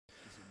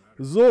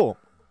So.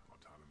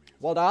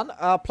 Well done.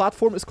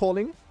 Platform is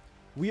calling.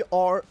 We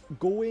are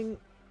going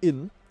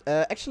in.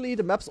 Actually,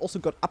 the maps also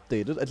got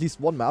updated. At least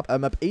one map.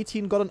 Map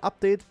 18 got an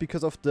update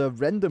because of the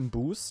random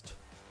boost.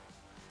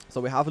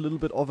 So we have a little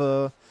bit of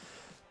a...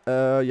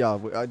 yeah,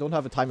 I don't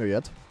have a timer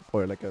yet.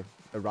 Or like a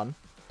run.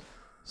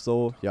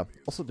 So, yeah.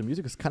 Also, the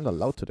music is kind of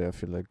loud today, I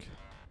feel like.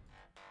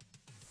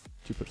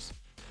 Jeepers.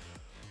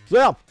 So,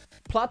 yeah.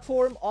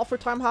 Platform, offer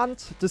time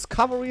hunt.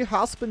 Discovery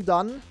has been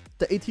done.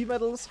 The AT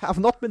medals have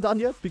not been done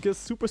yet because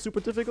super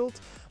difficult.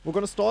 We're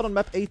gonna start on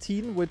map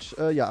 18, which,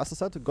 yeah, as I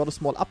said, got a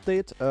small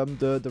update.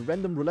 The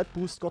random roulette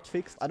boost got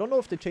fixed. I don't know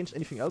if they changed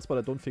anything else, but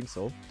I don't think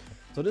so.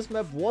 So this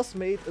map was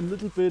made a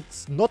little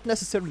bit, not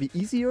necessarily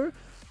easier,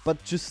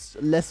 but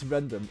just less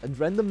random. And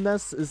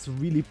randomness is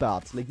really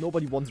bad. Like,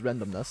 nobody wants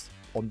randomness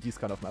on these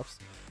kind of maps.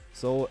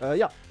 So,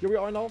 yeah, here we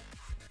are now.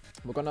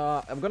 I'm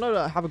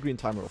gonna have a green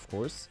timer, of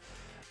course.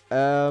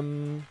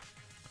 Do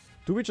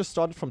we just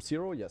start it from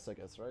 0? Yes, I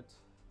guess, right?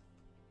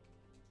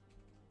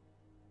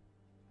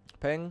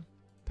 Peng,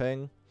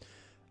 peng.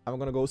 I'm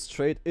gonna go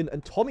straight in.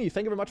 And Tommy,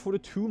 thank you very much for the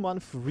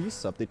 2-month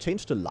resub. They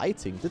changed the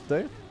lighting, did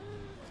they?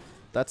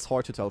 That's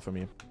hard to tell for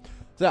me.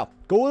 So yeah,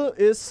 goal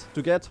is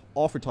to get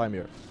offer time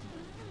here.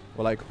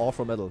 Or like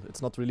offer medal.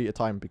 It's not really a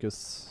time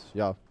because,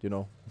 yeah, you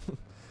know.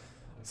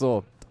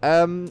 So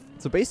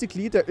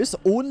basically there is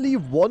only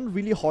one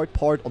really hard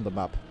part on the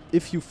map,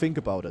 if you think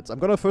about it. I'm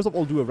gonna first of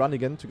all do a run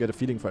again to get a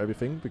feeling for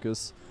everything,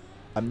 because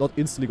I'm not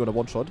instantly gonna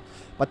one-shot.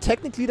 But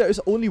technically there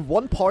is only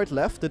one part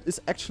left that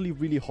is actually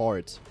really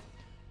hard.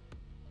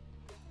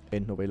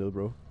 Ain't no way, little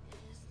bro.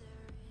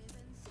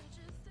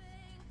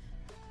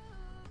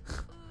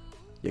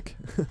 Yick.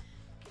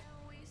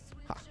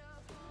 Ha.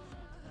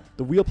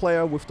 The wheel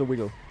player with the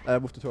wiggle.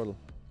 With the turtle.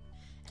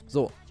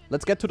 So,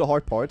 let's get to the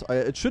hard part.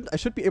 I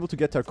should be able to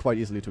get there quite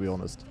easily, to be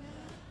honest.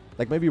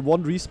 Like maybe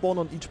one respawn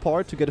on each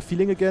part to get a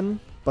feeling again,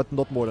 but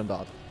not more than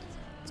that.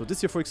 So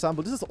this here, for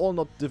example, this is all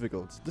not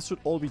difficult. This should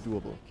all be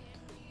doable.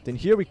 Then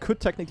here we could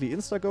technically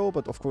insta-go,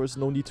 but of course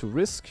no need to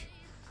risk.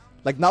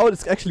 Like now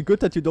it's actually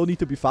good that you don't need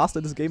to be fast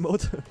in this game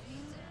mode.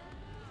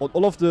 On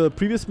all of the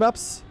previous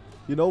maps,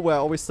 you know, where I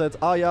always said,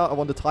 ah yeah, I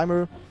want the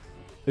timer.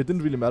 It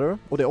didn't really matter.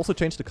 Oh, they also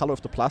changed the color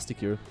of the plastic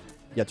here.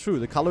 Yeah, true.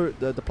 The color,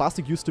 the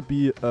plastic used to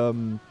be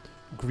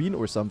green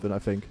or something, I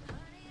think.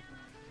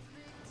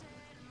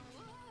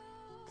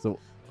 So.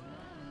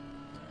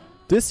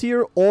 This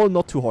here, all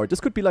not too hard. This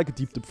could be like a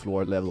deep dip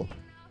floor level.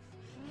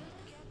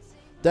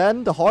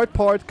 Then the hard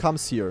part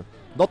comes here.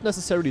 Not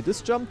necessarily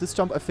this jump. This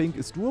jump I think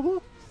is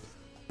doable.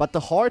 But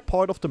the hard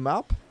part of the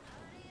map,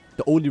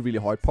 the only really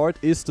hard part,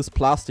 is this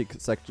plastic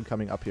section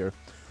coming up here.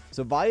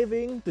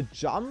 Surviving the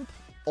jump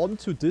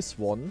onto this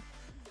one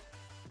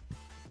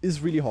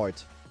is really hard.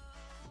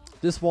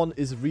 This one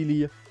is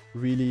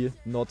really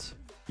not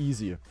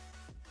easy.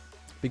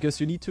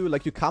 Because you need to,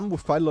 like, you come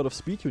with quite a lot of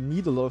speed. You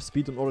need a lot of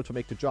speed in order to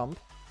make the jump.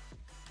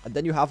 And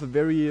then you have a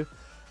very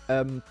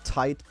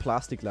tight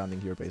plastic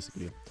landing here,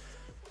 basically.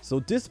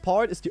 So this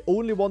part is the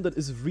only one that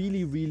is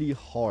really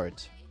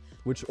hard.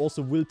 Which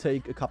also will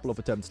take a couple of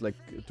attempts. Like,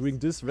 doing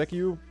this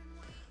Recu,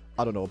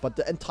 I don't know. But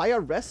the entire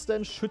rest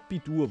then should be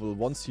doable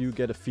once you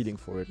get a feeling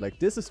for it. Like,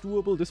 this is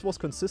doable. This was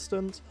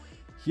consistent.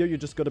 Here you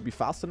just gotta be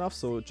fast enough.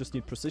 So just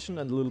need precision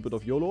and a little bit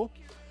of YOLO.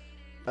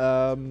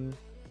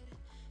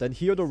 Then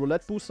here the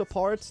roulette booster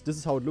part. This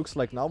is how it looks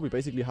like now. We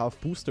basically have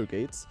booster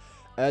gates.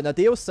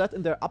 Nadeo said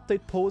in their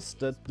update post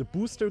that the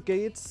booster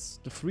gates,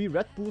 the 3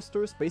 red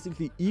boosters,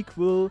 basically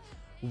equal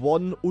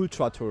 1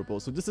 ultra turbo.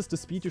 So this is the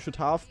speed you should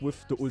have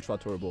with the ultra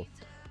turbo.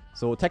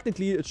 So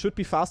technically it should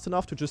be fast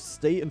enough to just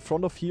stay in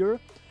front of here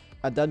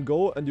and then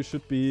go, and you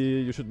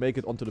should make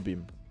it onto the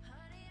beam.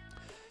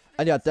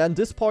 And yeah, then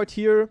this part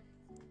here,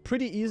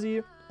 pretty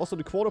easy. Also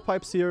the quarter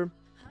pipes here,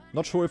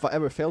 not sure if I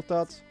ever failed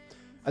that.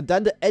 And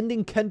then the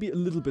ending can be a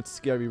little bit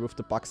scary with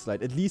the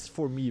backslide, at least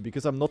for me,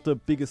 because I'm not the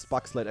biggest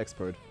backslide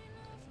expert.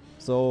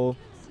 So,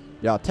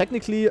 yeah,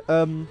 technically,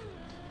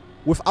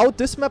 without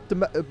this map,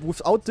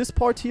 without this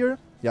part here,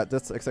 yeah,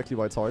 that's exactly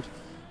why it's hard.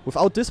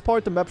 Without this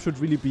part, the map should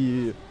really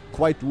be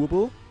quite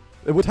doable.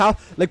 It would have,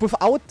 like,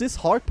 without this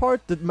hard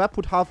part, the map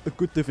would have a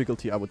good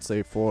difficulty, I would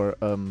say, for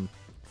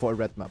a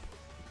red map.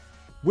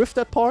 With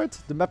that part,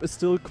 the map is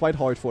still quite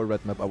hard for a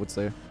red map, I would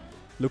say.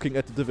 Looking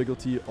at the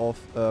difficulty of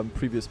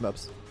previous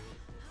maps.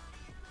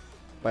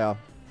 But yeah.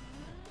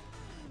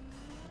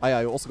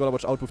 I also gotta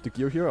watch out with the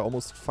gear here, I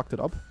almost fucked it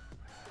up.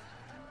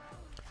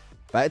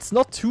 It's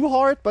not too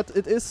hard, but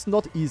it is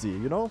not easy,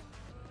 you know?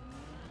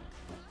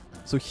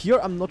 So here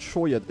I'm not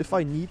sure yet if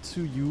I need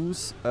to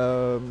use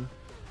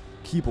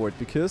keyboard,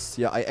 because,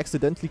 yeah, I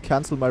accidentally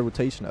canceled my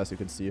rotation, as you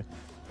can see.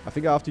 I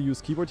think I have to use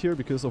keyboard here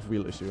because of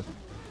wheel issue.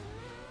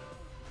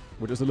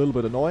 Which is a little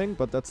bit annoying,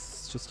 but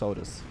that's just how it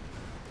is.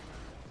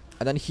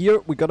 And then here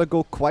we gotta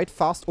go quite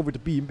fast over the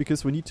beam,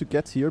 because we need to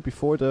get here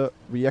before the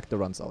reactor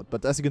runs out.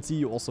 But as you can see,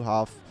 you also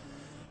have,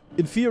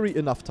 in theory,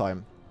 enough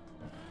time.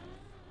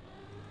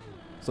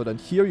 So then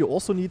here you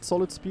also need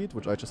solid speed,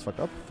 which I just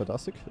fucked up.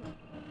 Fantastic.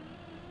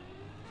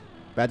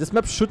 But this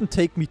map shouldn't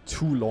take me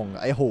too long.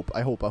 I hope.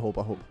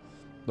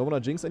 Don't wanna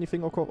jinx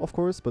anything, of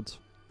course, but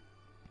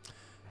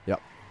yeah.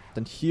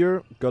 Then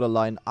here, gotta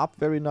line up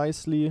very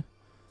nicely.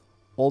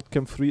 Alt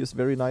Cam 3 is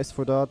very nice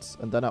for that.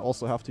 And then I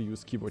also have to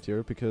use keyboard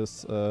here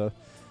because,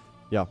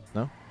 yeah,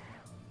 no?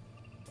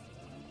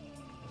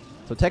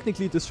 So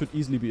technically this should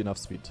easily be enough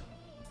speed.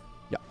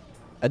 Yeah.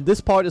 And this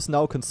part is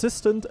now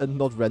consistent and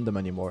not random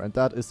anymore. And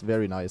that is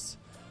very nice.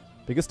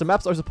 Because the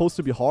maps are supposed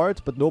to be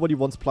hard, but nobody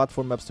wants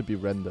platform maps to be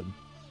random.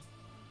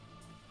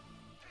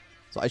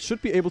 So I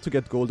should be able to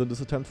get gold in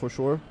this attempt for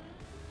sure.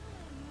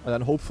 And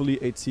then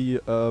hopefully AT,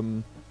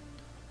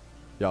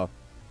 yeah.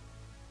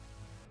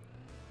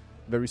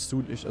 Very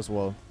soon-ish as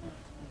well.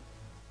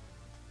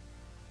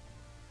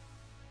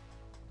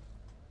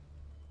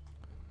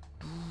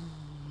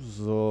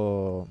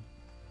 So.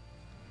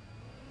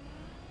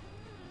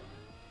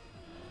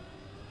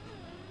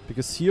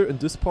 Because here in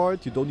this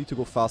part, you don't need to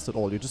go fast at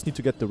all. You just need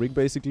to get the ring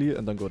basically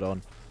and then go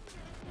down.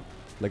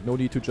 Like no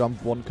need to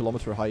jump 1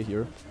 kilometer high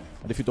here.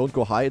 And if you don't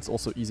go high, it's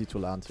also easy to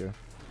land here.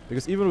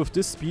 Because even with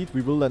this speed,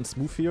 we will land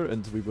smooth here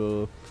and we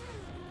will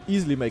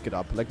easily make it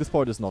up. Like this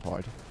part is not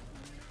hard.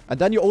 And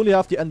then you only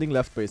have the ending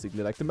left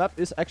basically. Like the map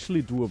is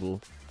actually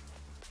doable.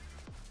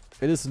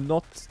 It is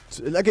not...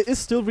 like it is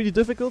still really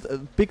difficult. A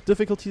big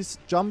difficulties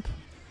jump.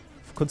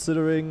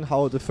 Considering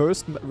how the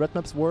first red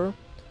maps were.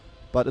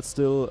 But it's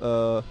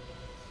still...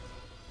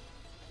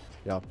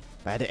 yeah.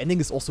 The ending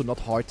is also not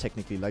hard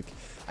technically. Like,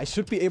 I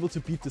should be able to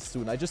beat this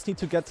soon. I just need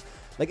to get...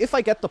 like, if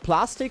I get the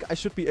plastic, I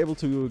should be able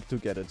to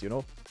get it, you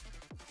know?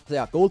 So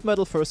yeah, gold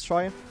medal first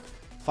try.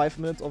 5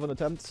 minutes of an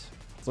attempt.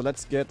 So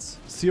let's get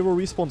 0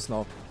 respawns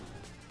now.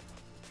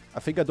 I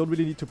think I don't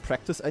really need to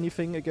practice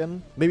anything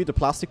again. Maybe the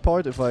plastic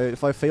part, if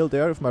I fail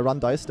there, if my run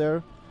dies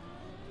there,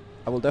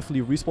 I will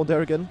definitely respawn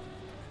there again.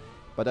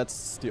 But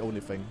that's the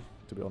only thing,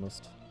 to be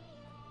honest.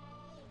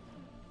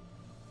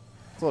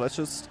 So let's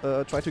just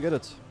try to get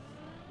it.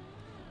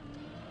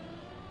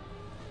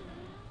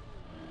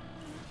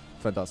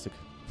 Fantastic.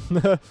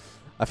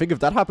 I think if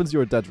that happens,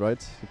 you're dead,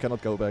 right? You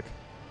cannot go back.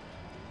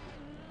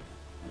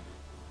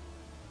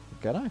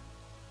 Can I?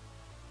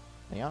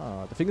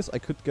 Yeah, the thing is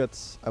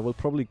I will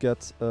probably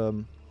get,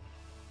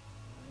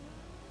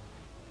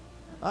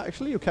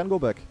 actually you can go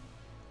back.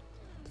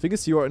 The thing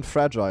is you are in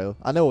fragile.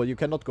 I know, you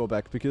cannot go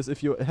back, because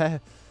if you,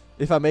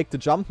 if I make the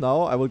jump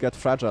now, I will get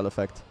fragile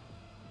effect.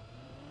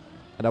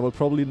 And I will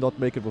probably not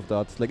make it with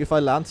that. Like if I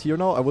land here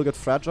now, I will get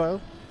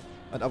fragile,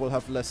 and I will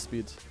have less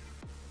speed.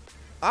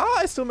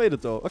 I still made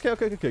it though. Okay,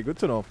 good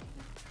to know.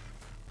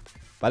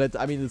 But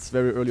I mean, it's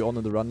very early on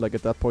in the run, like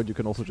at that point you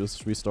can also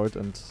just restart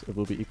and it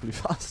will be equally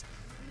fast.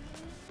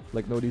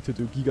 Like, no need to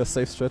do giga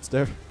safe strats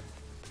there.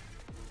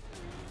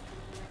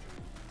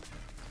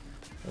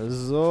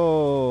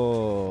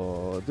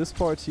 So, this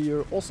part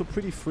here, also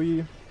pretty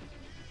free.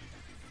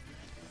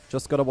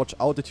 Just gotta watch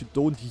out that you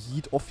don't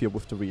yeet off here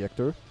with the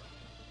reactor.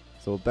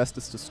 So, best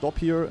is to stop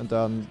here and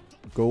then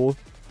go.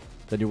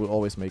 Then you will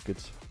always make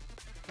it.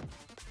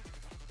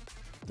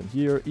 Then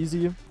here,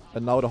 easy.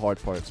 And now the hard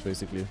parts,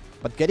 basically.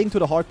 But getting to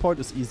the hard part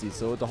is easy,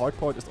 so the hard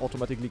part is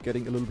automatically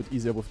getting a little bit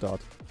easier with that.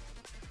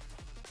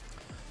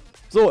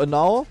 So, and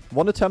now,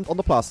 1 attempt on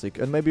the plastic.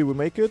 And maybe we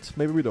make it,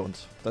 maybe we don't.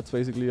 That's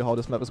basically how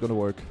this map is gonna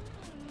work.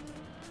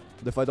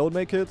 And if I don't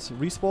make it,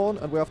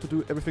 respawn, and we have to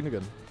do everything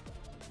again.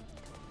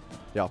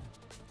 Yeah.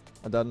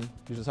 And then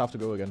you just have to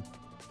go again.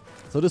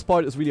 So this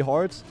part is really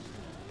hard.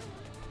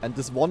 And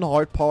this one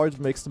hard part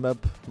makes the map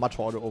much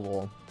harder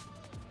overall.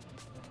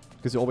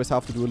 Because you always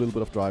have to do a little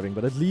bit of driving.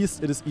 But at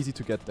least it is easy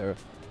to get there.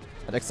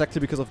 And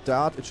exactly because of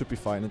that, it should be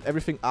fine. And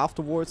everything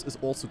afterwards is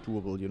also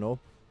doable, you know?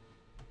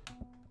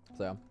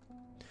 So yeah.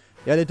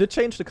 Yeah, they did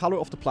change the color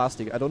of the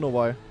plastic. I don't know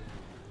why.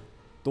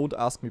 Don't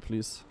ask me,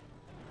 please.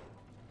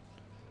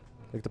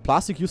 Like, the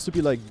plastic used to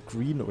be, like,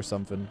 green or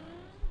something.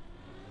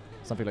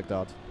 Something like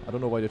that. I don't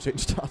know why they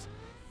changed that.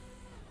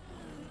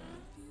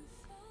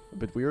 A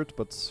bit weird,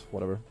 but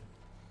whatever.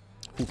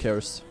 Who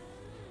cares?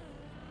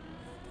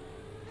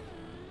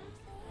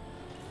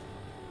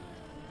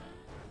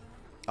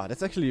 Ah,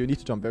 that's actually, you need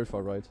to jump very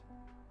far right.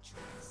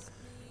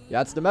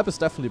 Yeah, the map is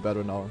definitely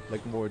better now,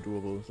 like more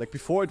doable. Like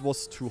before it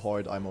was too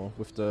hard, IMO,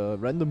 with the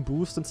random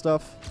boost and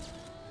stuff.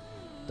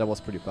 That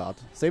was pretty bad.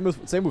 Same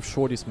with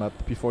Shorty's map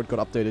before it got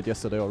updated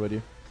yesterday already.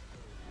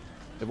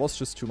 It was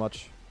just too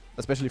much,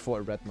 especially for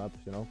a red map,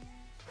 you know.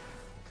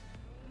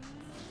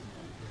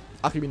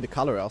 Ach, you mean the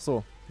color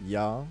also?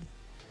 Yeah.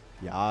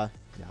 Yeah,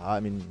 I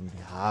mean,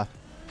 yeah.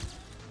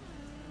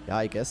 Yeah,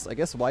 I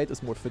guess white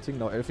is more fitting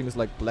now. Everything is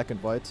like black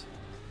and white.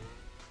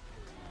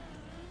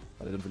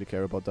 But I don't really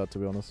care about that, to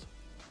be honest.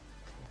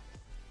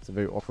 It's a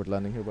very awkward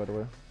landing here, by the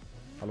way.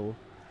 Hello.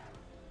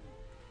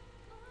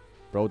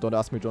 Bro, don't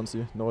ask me, John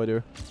C. No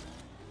idea.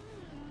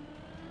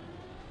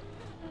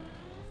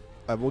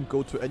 I won't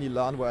go to any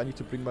LAN where I need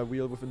to bring my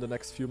wheel within the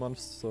next few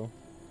months, so...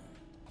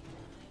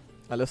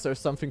 Unless there's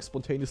something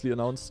spontaneously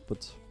announced,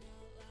 but...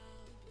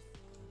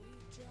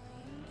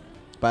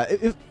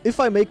 But if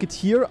I make it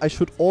here, I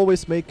should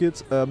always make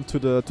it to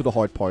the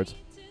hard part.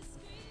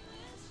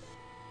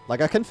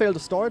 Like, I can fail the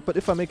start, but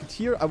if I make it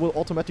here, I will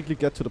automatically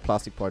get to the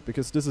plastic part,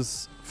 because this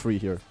is free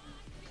here.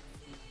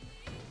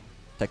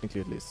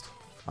 Technically, at least.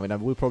 I mean, I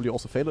will probably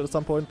also fail it at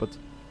some point, but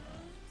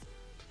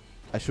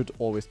I should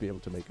always be able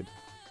to make it.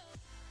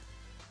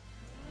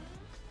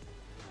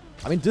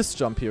 I mean, this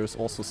jump here is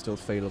also still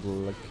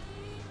failable, like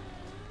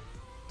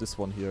this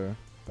one here.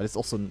 But it's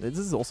also, this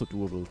is also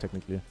doable,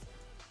 technically.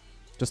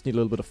 Just need a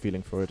little bit of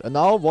feeling for it. And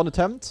now, one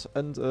attempt,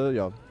 and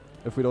yeah.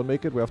 If we don't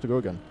make it, we have to go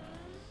again.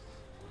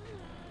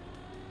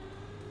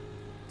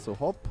 So,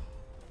 hop.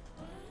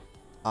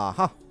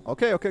 Aha.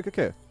 Okay, okay, okay,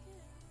 okay.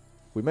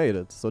 We made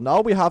it. So now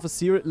we have a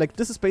serious... Like,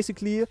 this is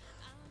basically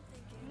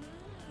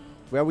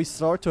where we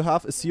start to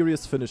have a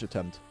serious finish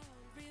attempt.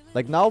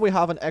 Like, now we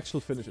have an actual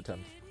finish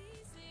attempt.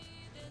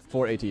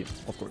 For 18,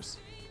 of course.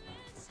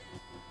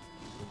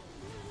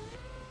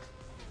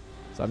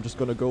 So I'm just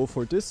gonna go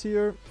for this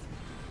here.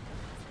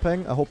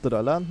 Peng, I hope that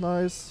I land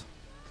nice.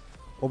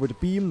 Over the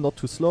beam, not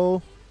too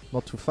slow,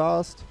 not too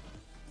fast.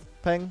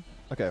 Peng,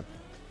 okay.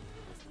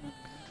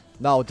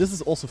 Now, this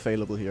is also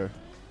failable here.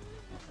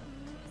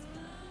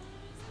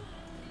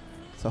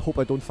 So I hope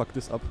I don't fuck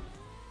this up.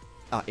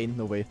 Ah, ain't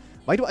no way.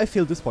 Why do I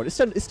fail this part? Is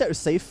there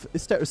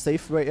a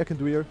safe way I can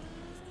do here?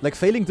 Like,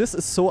 failing this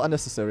is so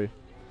unnecessary.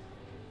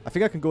 I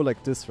think I can go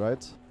like this,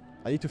 right?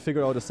 I need to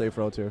figure out a safe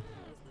route here.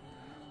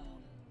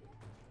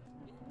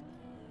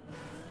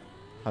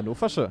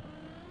 Hannoversche.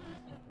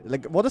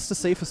 Like, what is the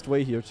safest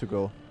way here to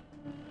go?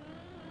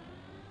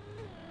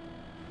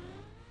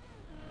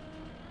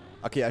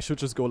 Okay, I should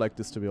just go like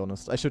this, to be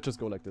honest. I should just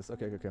go like this.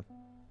 Okay, okay, okay.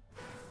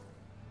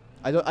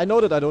 I know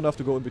that I don't have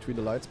to go in between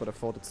the lights, but I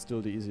thought it's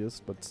still the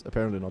easiest, but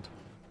apparently not.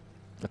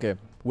 Okay,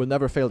 we'll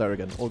never fail there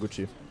again. All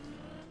Gucci.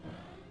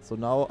 So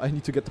now I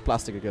need to get the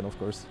plastic again, of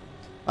course.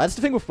 That's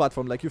the thing with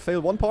platform. Like, you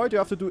fail one part, you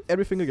have to do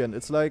everything again.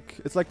 It's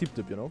like deep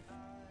dip, you know?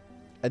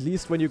 At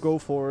least when you go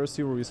for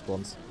 0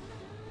 respawns.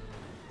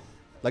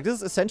 Like, this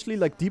is essentially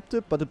like deep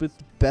dip, but a bit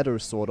better,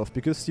 sort of,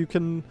 because you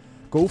can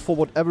go for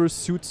whatever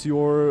suits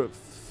your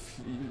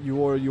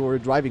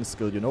driving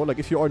skill, you know? Like,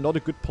 if you are not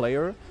a good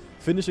player,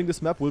 finishing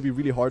this map will be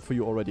really hard for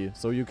you already.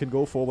 So you can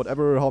go for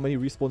how many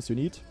respawns you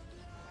need.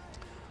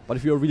 But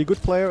if you're a really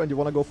good player and you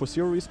want to go for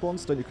 0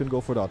 respawns, then you can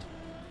go for that.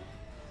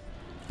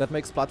 That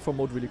makes platform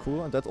mode really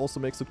cool, and that also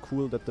makes it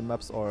cool that the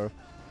maps are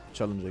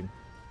challenging.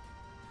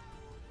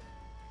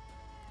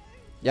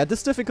 Yeah,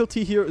 this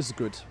difficulty here is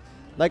good.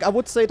 Like, I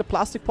would say the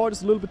plastic part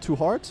is a little bit too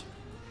hard.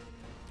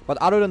 But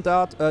other than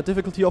that,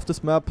 difficulty of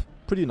this map,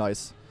 pretty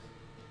nice.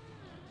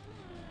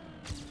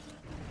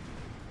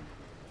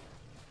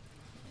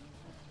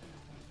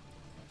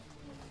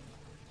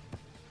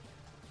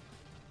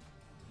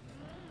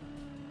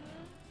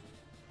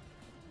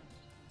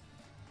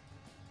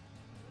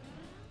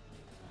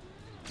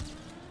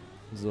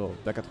 So,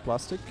 back at the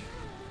plastic.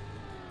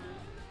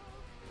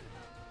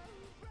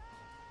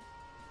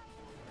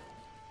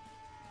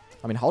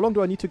 I mean, how long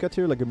do I need to get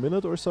here? Like a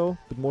minute or so? A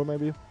bit more,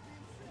 maybe?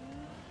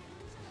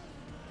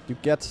 You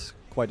get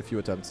quite a few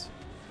attempts.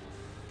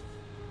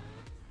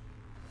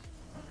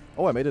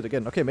 Oh, I made it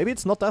again. Okay, maybe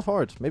it's not that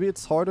hard. Maybe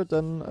it's harder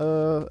than...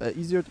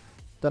 easier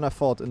than I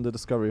thought in the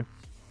discovery.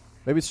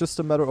 Maybe it's just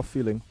a matter of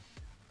feeling.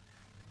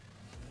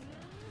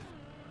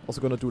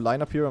 Also gonna do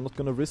lineup here. I'm not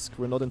gonna risk.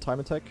 We're not in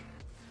time attack.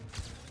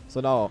 So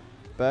now,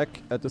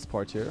 back at this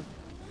part here.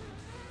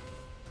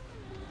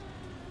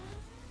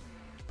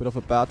 Bit of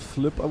a bad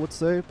flip, I would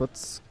say,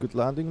 but good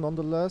landing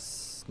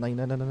nonetheless.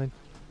 Nine.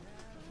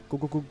 Go,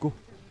 go, go, go.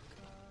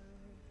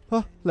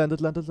 Ah,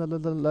 landed.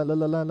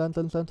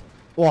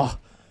 Oh,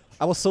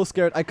 I was so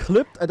scared. I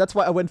clipped, and that's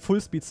why I went full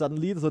speed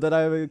suddenly, so that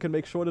I can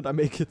make sure that I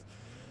make it.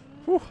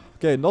 Whew.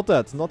 Okay, not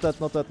that. And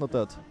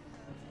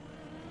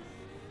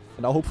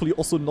I'm hopefully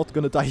also not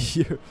gonna die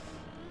here.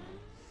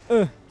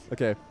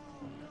 Okay.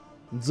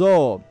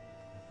 So,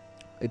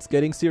 it's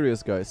getting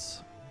serious,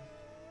 guys.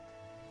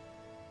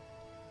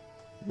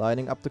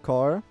 Lining up the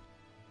car.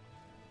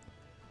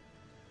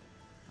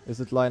 Is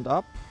it lined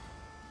up?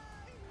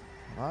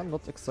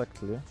 Not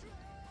exactly.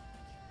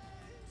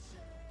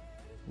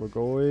 We're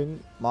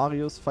going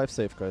Marius 5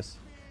 safe, guys.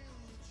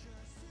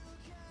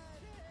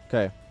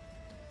 Okay.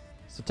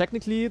 So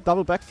technically,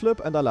 double backflip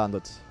and I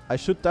landed. I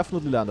should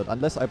definitely land it,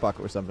 unless I bug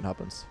or something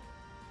happens.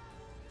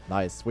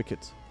 Nice, wicked.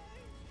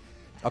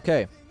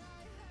 Okay.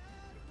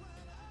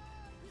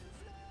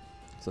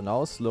 So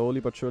now, slowly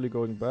but surely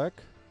going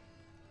back.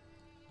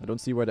 I don't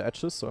see where the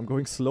edge is, so I'm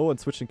going slow and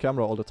switching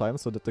camera all the time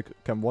so that the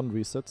cam 1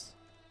 resets.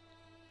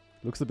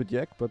 Looks a bit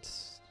yak, but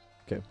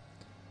okay.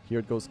 Here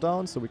it goes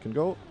down, so we can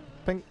go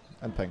ping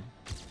and ping.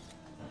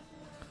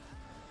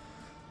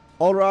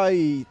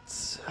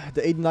 Alright,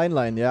 the 89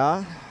 line,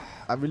 yeah?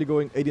 I'm really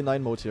going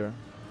 89 mode here.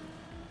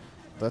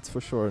 That's for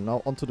sure.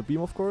 Now onto the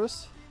beam, of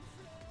course.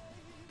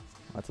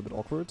 That's a bit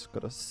awkward.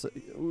 Gotta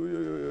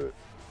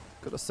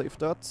save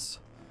that.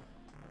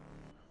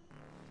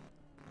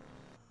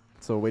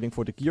 So waiting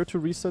for the gear to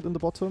reset in the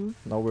bottom.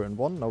 Now we're in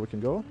 1, now we can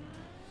go.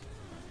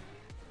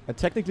 And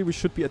technically we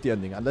should be at the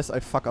ending, unless I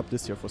fuck up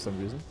this here for some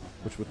reason.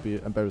 Which would be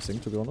embarrassing,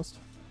 to be honest.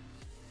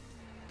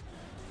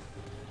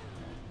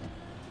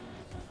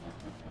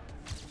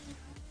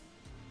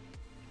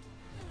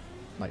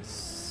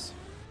 Nice.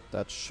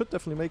 That should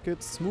definitely make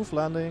it. Smooth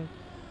landing.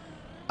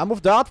 And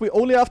with that, we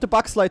only have the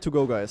backslide to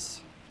go,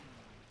 guys.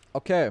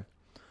 Okay.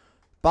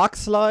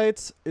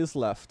 Backslide is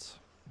left.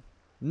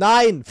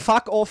 Nein!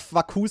 Fuck off,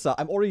 Wakusa.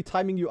 I'm already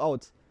timing you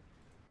out.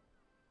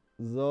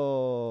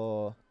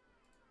 So.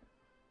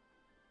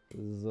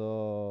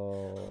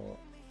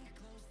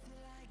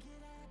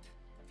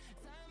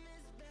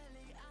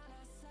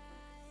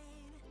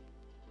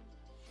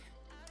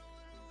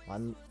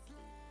 Mann.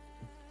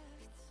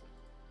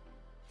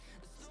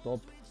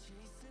 Stop.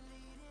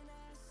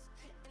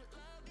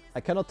 I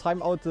cannot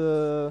time out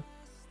the...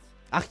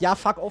 Ach ja,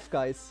 fuck off,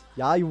 guys.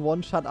 Ja, you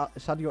won.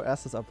 Shut your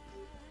asses up.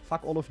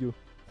 Fuck all of you.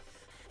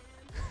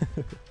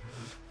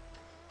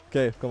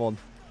 Okay, come on.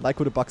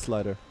 Naiko the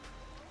backslider.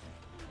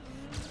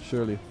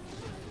 Surely.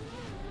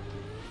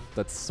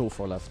 That's so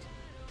far left.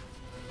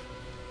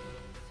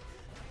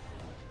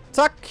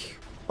 Zack!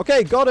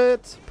 Okay, got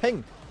it!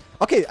 Peng!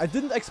 Okay, I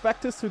didn't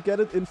expect this to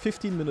get it in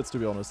 15 minutes, to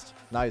be honest.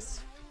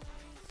 Nice.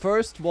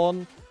 First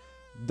one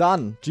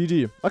done.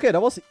 GG. Okay,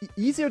 that was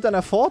easier than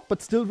I thought,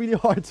 but still really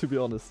hard, to be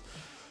honest.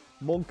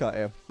 Monka,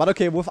 eh. But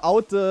okay,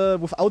 without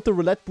the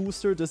roulette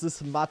booster, this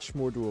is much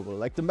more doable.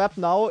 Like, the map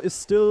now is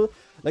still...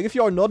 Like, if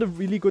you are not a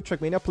really good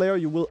Trackmania player,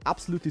 you will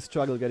absolutely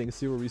struggle getting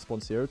 0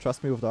 respawns here.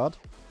 Trust me with that.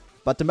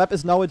 But the map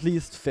is now at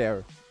least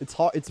fair. It's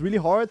hard. It's really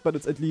hard, but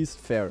it's at least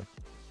fair.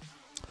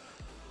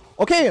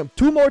 Okay,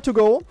 2 more to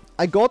go.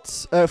 I got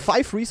 5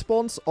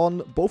 respawns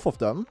on both of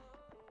them.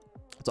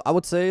 So I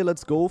would say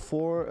let's go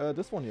for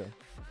this one here.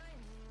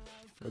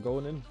 We're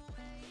going in.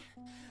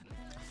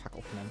 Fuck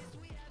off, man.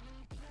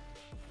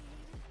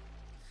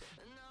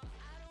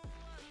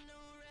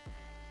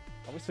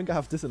 I always think I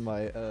have this in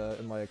my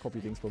copy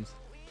dingsbums.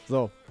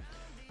 So,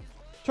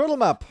 turtle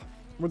map.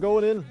 We're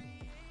going in.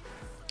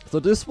 So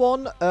this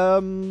one,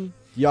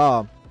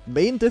 yeah,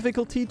 main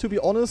difficulty, to be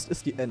honest,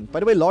 is the end. By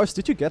the way, Lars,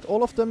 did you get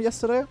all of them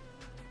yesterday?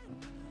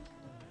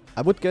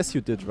 I would guess you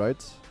did,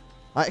 right?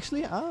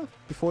 Actually,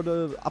 before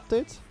the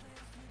update?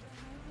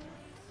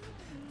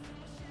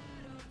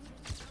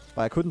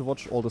 But I couldn't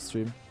watch all the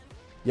stream.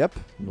 Yep,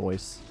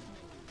 noise.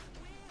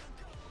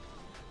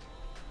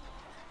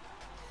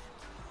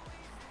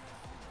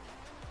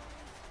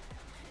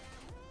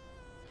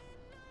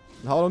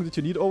 And how long did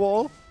you need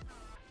overall?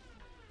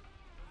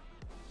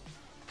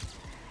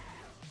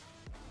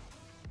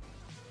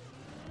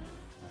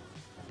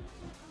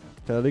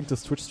 Can I link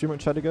this Twitch streamer in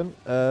chat again?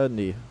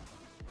 Nee.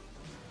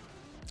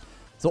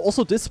 So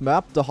also this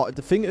map, the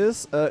thing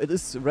is, it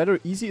is rather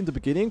easy in the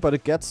beginning, but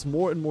it gets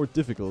more and more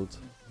difficult.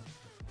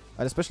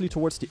 And especially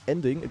towards the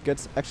ending, it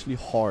gets actually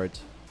hard.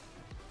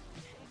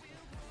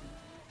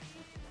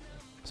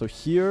 So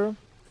here,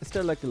 is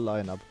there like a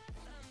lineup?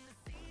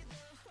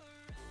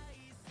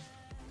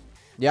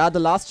 Yeah, the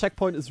last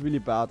checkpoint is really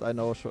bad, I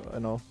know, I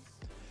know.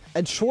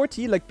 And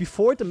Shorty, like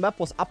before the map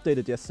was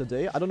updated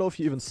yesterday, I don't know if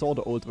you even saw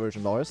the old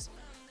version, Lars.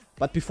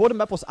 But before the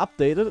map was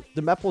updated,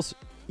 the map was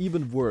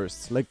even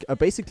worse. Like,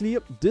 basically,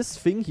 this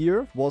thing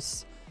here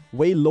was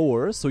way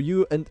lower. So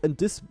you, and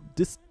this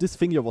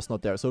thing here was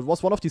not there. So it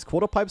was one of these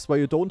quarter pipes where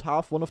you don't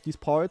have one of these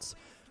parts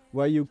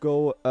where you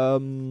go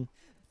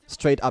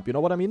straight up. You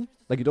know what I mean?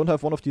 Like, you don't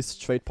have one of these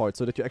straight parts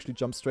so that you actually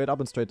jump straight up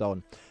and straight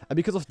down. And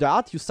because of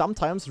that, you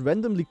sometimes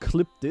randomly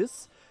clip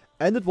this.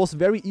 And it was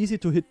very easy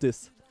to hit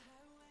this.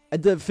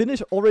 And the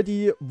finish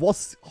already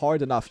was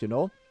hard enough, you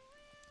know?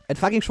 And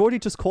fucking Shorty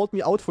just called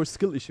me out for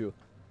skill issue.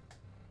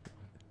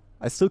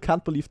 I still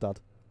can't believe that.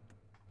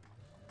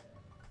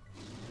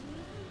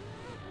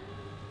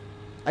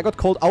 I got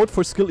called out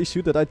for skill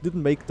issue that I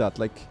didn't make that,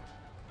 like,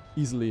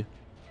 easily.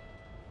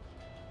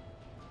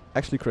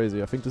 Actually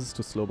crazy. I think this is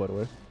too slow, by the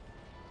way.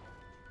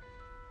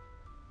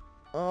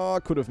 Oh, I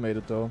could have made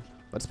it, though.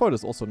 That part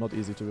is also not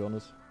easy, to be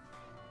honest.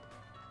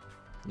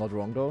 Not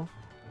wrong, though.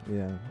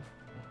 Yeah.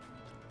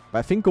 But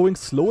I think going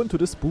slow into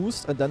this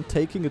boost and then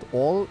taking it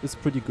all is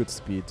pretty good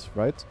speed,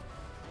 right?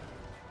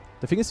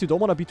 The thing is, you don't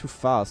want to be too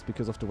fast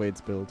because of the way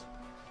it's built.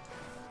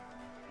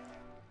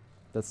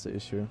 That's the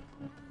issue.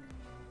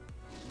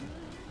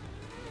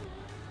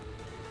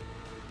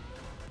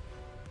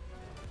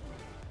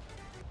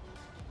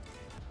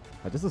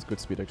 This is good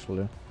speed,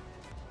 actually.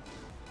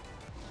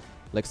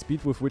 Like,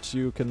 speed with which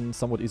you can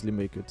somewhat easily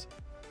make it.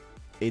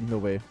 Ain't no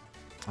way.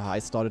 I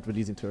started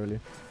releasing too early.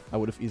 I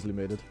would have easily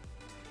made it.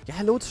 Yeah,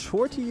 hello, it's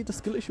Shorty, the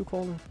skill issue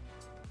caller.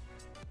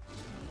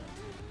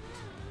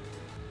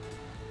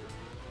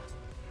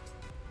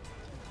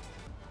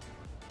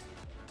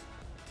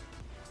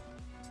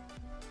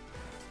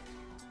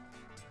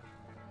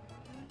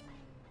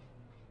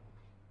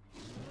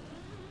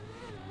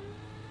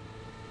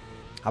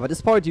 But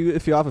this part,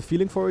 if you have a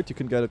feeling for it, you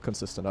can get it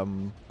consistent. I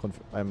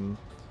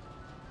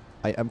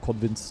am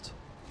convinced.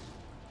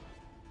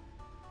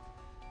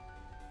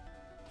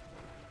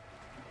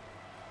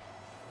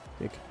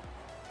 Big.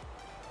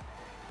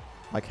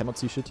 I cannot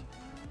see shit.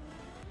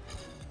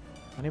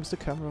 My name's the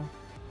camera.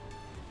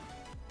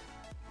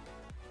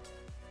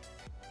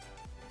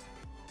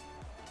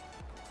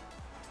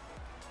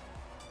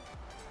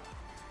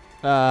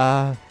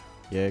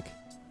 Yuck.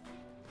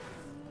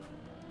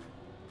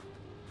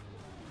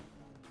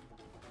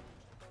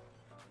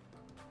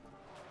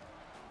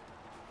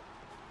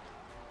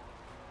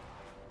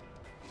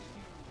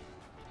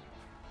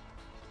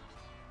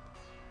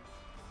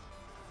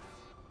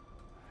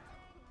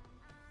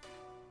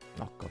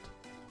 Oh god.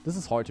 This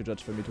is hard to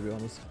judge for me, to be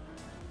honest.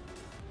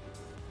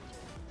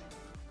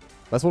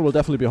 This one will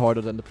definitely be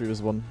harder than the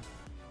previous one.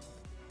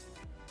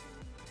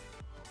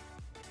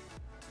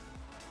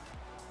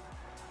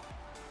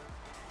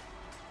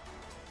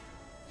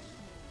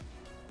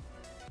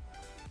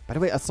 By the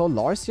way, I saw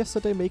Lars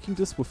yesterday making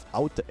this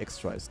without the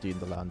extra SD in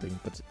the landing,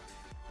 but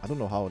I don't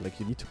know how. Like,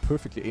 you need to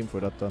perfectly aim for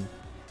that then.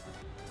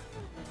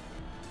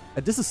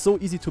 And this is so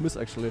easy to miss,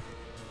 actually.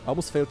 I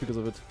almost failed because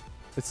of it.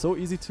 It's so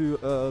easy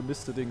to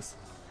miss the things.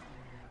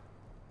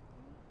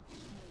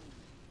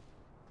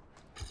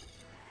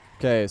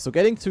 Okay, so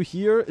getting to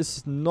here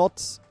is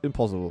not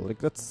impossible. Like,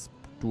 that's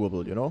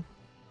doable, you know?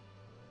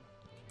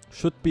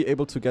 Should be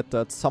able to get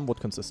that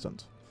somewhat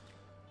consistent.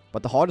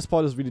 But the hardest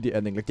part is really the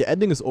ending. Like, the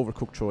ending is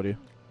overcooked, shorty.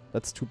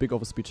 That's too big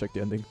of a speed check,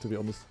 the ending, to be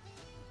honest.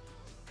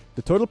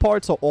 The turtle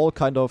parts are all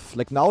kind of...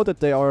 Like, now that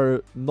they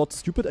are not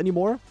stupid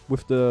anymore,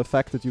 with the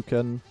fact that you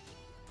can...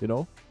 You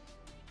know?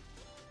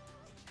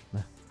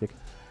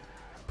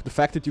 The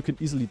fact that you can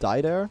easily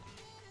die there.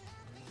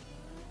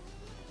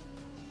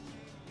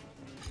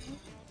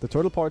 The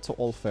turtle parts are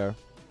all fair.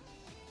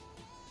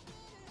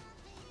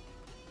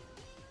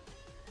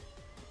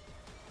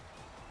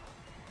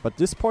 But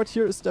this part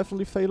here is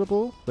definitely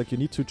failable. Like, you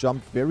need to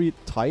jump very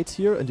tight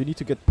here and you need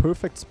to get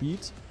perfect speed.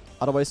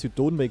 Otherwise, you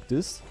don't make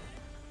this.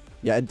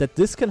 Yeah, and that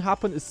this can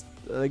happen is,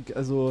 like,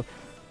 also...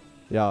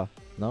 Yeah,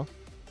 no?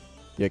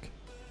 Yek.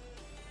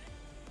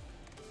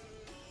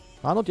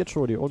 Ah, not yet,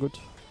 shorty. All good.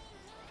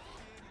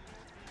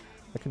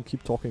 I can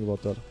keep talking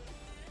about that.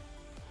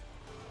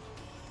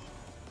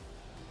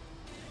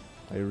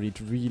 I read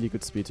really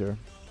good speed here.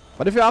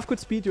 But if you have good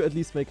speed, you at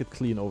least make it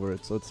clean over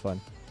it, so it's fine.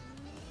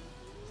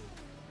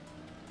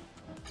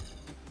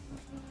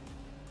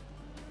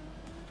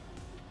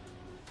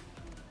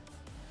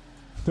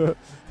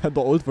 And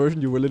the old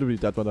version, you were literally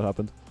dead when that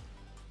happened.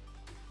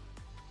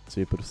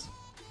 Jeepers.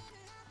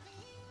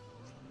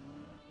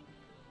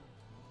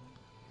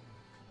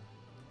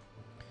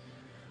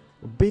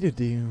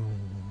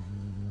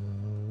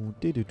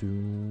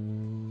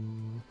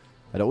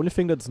 And the only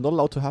thing that's not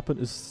allowed to happen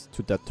is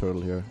to that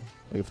turtle here.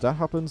 Like, if that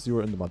happens, you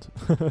are in the mud.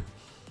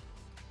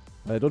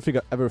 I don't think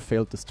I ever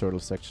failed this turtle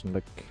section.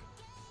 Like,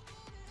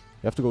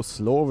 you have to go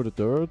slow over the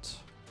dirt.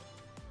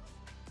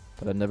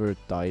 But I never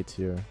died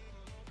here.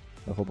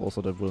 I hope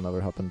also that will never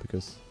happen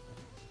because,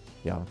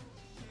 yeah.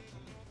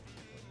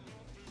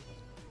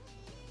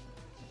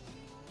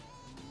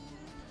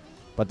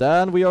 But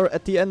then we are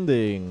at the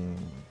ending,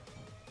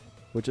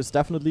 which is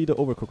definitely the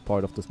overcooked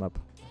part of this map.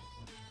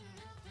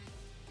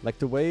 Like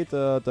the way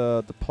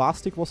the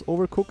plastic was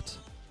overcooked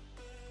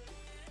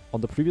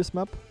on the previous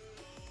map.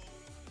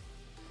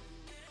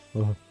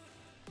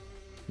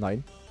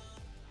 9.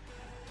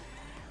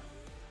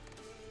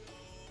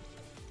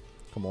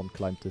 Come on,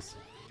 climb this.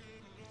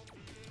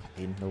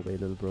 Ain't no way,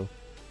 little bro.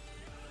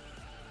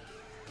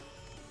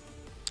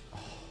 Oh.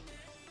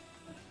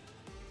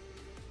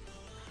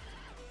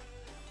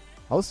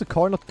 How is the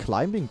car not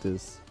climbing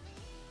this?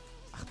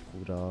 Ach,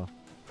 Bruder.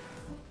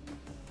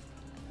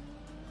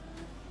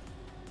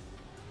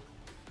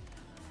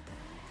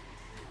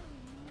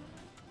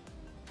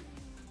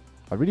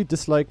 I really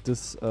dislike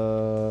this, this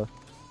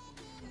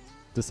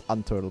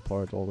unturtle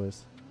part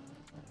always.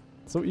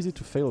 It's so easy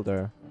to fail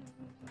there.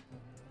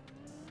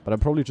 But I'm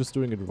probably just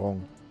doing it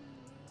wrong.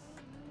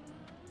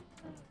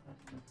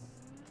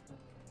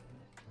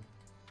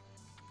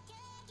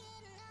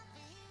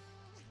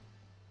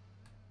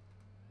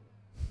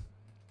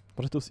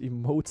 What are those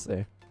emotes,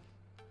 eh?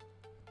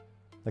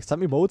 Like,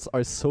 some emotes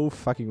are so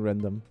fucking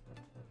random.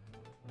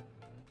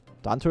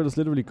 The unturtle is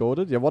literally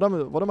goated. Yeah, what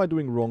am I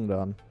doing wrong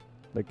then?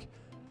 Like,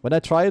 when I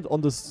try it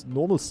on this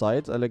normal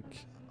side,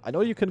 I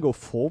know you can go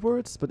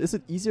forwards, but is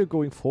it easier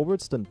going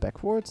forwards than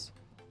backwards?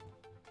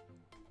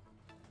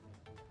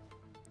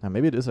 Yeah,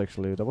 maybe it is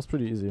actually. That was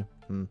pretty easy.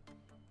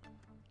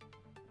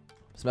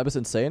 This map is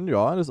insane.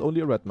 Yeah, and it's only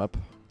a red map.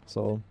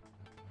 So,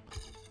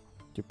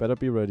 you better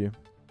be ready.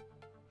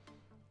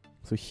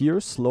 So here,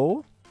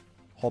 slow.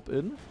 Hop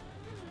in.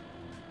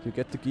 You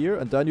get the gear,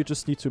 and then you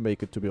just need to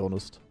make it, to be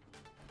honest.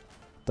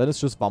 Then it's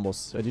just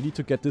vamos. And you need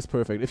to get this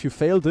perfect. If you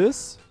fail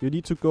this, you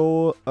need to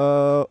go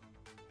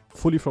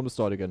fully from the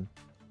start again.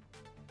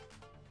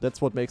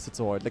 That's what makes it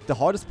so hard. Like, the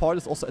hardest part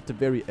is also at the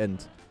very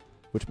end.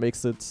 Which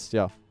makes it,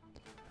 yeah,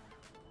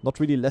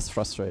 not really less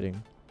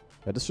frustrating.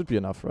 Yeah, this should be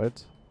enough,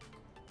 right?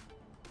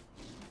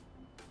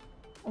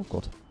 Oh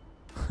god.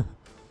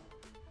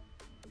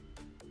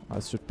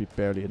 This should be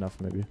barely enough,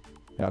 maybe.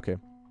 Yeah, okay.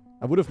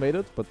 I would have made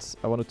it, but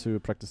I wanted to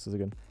practice this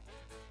again.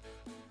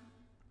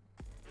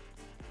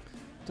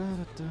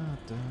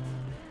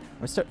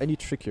 Is there any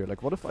trick here?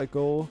 Like, what if I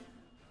go...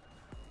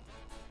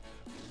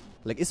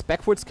 Like, is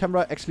backwards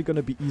camera actually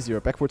gonna be easier?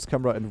 Backwards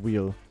camera and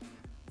wheel?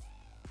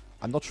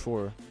 I'm not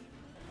sure.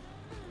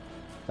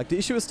 Like, the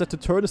issue is that the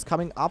turn is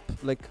coming up,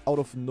 like, out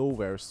of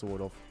nowhere,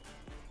 sort of.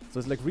 So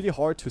it's, like, really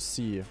hard to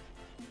see.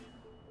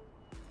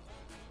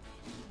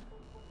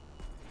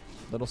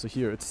 Then also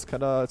here, it's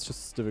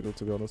just difficult,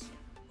 to be honest.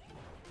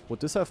 Would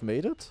this have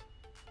made it?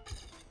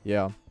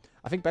 Yeah.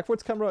 I think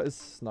backwards camera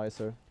is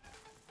nicer.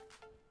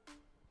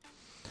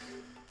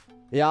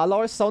 Yeah,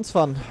 Lars sounds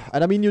fun.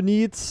 And I mean, you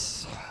need...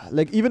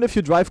 Like, even if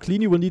you drive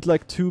clean, you will need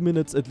like 2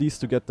 minutes at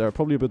least to get there.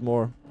 Probably a bit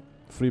more.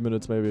 3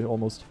 minutes maybe,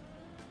 almost.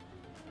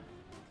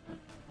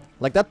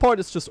 Like, that part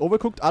is just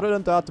overcooked. Other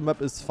than that, the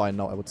map is fine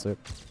now, I would say.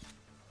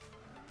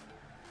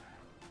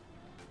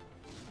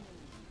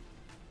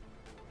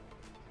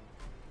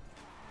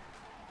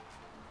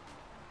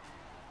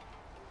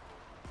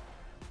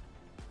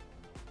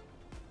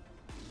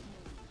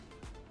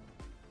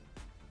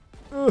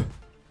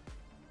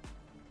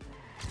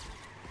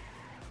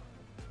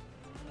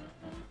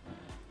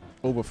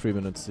 Over 3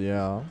 minutes,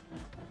 yeah.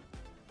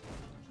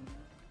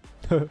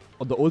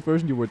 On the old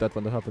version, you were dead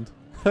when that happened.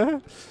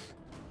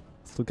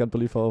 Still can't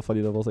believe how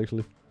funny that was,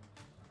 actually.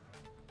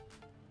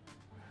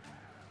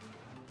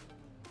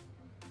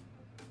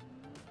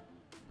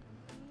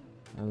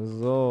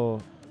 And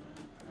so...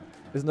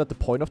 Isn't that the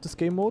point of this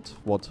game mode?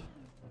 What?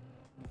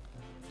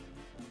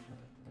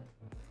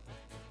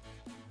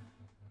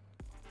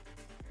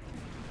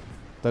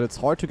 That it's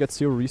hard to get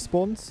 0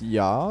 respawns?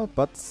 Yeah,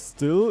 but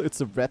still, it's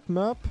a red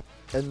map.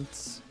 And...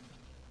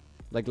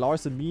 Like,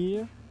 Lars and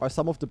me are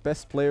some of the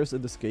best players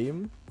in this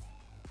game.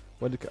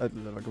 When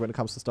it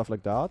comes to stuff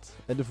like that.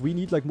 And if we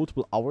need like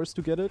multiple hours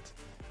to get it,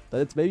 then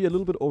it's maybe a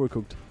little bit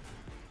overcooked.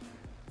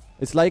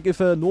 It's like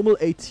if a normal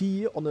AT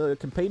on a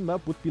campaign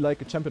map would be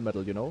like a champion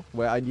medal, you know?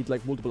 Where I need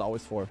like multiple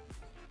hours for.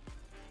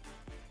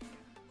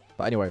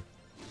 But anyway.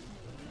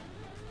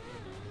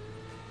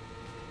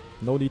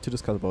 No need to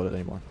discuss about it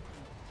anymore.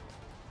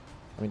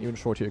 I mean, even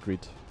Shorty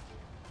agreed.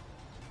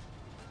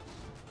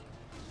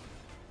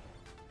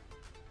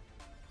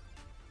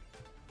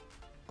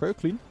 Okay,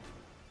 clean.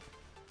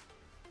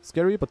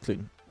 Scary, but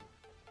clean.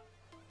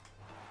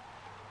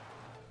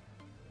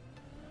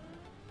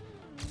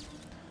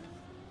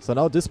 So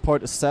now this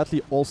part is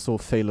sadly also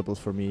failable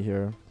for me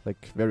here.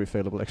 Like, very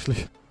failable,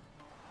 actually.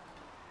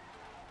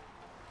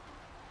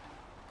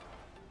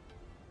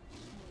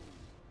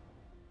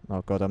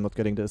 Oh god, I'm not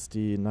getting the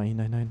SD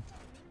 999.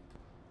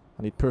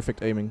 I need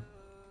perfect aiming.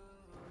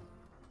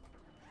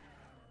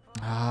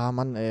 Ah,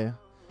 man, eh.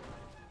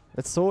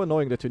 It's so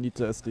annoying that you need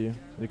the SD.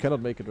 You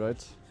cannot make it,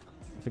 right?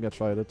 I think I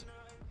tried it.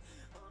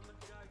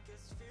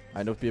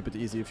 I know it'd be a bit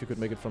easy if you could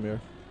make it from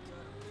here.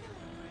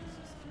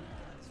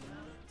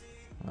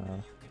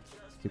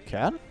 You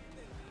can?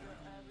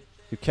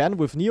 You can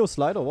with Neo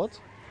Slide or what?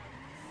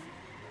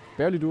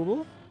 Barely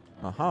doable?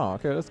 Aha,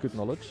 okay, that's good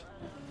knowledge.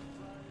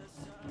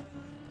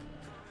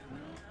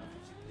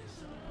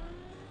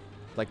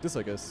 Like this,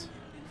 I guess.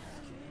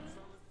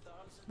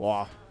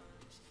 Wow.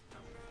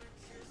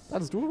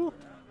 That's doable?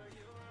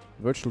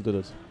 Virtual did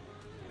it.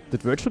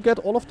 Did Virtual get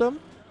all of them?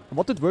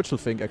 What did Virtual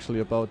think actually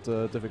about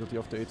the difficulty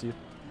of the AT?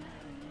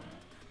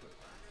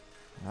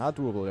 Ah,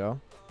 doable, yeah.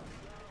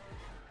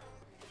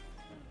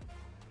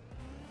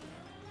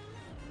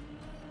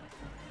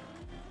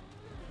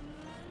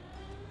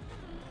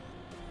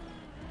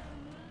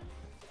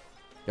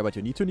 Yeah, but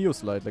you need to Neo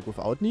Slide. Like,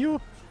 without Neo?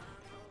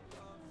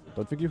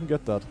 Don't think you can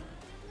get that.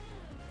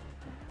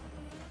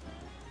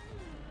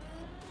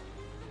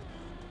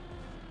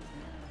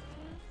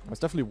 It's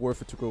definitely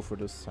worth it to go for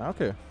this. Ah,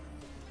 okay.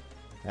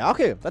 Yeah,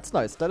 okay, that's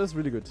nice. That is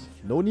really good.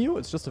 No Neo,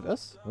 it's just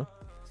FS? Huh?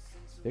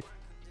 Sick.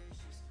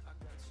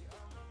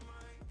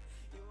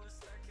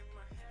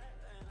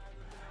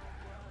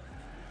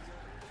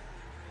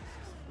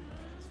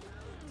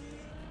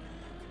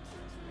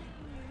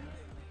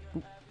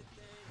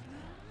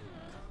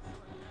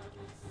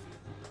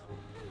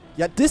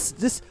 Yeah,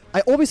 this,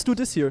 I always do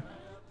this here.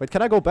 Wait,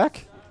 can I go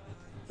back?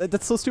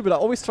 That's so stupid. I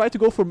always try to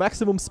go for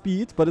maximum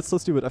speed, but it's so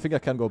stupid. I think I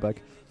can go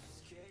back.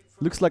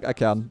 Looks like I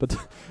can, but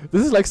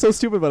this is like so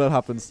stupid when that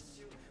happens.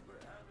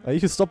 I need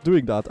to stop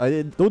doing that.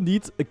 I don't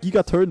need a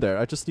giga turn there.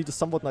 I just need a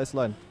somewhat nice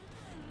line.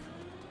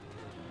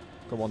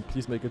 Come on,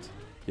 please make it.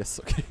 Yes,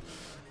 okay.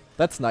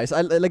 That's nice.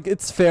 I like.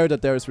 It's fair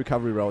that there is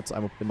recovery routes,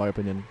 in my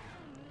opinion.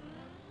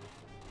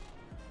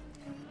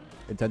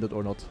 Intended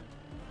or not.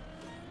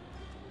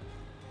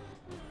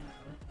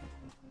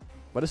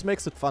 But this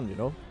makes it fun, you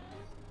know?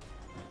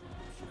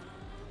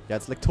 Yeah,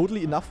 it's like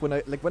totally enough when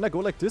I go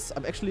like this.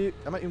 Am I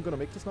even gonna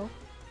make this now?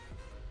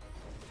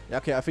 Yeah,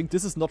 okay, I think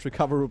this is not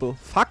recoverable.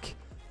 Fuck!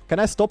 Can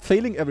I stop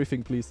failing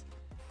everything, please?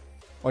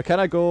 Or can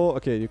I go...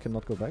 Okay, you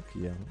cannot go back.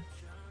 Yeah.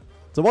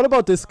 So what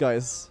about this,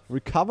 guys?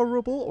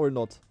 Recoverable or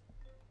not?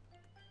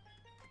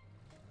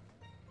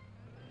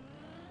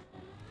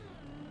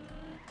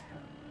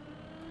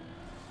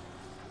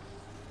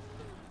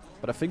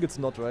 But I think it's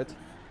not, right?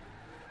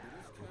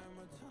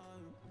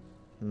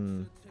 I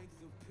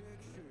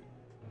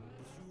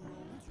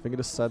think it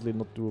is sadly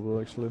not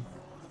doable, actually.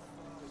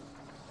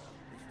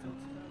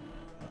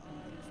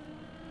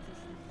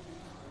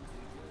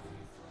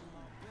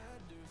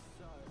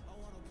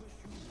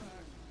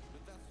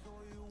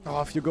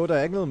 Oh, if you go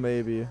diagonal,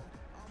 maybe.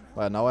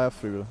 Well, now I have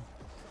free will.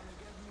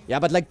 Yeah,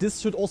 but like this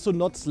should also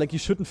not... Like, you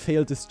shouldn't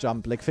fail this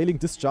jump. Like, failing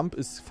this jump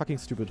is fucking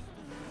stupid.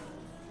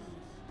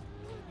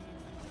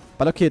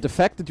 But okay, the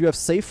fact that you have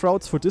safe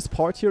routes for this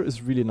part here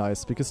is really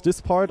nice. Because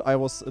this part, I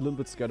was a little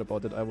bit scared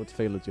about that I would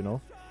fail it, you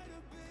know?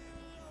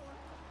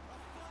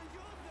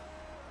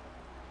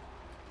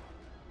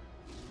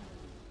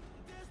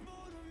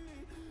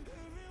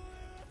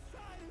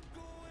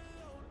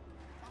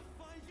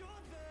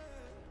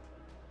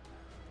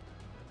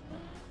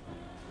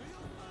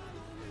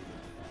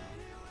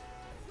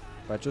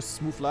 Right, just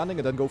smooth landing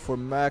and then go for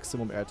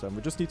maximum airtime.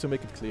 We just need to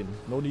make it clean.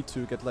 No need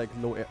to get like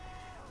low air.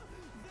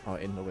 Oh,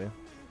 in no way.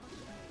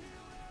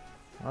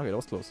 Okay, that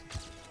was close.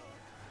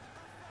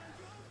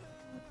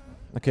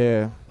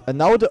 Okay, and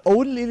now the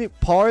only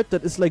part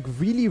that is like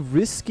really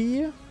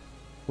risky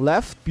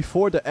left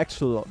before the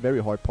actual very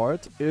hard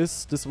part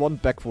is this one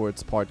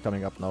backwards part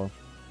coming up now.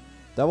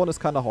 That one is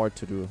kind of hard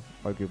to do,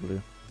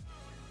 arguably.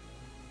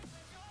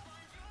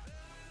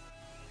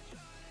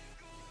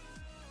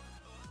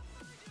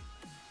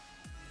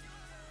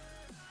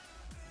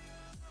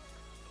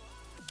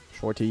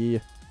 Shorty.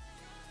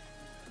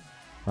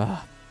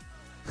 Ah.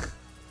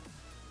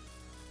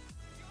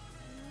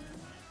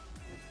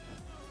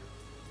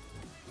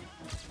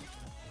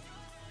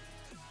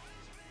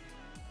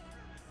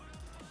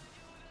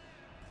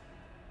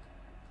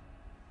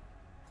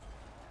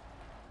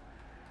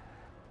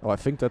 Oh, I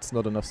think that's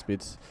not enough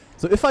speed.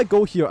 So if I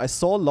go here, I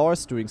saw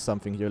Lars doing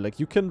something here. Like,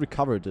 you can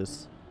recover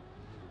this.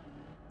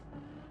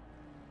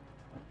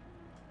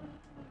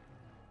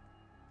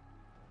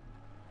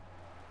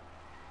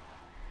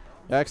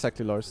 Yeah,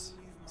 exactly, Lars.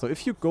 So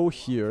if you go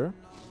here,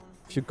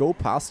 if you go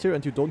past here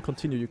and you don't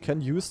continue, you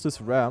can use this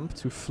ramp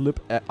to flip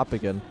up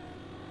again.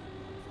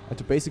 And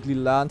to basically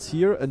land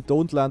here and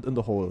don't land in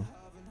the hole.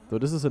 So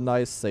this is a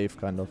nice save,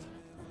 kind of.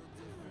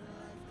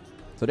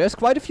 So there's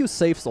quite a few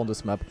saves on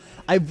this map.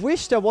 I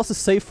wish there was a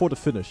save for the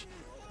finish.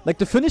 Like,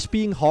 the finish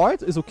being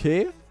hard is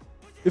okay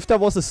if there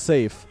was a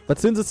save. But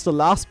since it's the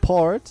last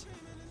part,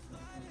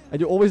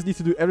 and you always need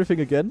to do everything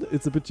again,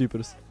 it's a bit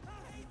cheapers.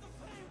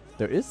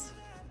 There is?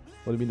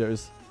 What do you mean there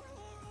is?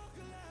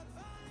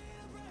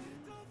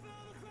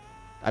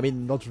 I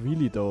mean, not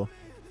really, though.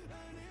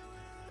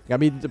 I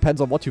mean, it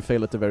depends on what you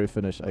fail at the very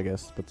finish, I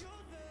guess, but...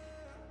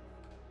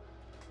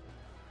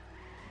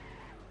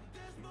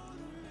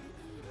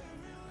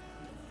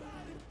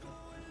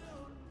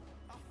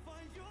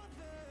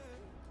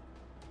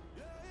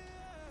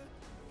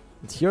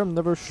 And here I'm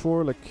never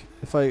sure, like,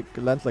 if I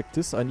land like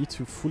this, I need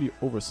to fully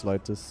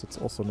overslide this. It's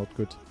also not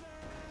good.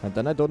 And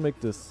then I don't make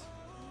this.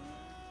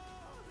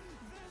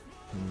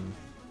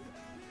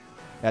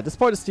 Yeah, this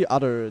part is the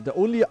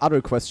only other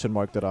question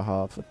mark that I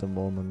have at the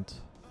moment.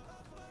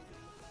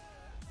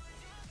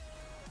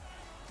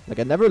 Like,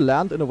 I never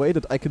land in a way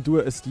that I can do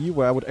a SD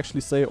where I would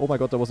actually say, oh my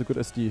god, that was a good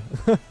SD.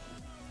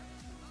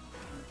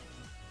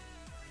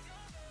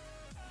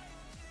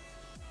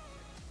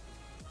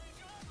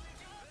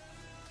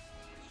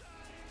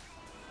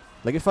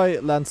 Like, if I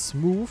land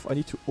smooth, I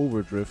need to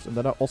overdrift, and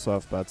then I also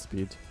have bad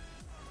speed.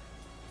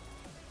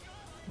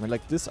 I mean,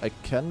 like this, I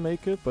can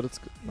make it, but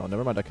it's... No,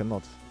 never mind, I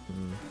cannot.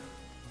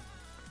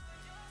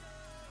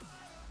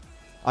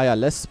 Ah, yeah,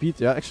 less speed.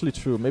 Yeah, actually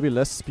true. Maybe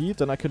less speed,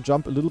 then I can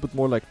jump a little bit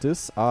more like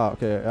this. Ah,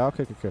 okay. Yeah,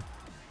 okay.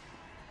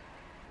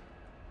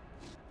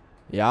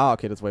 Yeah,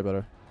 okay, that's way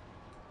better.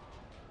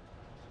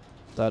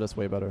 That is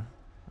way better.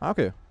 Ah,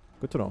 okay.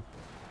 Good to know.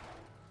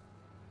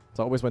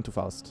 So I always went too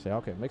fast. Yeah,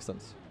 okay, makes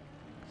sense.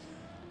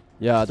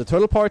 Yeah, the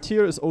turtle part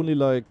here is only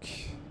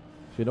like...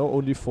 You know,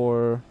 only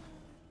for...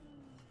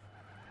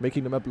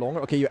 making the map longer.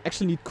 Okay, you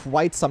actually need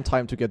quite some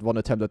time to get one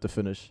attempt at the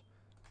finish.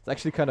 It's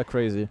actually kind of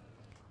crazy.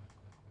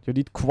 You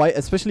need quite...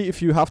 Especially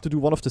if you have to do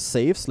one of the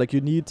saves. Like,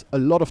 you need a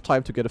lot of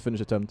time to get a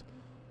finish attempt.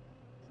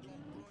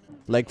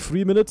 Like,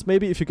 3 minutes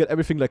maybe if you get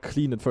everything, like,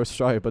 clean in first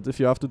try. But if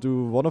you have to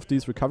do one of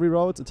these recovery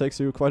routes, it takes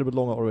you quite a bit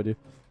longer already.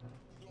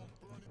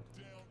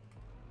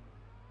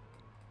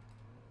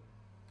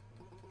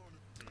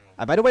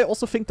 And by the way, I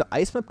also think the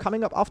ice map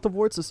coming up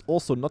afterwards is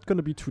also not going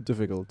to be too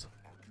difficult.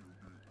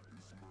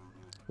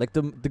 Like,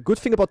 the good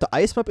thing about the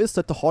ice map is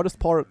that the hardest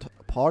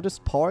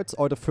parts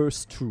are the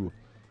first two.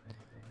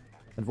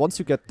 And once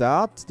you get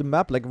that, the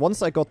map, like,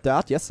 once I got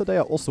that yesterday,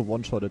 I also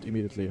one-shotted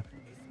immediately.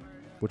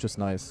 Which is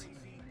nice.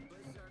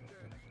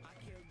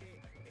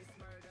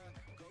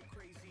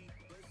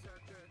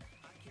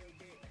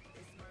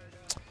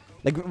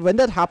 Like, when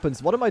that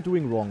happens, what am I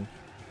doing wrong?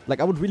 Like,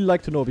 I would really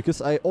like to know,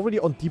 because I already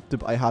on Deep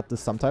Dip I had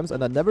this sometimes,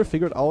 and I never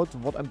figured out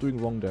what I'm doing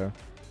wrong there.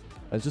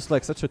 And it's just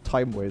like such a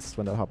time waste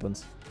when that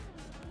happens.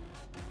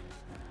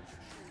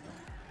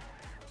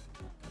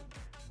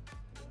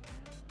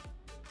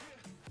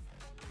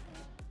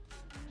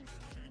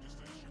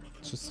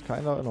 It's just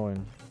kind of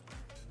annoying.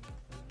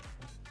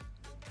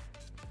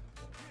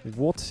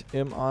 What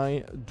am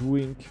I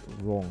doing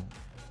wrong?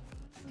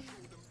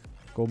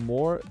 Go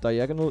more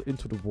diagonal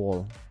into the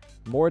wall.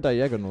 More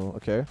diagonal,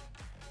 okay.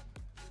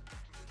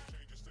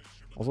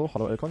 Also,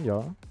 hello Elcon,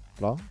 yeah,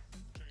 klar.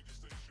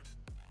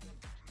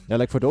 Yeah,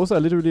 like for those I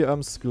literally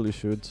skill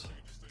issued.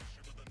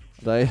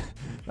 And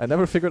I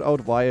never figured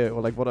out why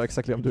or like what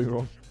exactly I'm doing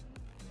wrong.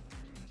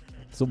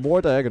 So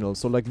more diagonal,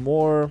 so like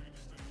more...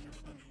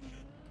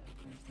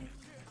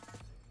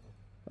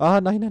 Ah,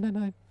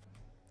 nein.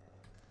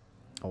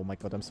 Oh my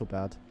god, I'm so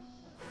bad.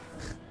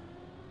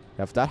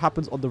 Yeah, if that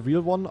happens on the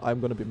real one,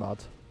 I'm gonna be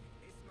mad.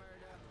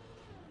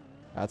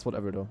 That's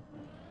whatever though.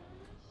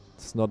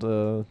 It's not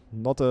a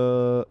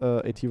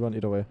AT run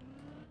either way.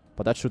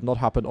 But that should not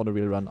happen on a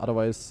real run,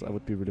 otherwise I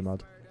would be really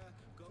mad.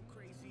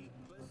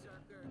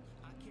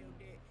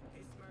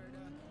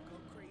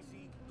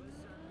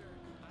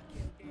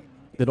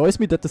 It annoys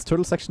me that this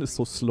turtle section is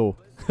so slow.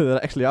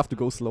 That I actually have to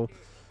go slow.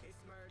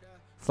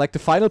 It's like the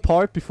final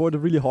part before the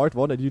really hard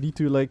one and you need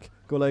to like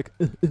go like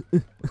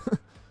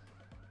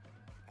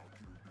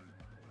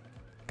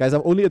Guys,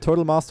 I'm only a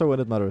turtle master when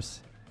it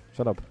matters.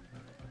 Shut up.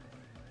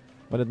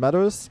 When it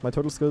matters, my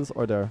turtle skills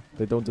are there.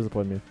 They don't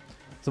disappoint me.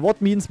 So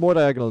what means more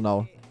diagonal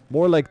now?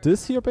 More like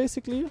this here,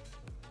 basically?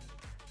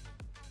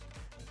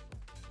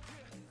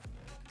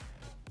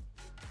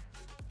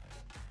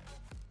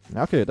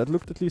 Okay, that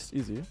looked at least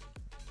easy.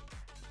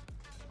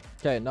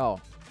 Okay, now.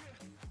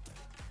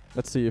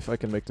 Let's see if I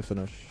can make the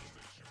finish.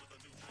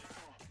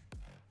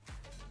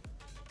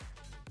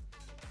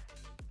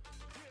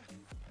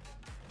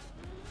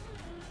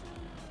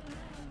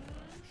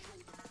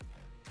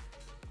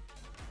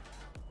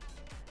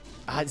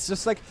 It's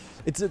just like,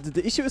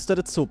 the issue is that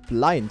it's so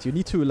blind. You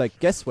need to like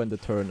guess when the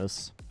turn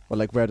is. Or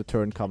like where the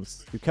turn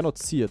comes. You cannot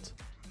see it.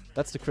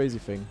 That's the crazy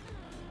thing.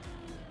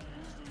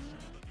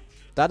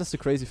 That is the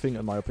crazy thing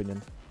in my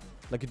opinion.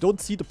 Like you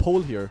don't see the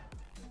pole here.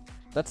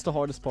 That's the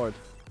hardest part.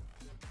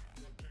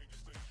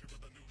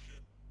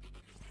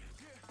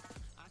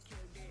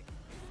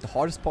 The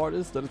hardest part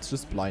is that it's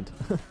just blind.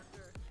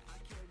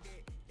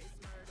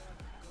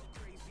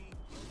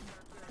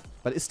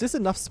 But is this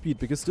enough speed?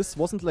 Because this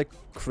wasn't like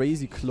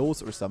crazy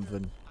close or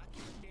something.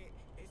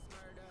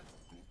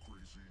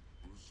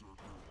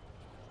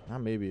 Ah,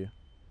 maybe.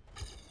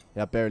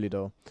 Yeah, barely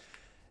though.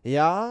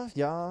 Yeah.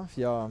 Yeah,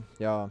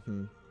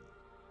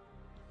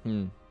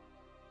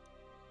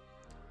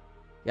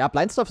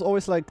 blind stuff's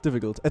always like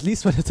difficult. At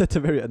least when it's at the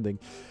very ending.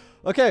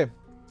 Okay.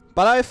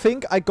 But I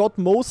think I got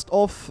most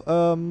of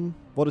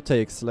what it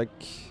takes. Like,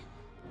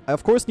 I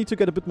of course need to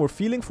get a bit more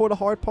feeling for the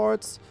hard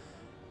parts.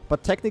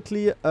 But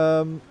technically,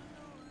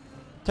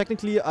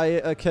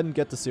 I can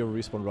get the 0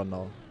 respawn run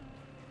now.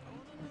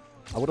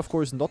 I would of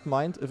course not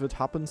mind if it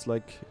happens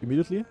like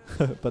immediately,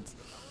 but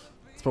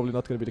it's probably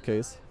not going to be the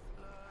case.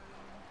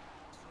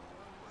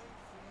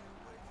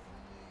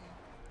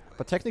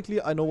 But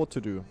technically I know what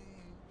to do.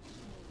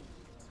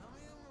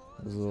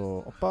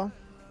 So, oppa.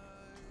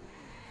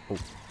 Oh.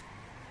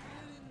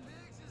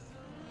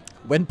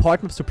 When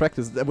part maps to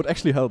practice, that would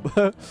actually help.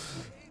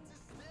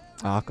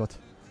 Ah, God.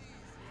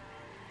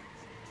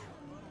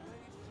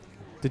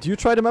 Did you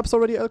try the maps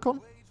already, Elcon?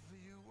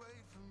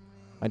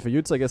 And for you,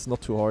 it's I guess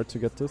not too hard to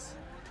get this.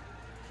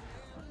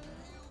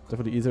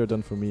 Definitely easier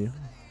than for me.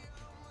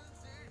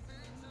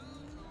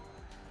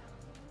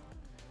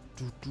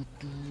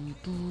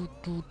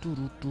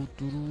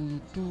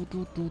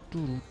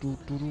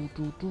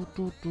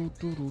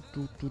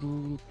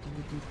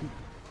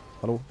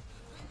 Hello.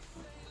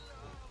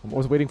 I'm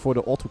always waiting for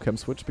the auto cam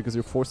switch because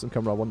you're forced in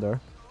camera 1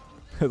 there.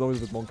 It's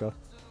always a bit monka.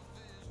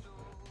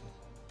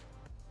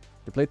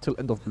 You played till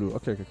end of blue.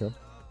 Okay.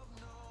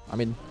 I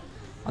mean,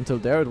 until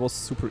there it was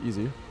super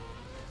easy.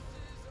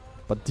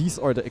 But these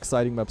are the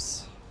exciting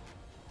maps.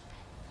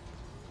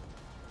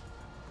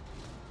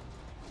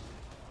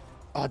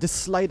 Ah, this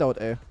slide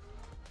out, eh.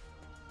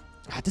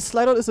 Ah, this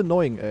slide out is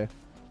annoying, eh.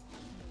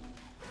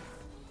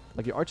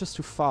 Like, you are just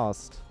too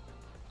fast.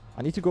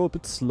 I need to go a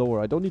bit slower.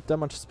 I don't need that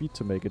much speed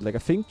to make it. Like, I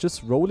think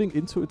just rolling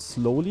into it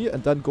slowly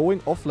and then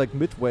going off, like,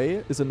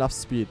 midway is enough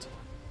speed.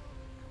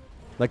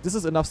 Like, this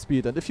is enough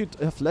speed. And if you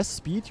have less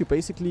speed, you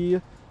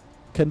basically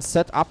can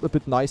set up a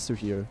bit nicer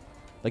here.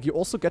 Like, you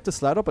also get the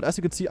slider, but as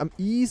you can see, I'm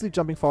easily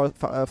jumping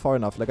far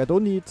enough. Like, I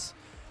don't need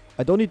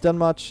that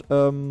much,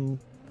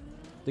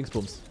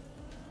 dingsbums.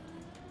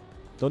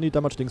 Don't need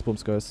that much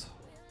dingsbums, guys.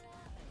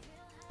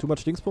 Too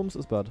much dingsbums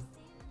is bad.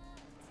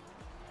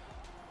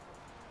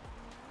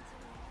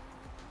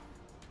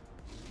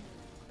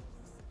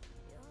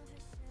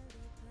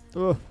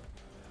 Ugh.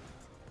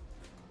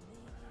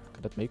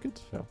 Can that make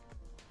it? Yeah.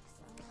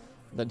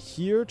 Then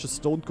here,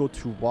 just don't go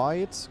too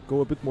wide.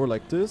 Go a bit more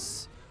like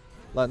this.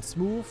 Land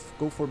smooth.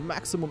 Go for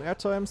maximum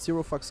airtime.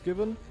 0 fucks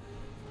given.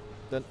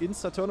 Then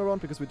insta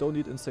turnaround because we don't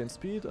need insane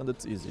speed and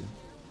it's easy.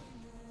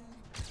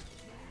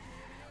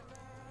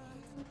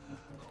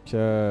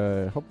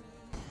 Okay. Hop.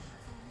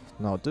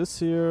 Now this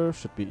here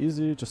should be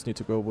easy. Just need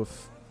to go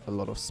with a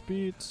lot of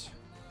speed.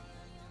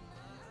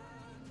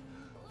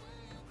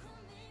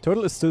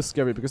 Turtle is still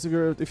scary because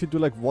if you do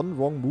like one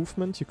wrong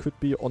movement, you could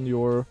be on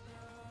your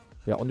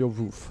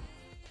roof.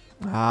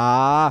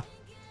 Ah,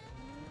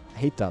 I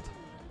hate that.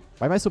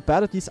 Why am I so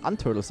bad at these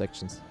unturtle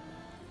sections?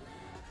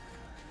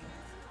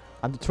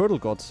 I'm the turtle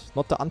god,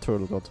 not the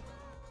unturtle god.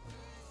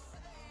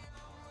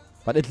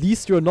 But at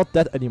least you're not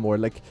that anymore.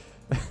 Like,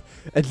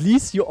 at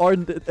least you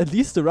aren't. At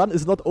least the run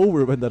is not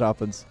over when that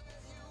happens.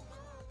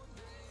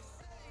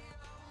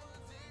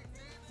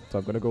 So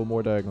I'm gonna go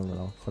more diagonal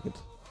now. Fuck it,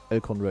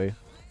 Elcon Ray.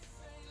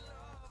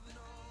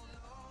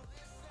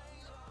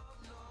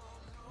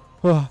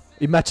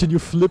 Imagine you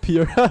flip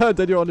here,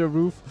 then you're on your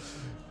roof.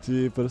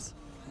 Jeepers.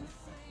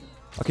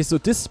 Okay, so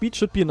this speed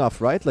should be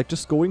enough, right? Like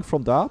just going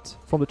from that,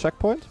 from the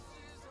checkpoint,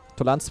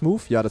 to land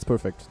smooth. Yeah, that's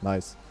perfect.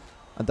 Nice.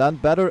 And then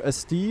better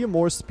SD,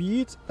 more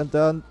speed, and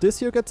then this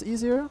here gets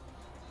easier.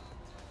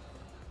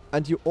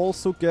 And you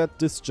also get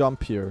this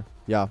jump here.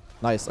 Yeah,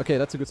 nice. Okay,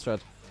 that's a good strat.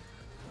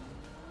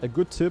 A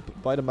good tip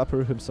by the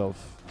mapper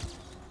himself.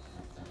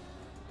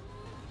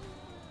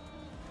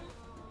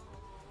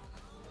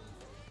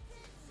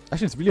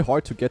 Actually, it's really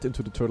hard to get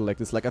into the turtle like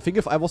this. Like, I think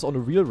if I was on a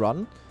real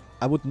run,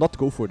 I would not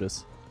go for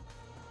this.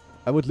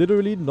 I would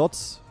literally not...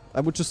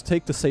 I would just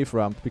take the safe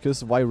ramp,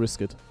 because why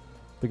risk it?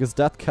 Because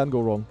that can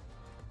go wrong.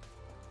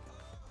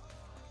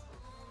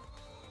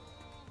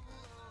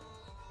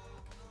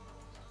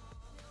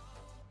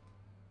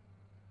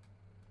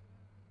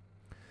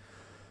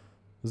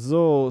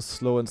 So,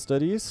 slow and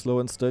steady, slow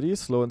and steady,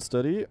 slow and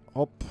steady.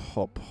 Hop,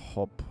 hop,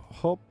 hop,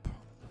 hop,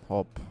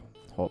 hop,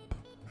 hop,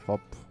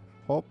 hop,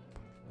 hop,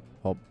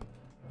 hop,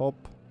 hop,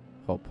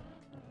 hop.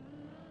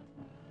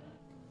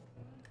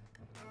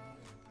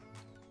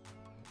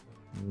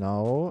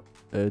 Now,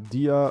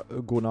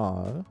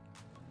 diagonal.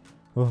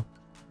 Oh.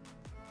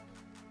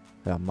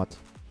 Yeah, mud.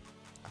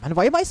 Man,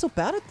 why am I so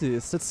bad at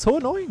this? That's so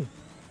annoying.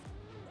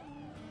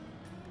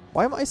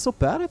 Why am I so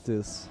bad at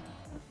this?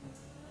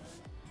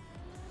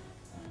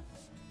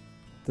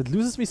 That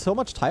loses me so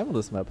much time on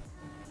this map.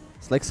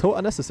 It's like so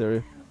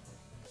unnecessary.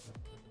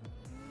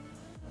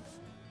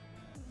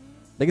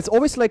 Like it's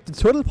always like the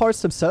turtle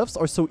parts themselves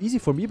are so easy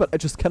for me, but I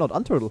just cannot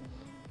unturtle.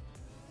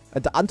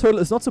 And the unturtle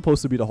is not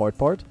supposed to be the hard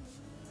part.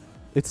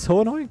 It's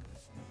so annoying.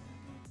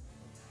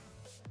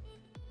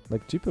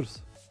 Like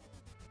jeepers.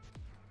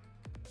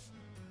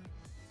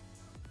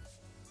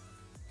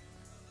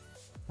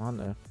 Man,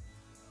 eh.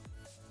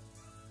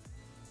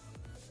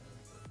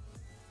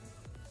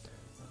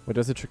 Wait,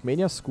 there's a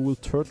Trackmania school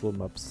turtle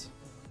maps.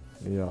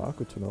 Yeah,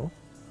 good to know.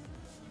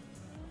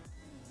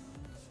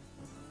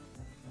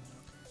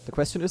 The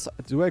question is,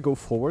 do I go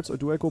forwards or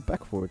do I go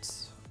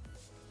backwards?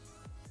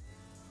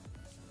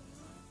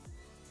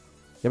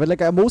 Yeah, but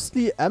like I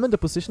mostly am in the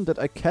position that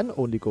I can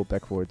only go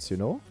backwards, you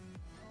know?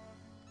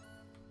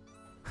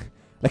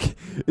 Like,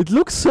 it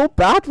looks so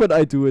bad when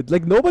I do it.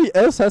 Like, nobody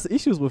else has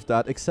issues with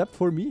that except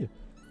for me.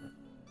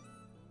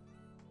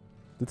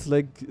 It's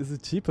like, is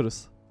it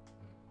cheapers?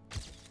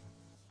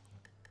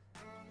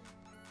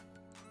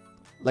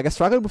 Like, I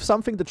struggle with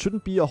something that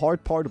shouldn't be a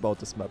hard part about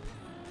this map.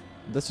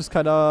 That's just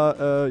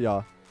kinda,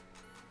 yeah.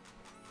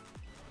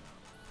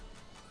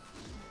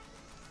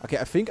 Okay,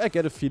 I think I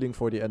get a feeling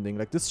for the ending.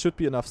 Like, this should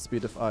be enough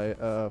speed if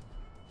I,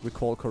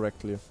 recall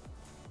correctly.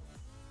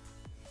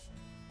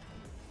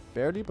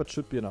 Barely, but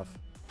should be enough.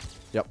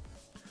 Yep.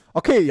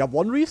 Okay, yeah,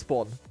 one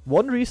respawn.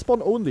 One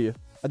respawn only.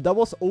 And that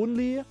was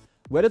only...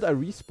 Where did I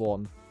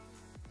respawn?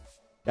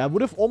 Yeah, I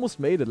would have almost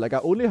made it. Like, I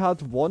only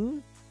had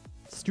one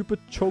stupid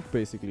choke,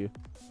 basically.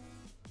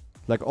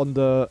 Like on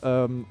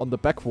the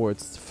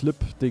backwards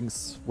flip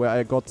things where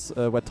I got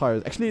wet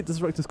tires. Actually, this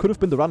could have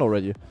been the run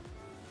already.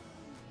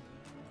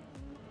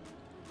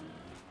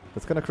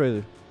 That's kind of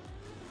crazy.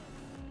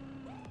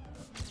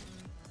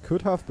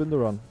 Could have been the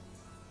run.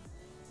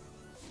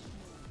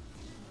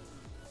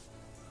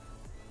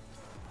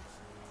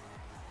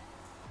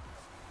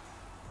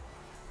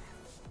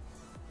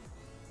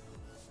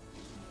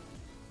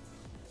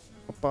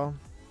 Hoppa.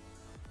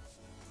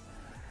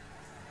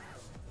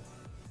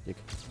 Yick.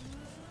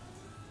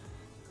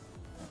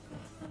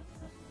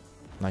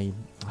 Nein.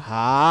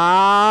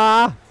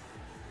 Ah!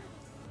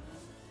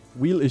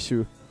 Wheel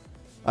issue.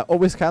 I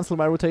always cancel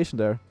my rotation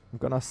there. I'm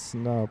gonna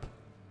snap.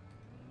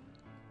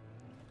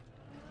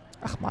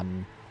 Ach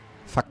man.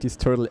 Fuck these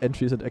turtle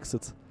entries and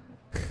exits.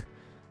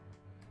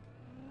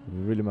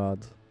 Really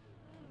mad.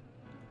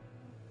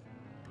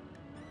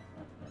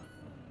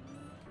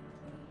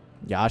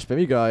 Yeah,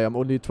 spammy guy. I'm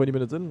only 20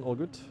 minutes in. All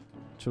good.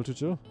 Chill, chill,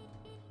 chill.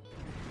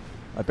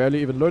 I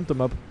barely even learned the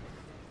map.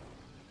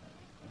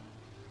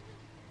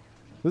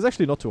 This is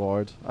actually not too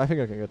hard. I think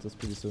I can get this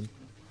pretty soon.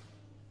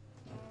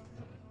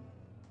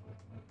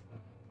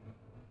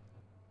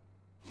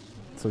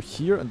 So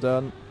here and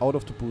then out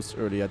of the boost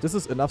earlier. This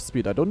is enough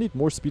speed. I don't need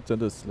more speed than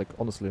this, like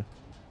honestly.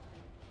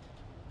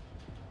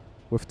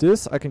 With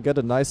this I can get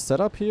a nice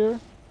setup here.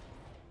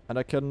 And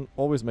I can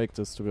always make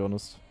this, to be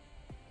honest.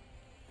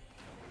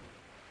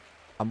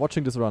 I'm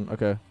watching this run,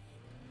 okay.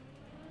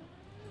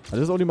 And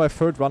this is only my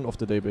third run of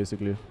the day,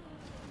 basically.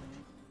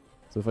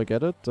 So if I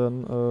get it,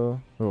 then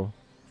oh.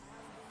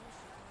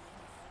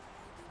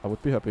 I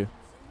would be happy.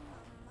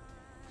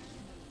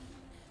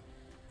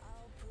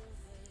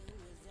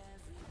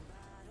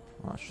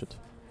 Ah, shit.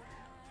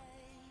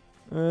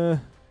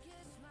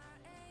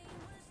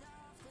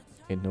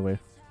 Ain't no way.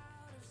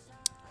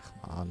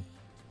 Ach, man.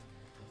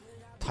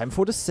 Time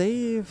for the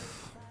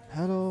save.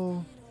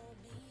 Hello.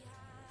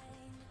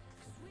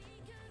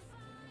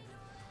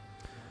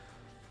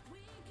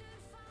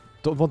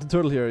 Don't want the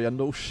turtle here. Yeah,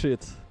 no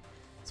shit.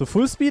 So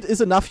full speed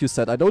is enough, you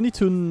said. I don't need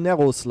to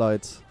narrow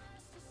slide.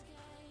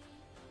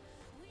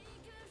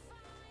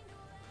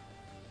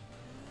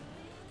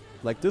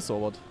 Like this or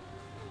what?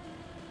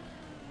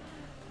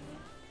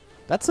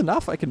 That's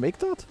enough? I can make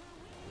that?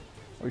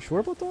 Are you sure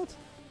about that?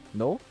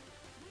 No?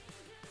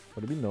 What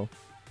do you mean no?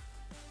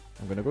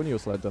 I'm gonna go Neo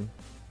Slide then.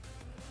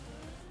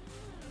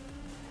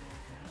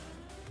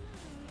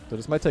 So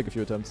this might take a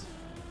few attempts.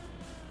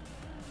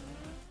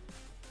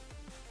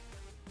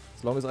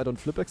 As long as I don't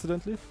flip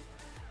accidentally.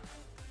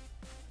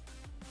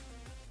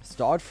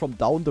 Start from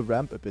down the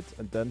ramp a bit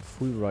and then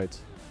full right.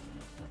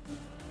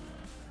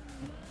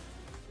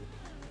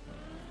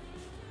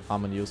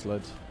 I'm a Neo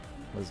Slide.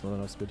 There's not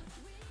enough speed.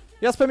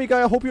 Yeah, Spammy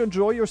Guy, I hope you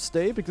enjoy your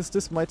stay because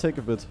this might take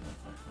a bit.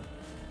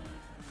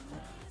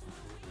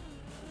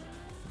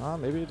 Ah,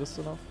 maybe this is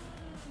enough.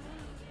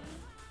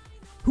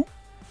 Hoo.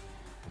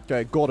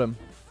 Okay, got him.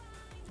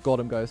 Got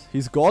him, guys.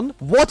 He's gone?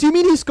 What do you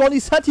mean he's gone? He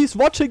said he's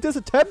watching this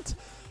attempt?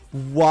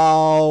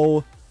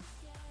 Wow.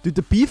 Dude,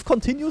 the beef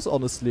continues,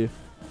 honestly.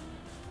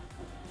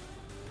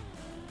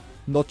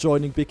 Not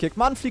joining Big Kick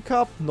Monthly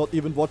Cup. Not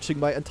even watching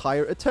my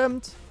entire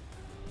attempt.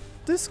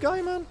 This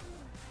guy, man.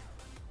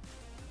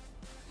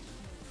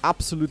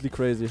 Absolutely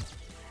crazy.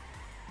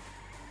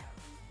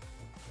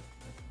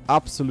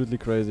 Absolutely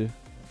crazy.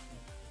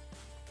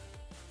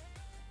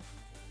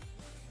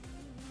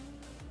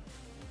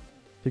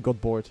 He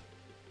got bored.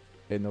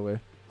 Ain't no way.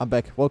 I'm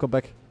back. Welcome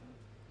back.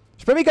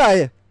 Spammy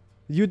Guy!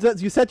 You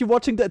said you're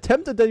watching the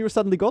attempt and then you're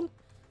suddenly gone?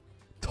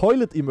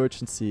 Toilet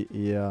emergency.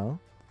 Yeah.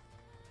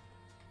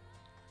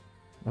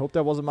 I hope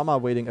there was a mama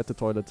waiting at the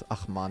toilet.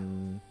 Ach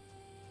man.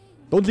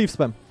 Don't leave,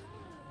 Spam.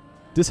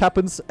 This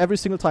happens every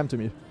single time to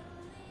me.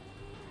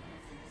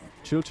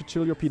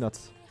 Chill your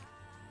peanuts.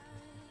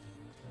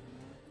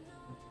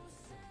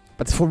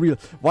 But for real,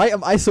 why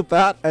am I so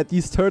bad at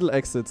these turtle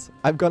exits?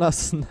 I'm gonna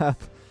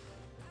snap.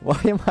 Why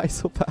am I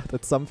so bad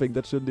at something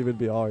that shouldn't even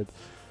be hard?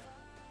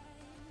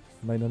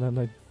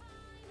 Nein.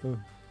 Oh.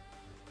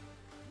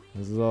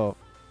 So.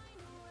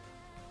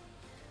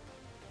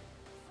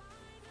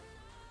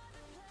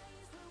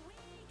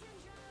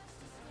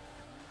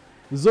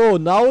 So,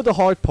 now the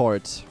hard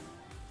part.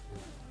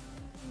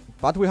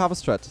 But we have a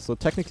strat, so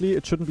technically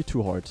it shouldn't be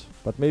too hard.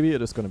 But maybe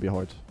it is gonna be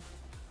hard.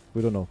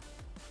 We don't know.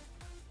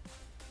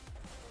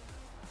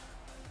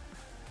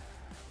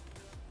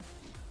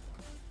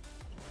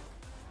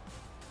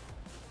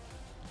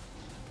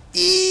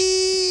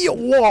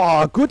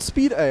 Wow, good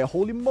speed, eh?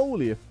 Holy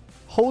moly.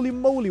 Holy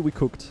moly, we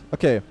cooked.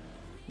 Okay,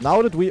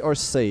 now that we are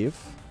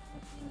safe,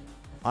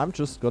 I'm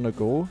just gonna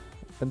go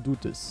and do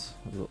this.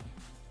 So.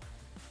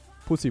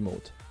 Pussy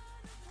mode.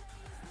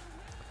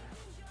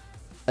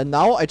 And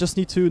now I just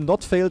need to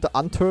not fail the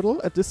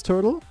unturtle at this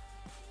turtle.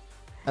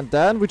 And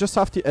then we just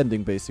have the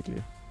ending,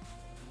 basically.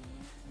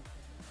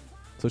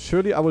 So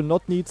surely I will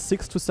not need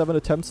 6 to 7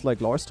 attempts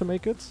like Lars to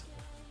make it.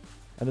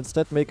 And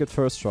instead make it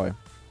first try.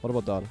 What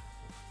about that?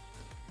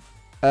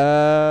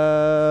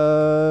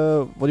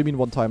 What do you mean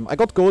one time? I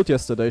got gold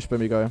yesterday,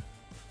 Spammy Guy.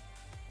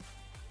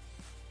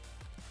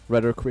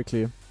 Rather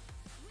quickly.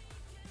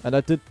 And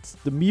I did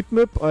the meep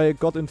mip I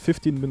got in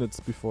 15 minutes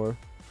before.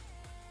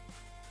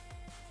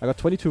 I got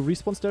 22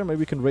 respawns there. Maybe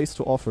we can race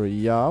to offer.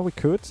 Yeah, we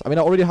could. I mean,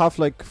 I already have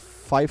like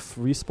 5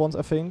 respawns,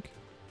 I think.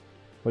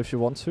 But if you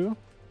want to.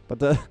 But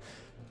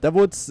that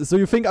would... So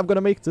you think I'm gonna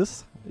make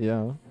this?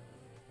 Yeah.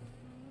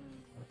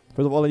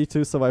 First of all, I need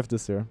to survive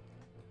this here.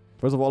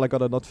 First of all, I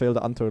gotta not fail the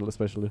unturtle,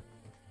 especially.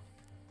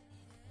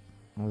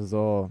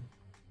 So.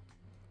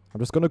 I'm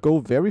just gonna go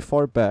very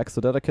far back so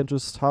that I can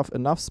just have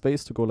enough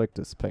space to go like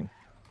this. Peng.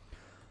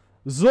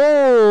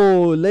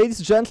 So, ladies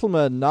and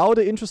gentlemen, now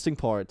the interesting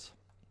part.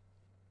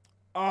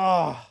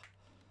 Ah.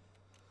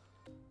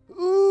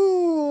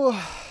 Ooh.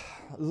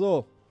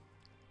 So.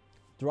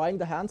 Drying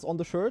the hands on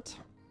the shirt.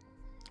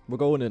 We're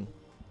going in.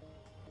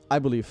 I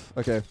believe.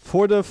 Okay.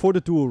 For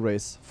the duo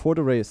race. For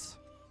the race.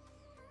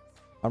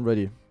 I'm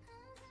ready.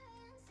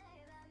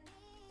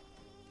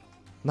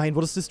 9,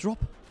 what is this drop?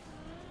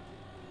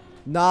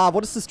 Nah,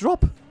 what is this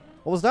drop?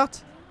 What was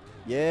that?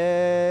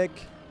 Yek.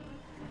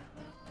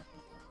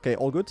 Okay,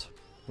 all good.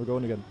 We're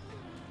going again.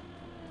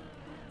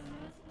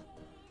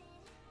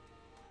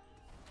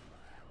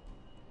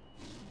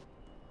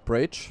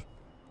 Prage.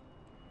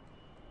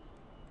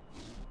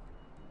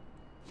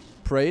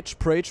 Prage.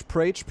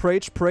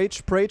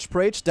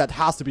 That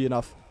has to be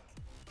enough.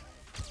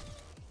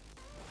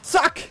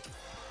 Suck!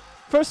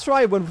 First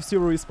try,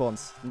 1-0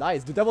 response.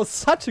 Nice, dude, that was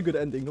such a good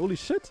ending. Holy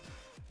shit.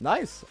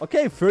 Nice.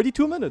 Okay,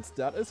 32 minutes.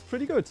 That is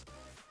pretty good.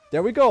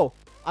 There we go.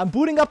 I'm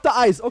booting up the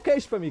ice. Okay,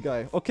 Spammy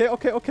Guy.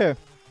 Okay.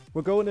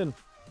 We're going in.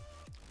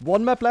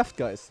 1 map left,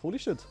 guys. Holy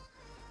shit.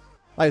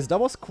 Nice, that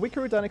was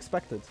quicker than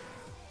expected.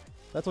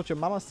 That's what your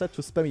mama said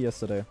to Spammy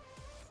yesterday.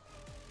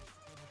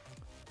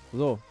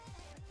 So.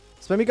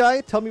 Spammy Guy,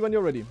 tell me when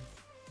you're ready.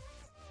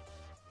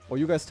 Or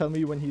you guys tell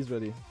me when he's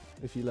ready.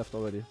 If he left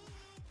already.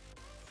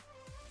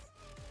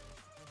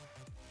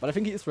 But I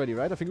think he is ready,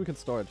 right? I think we can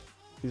start.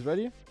 He's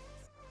ready?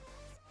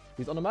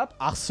 He's on the map?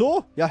 Ach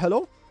so? Yeah,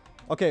 hello?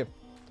 Okay.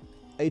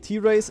 AT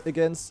race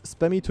against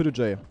Spammy to the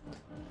J.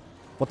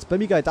 What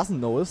Spammy Guy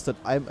doesn't know is that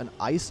I'm an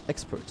ice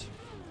expert.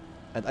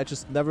 And I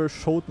just never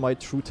showed my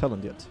true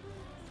talent yet.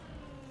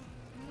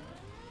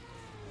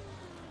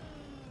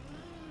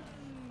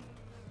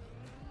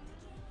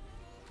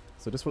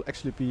 So this will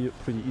actually be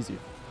pretty easy.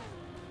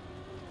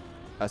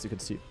 As you can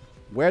see.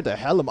 Where the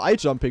hell am I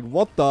jumping?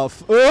 What the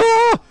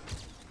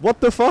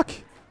What the fuck?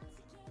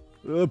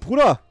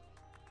 Bruder!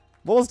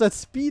 What was that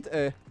speed,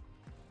 eh?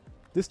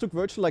 This took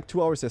virtually like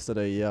 2 hours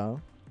yesterday, yeah.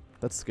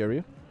 That's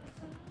scary.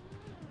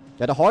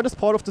 Yeah, the hardest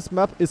part of this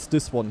map is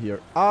this one here.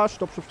 Ah,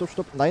 stop.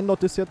 Nein, not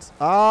this yet.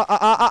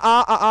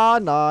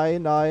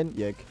 Nein,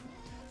 Yek.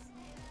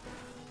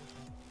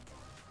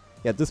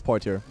 Yeah, this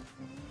part here.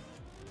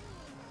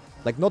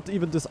 Like, not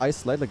even this ice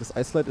slide. Like, this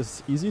ice slide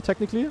is easy,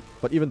 technically.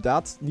 But even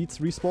that needs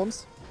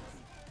respawns.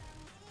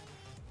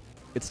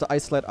 It's the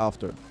ice slide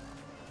after.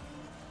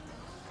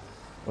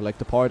 Or, like,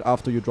 the part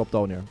after you drop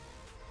down here.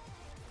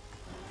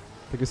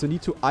 Because you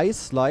need to ice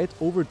slide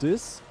over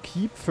this,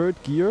 keep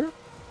 3rd gear,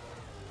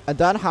 and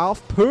then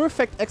have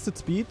perfect exit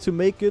speed to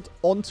make it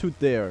onto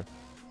there.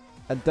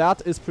 And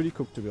that is pretty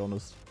cooked, to be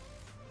honest.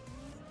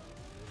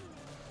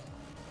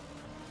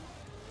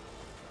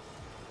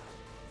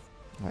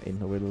 Ain't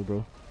no way, little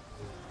bro.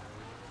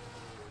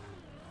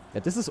 Yeah,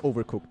 this is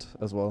overcooked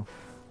as well.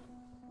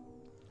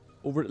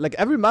 Like,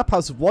 every map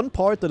has one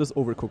part that is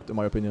overcooked, in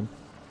my opinion.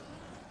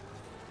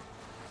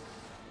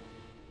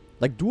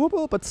 Like,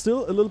 doable, but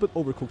still a little bit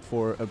overcooked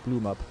for a blue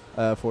map.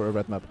 For a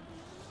red map.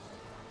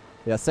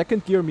 Yeah,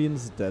 2nd gear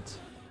means dead.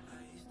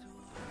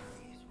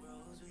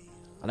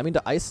 And I mean,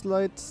 the ice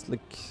slide,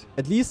 like,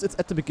 at least it's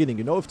at the beginning,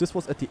 you know? If this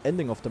was at the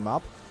ending of the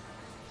map,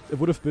 it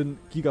would have been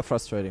giga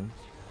frustrating.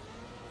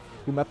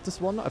 Who mapped this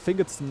one? I think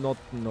it's not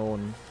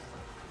known.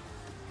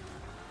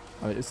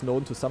 I mean, it's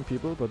known to some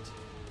people,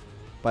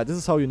 but this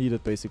is how you need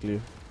it,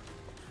 basically.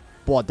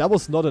 Boah, that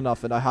was not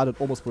enough, and I had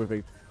it almost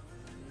perfect.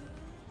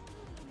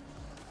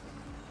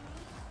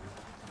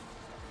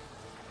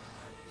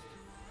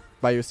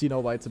 But you see now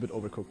why it's a bit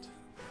overcooked.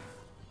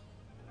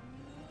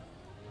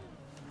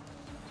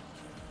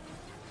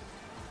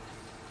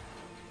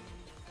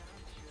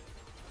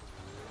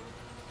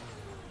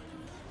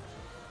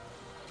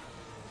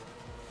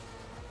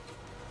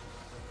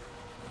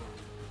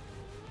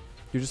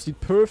 You just need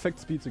perfect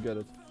speed to get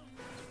it.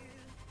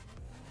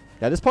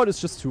 Yeah, this part is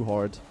just too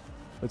hard.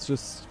 It's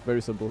just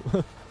very simple.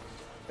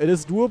 It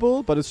is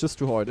doable, but it's just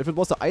too hard. If it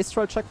was an ice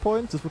trial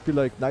checkpoint, this would be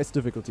like nice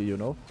difficulty, you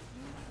know?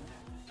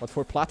 But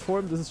for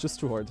platform, this is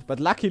just too hard. But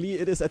luckily,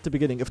 it is at the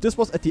beginning. If this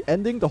was at the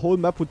ending, the whole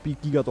map would be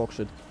giga dog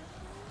shit.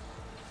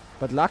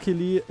 But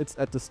luckily, it's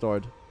at the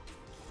start.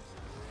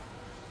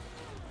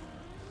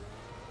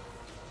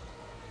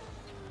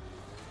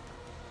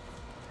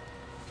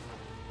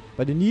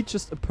 But you need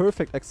just a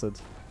perfect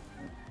exit.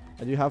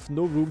 And you have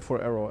no room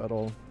for error at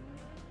all.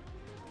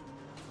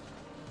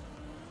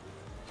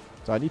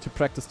 So I need to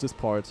practice this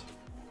part.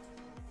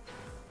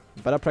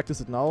 Better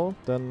practice it now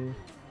than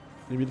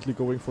immediately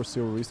going for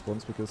 0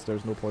 respawns, because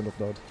there's no point of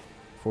that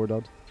for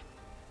that.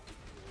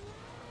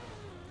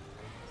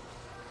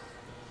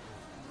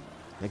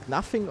 Like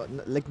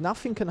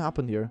nothing can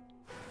happen here.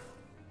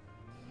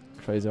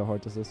 Crazy how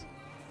hard this is.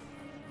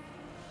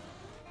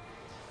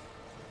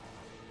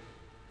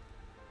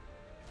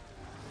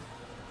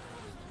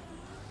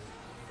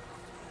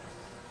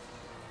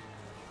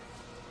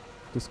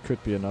 This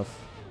could be enough.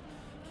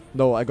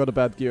 No, I got a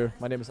bad gear.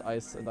 My name is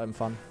Ice and I'm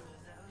fun.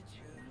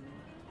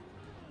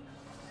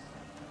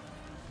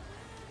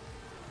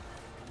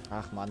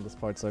 Ach man, this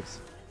part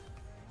sucks.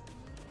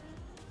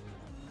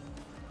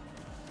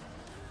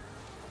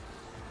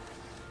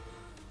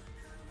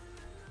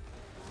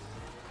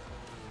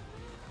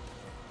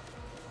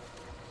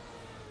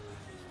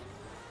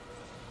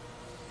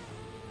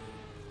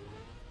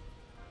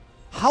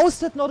 How is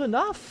that not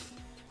enough?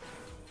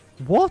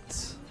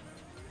 What?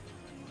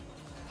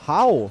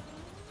 How?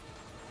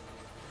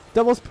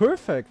 That was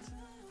perfect.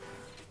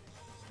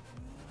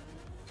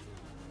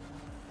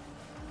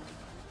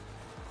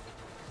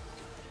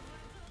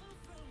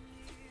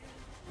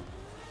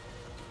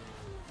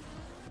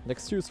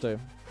 Next Tuesday.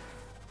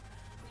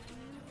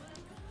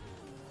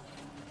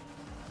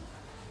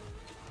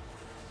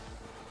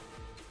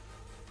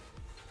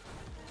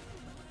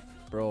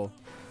 Bro.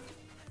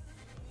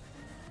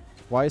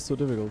 Why is it so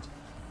difficult?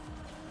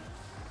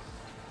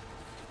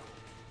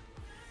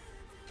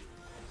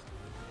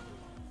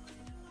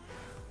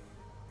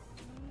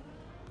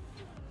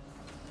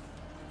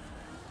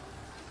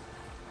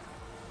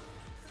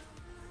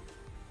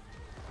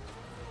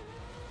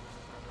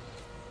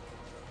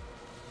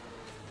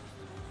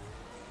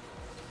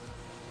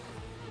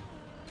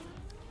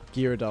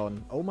 Gear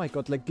down. Oh my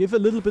god, like give a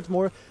little bit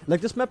more. Like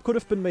this map could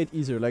have been made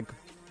easier. Like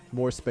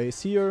more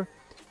space here.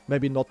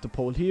 Maybe not the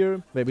pole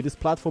here. Maybe this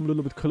platform a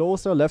little bit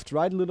closer. Left,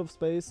 right, a little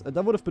space. And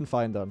that would have been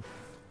fine then.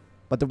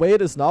 But the way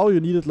it is now, you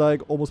need it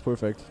like almost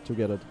perfect to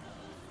get it.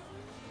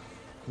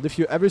 And if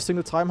you every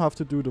single time have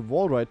to do the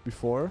wall ride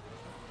before,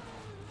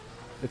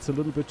 it's a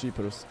little bit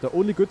jeepers. The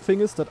only good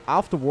thing is that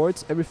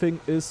afterwards,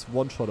 everything is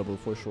one-shottable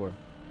for sure.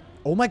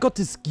 Oh my god,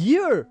 this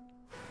gear!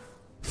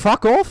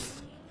 Fuck off!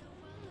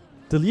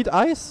 Delete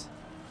ice?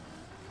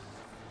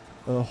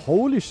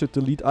 Holy shit,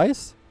 delete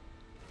ice?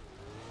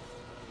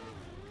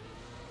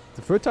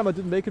 The third time I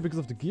didn't make it because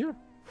of the gear?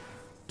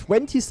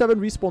 27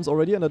 respawns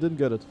already and I didn't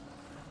get it.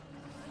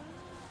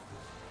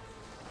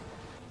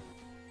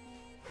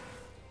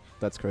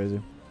 That's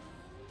crazy.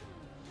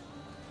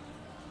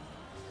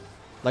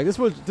 Like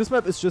this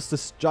map is just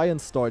this giant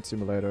start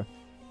simulator.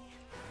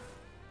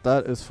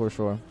 That is for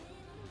sure.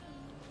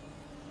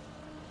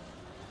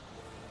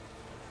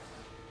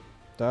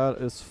 That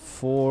is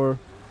for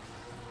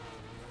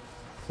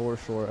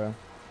sure.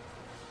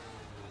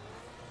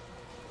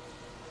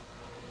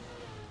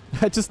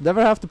 I just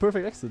never have the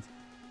perfect exit.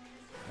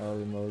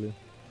 Holy moly.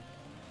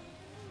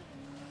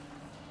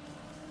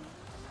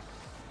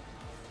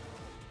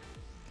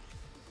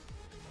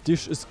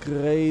 This is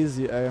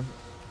crazy, ey.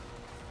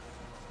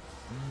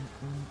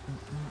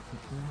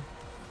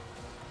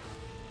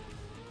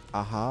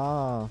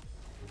 Aha.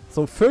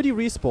 So 30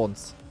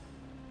 respawns.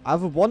 I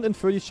have a 1 in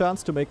 30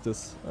 chance to make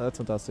this. That's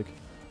fantastic.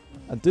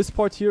 And this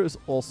part here is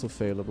also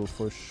failable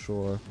for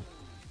sure.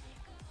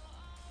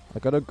 I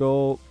gotta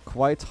go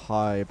quite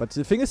high. But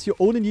the thing is, you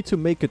only need to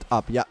make it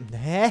up. Yeah.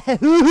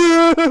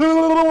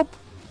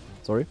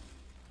 Sorry.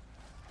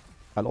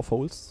 I love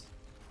holes.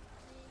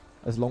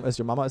 As long as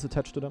your mama is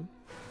attached to them.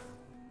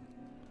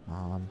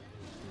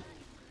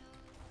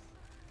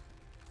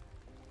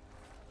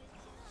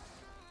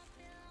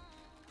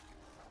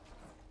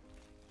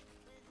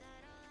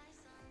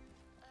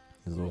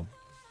 So.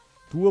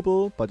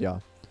 Doable, but yeah.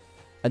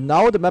 And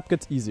now the map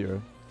gets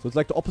easier. So it's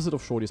like the opposite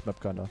of Shorty's map,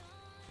 kinda.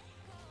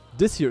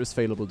 This here is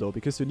failable though,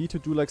 because you need to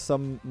do like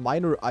some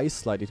minor ice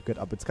sliding to get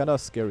up. It's kinda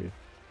scary.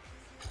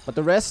 But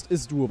the rest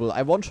is doable.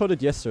 I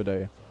one-shotted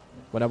yesterday,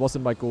 when I was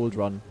in my gold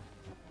run.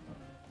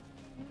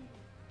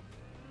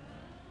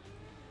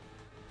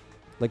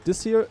 Like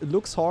this here, it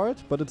looks hard,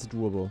 but it's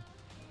doable.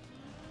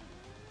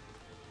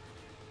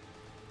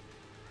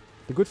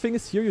 The good thing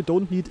is here you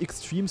don't need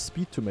extreme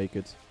speed to make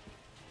it.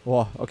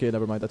 Oh, okay,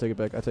 never mind. I take it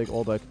back. I take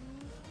all back.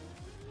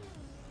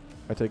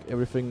 I take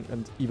everything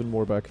and even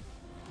more back.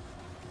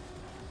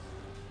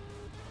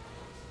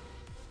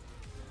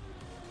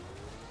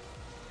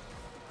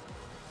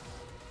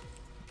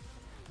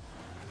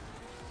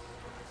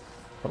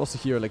 But also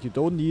here, like, you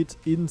don't need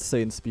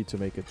insane speed to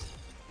make it.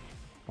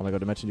 Oh my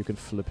god, imagine you can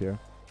flip here.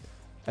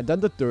 And then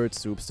the dirt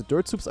soups. The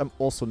dirt soups I'm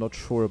also not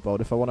sure about.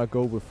 If I want to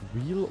go with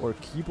wheel or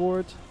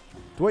keyboard.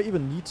 Do I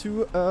even need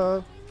to?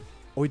 Oh,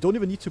 we don't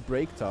even need to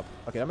break tap.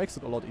 Okay, that makes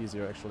it a lot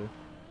easier, actually.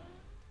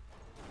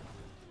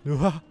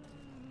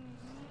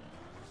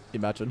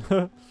 Imagine.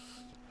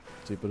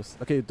 Jeepers.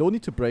 Okay, you don't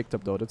need to break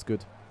tap, though. That's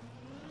good.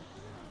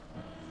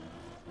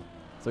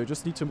 So you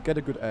just need to get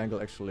a good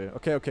angle, actually.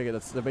 Okay, okay,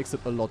 that makes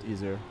it a lot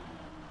easier.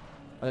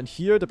 And then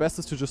here, the best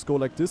is to just go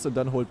like this and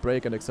then hold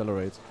brake and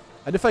accelerate.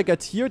 And if I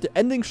get here, the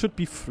ending should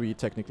be free,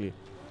 technically.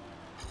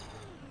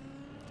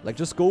 Like,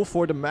 just go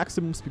for the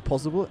maximum speed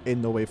possible.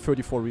 In no way,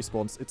 34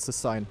 respawns. It's a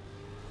sign.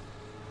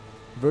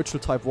 Virtual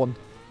type 1.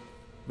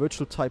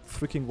 Virtual type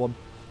freaking 1.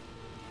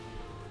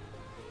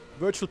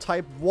 Virtual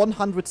type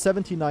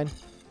 179.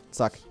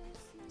 Zack.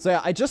 So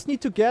yeah, I just need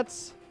to get...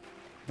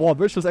 Wow,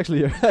 virtual's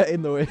actually here.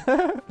 In no way.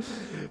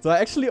 So I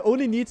actually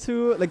only need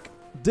to... Like,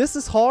 this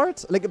is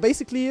hard. Like,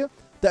 basically,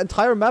 the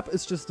entire map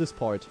is just this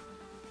part.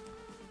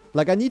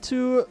 Like, I need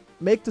to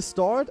make the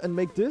start and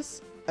make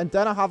this, and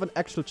then I have an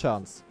actual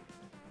chance.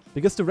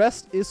 Because the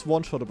rest is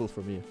one-shottable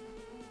for me.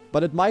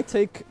 But it might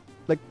take,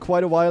 like,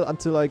 quite a while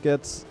until I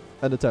get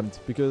an attempt,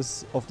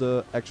 because of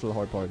the actual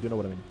hard part. You know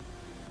what I mean?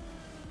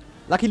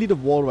 Luckily, the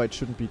wall ride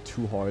shouldn't be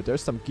too hard.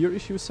 There's some gear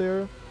issues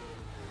here,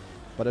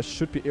 but I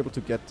should be able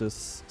to get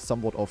this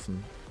somewhat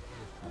often.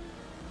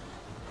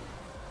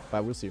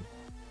 But we'll see.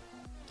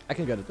 I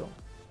can get it, though.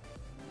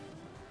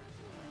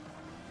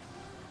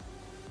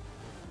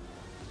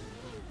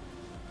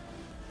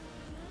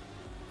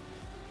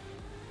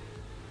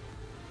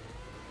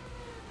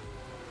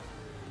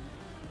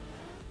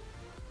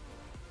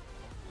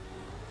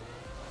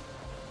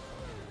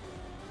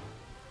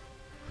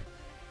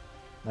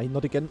 Nein,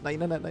 not again. Nein,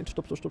 nein, nein, nein.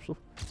 Stop, stop, stop, stop.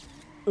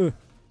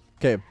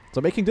 Okay, so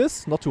making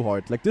this, not too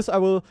hard. Like this I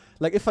will...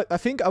 Like if I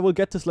think I will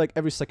get this like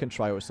every second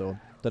try or so.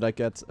 That I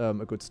get a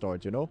good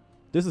start, you know?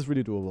 This is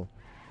really doable.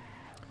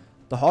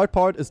 The hard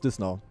part is this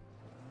now.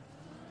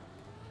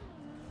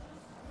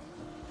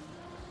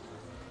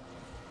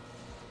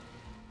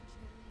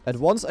 And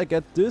once I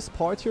get this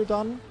part here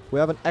done, we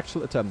have an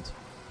actual attempt.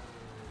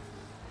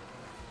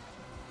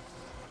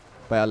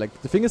 But yeah,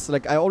 like, the thing is,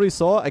 like, I already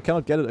saw, I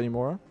cannot get it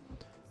anymore.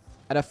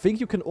 And I think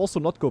you can also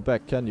not go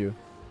back, can you?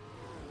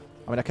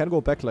 I mean, I can go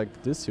back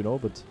like this, you know,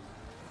 but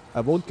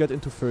I won't get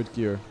into third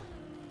gear.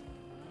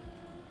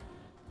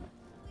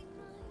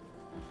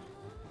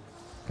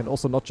 Can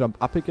also not jump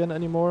up again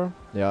anymore.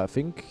 Yeah, I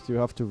think you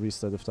have to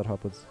reset if that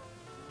happens.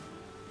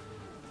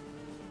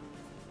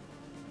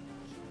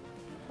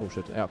 Oh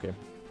shit, yeah, okay.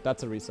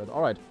 That's a reset,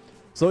 alright.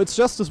 So it's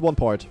just this one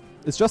part.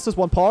 It's just this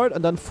one part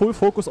and then full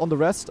focus on the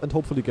rest and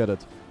hopefully get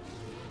it.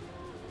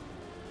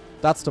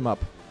 That's the map.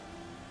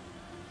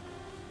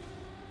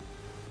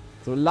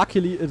 So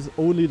luckily it's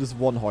only this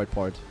one hard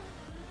part.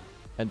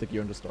 And the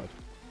gear in the start.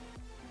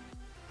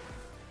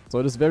 So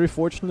it is very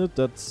fortunate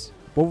that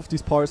Both of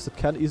these parts that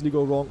can easily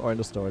go wrong are in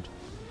the start.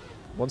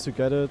 Once you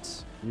get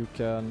it, you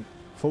can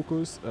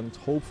focus and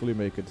hopefully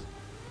make it.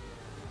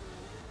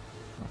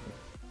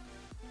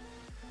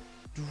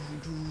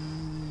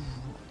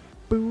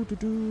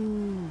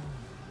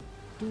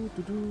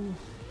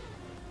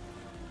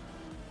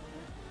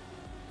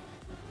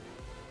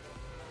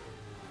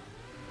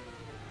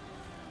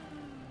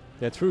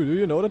 Yeah, true. Do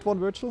you know that one,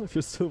 Virtual? If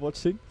you're still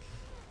watching,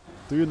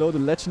 do you know the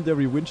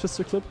legendary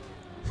Winchester clip?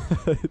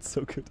 It's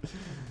so good.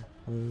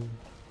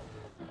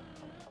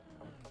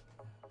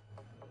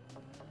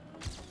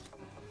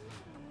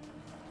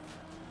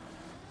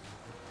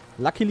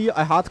 Luckily,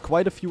 I had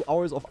quite a few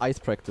hours of ice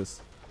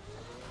practice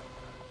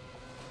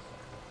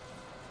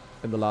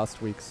in the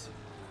last weeks.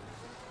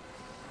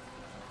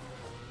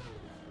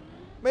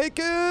 Make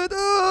it!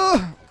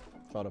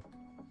 Schade.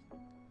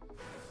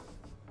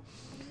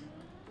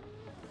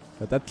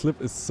 Yeah, that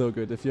clip is so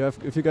good. If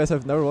you guys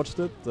have never watched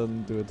it,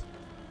 then do it.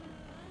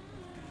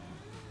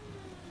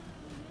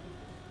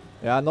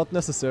 Yeah, not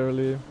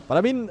necessarily. But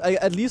I mean, I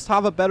at least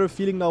have a better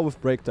feeling now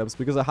with break taps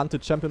because I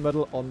hunted champion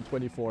medal on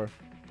 24.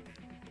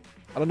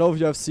 I don't know if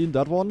you have seen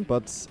that one,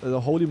 but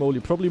holy moly,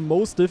 probably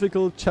most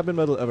difficult champion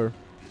medal ever.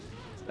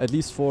 At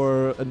least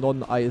for a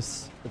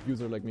non-ice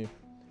abuser like me.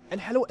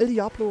 And hello El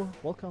Diablo,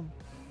 welcome.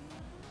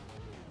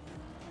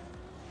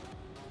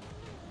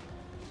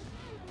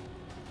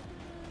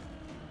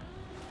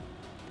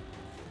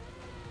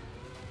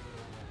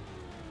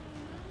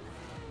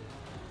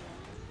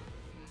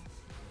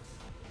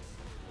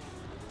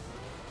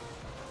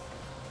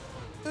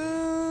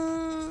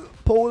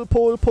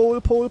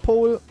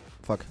 Pole.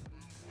 Fuck.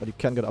 But you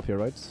can get up here,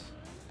 right?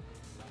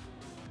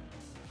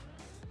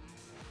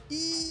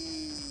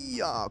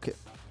 Yeah, okay.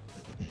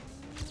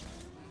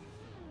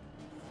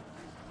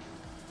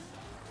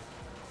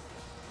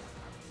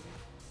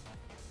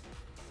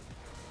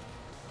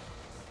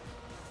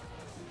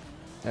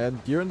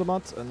 And gear in the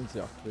mud, and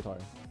yeah, retire.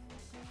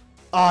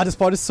 Ah, this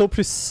part is so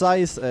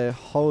precise,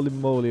 holy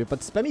moly. But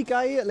Spammy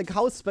Guy, like,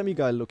 how is Spammy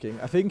Guy looking?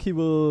 I think he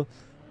will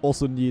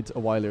also need a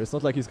while here. It's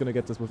not like he's gonna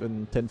get this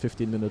within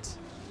 10-15 minutes.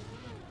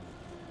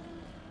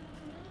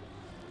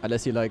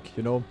 Unless he, like,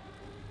 you know,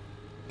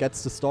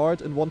 gets the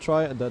start in one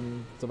try and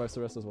then survives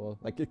the rest as well.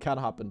 Like, it can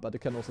happen, but it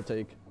can also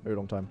take a very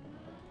long time.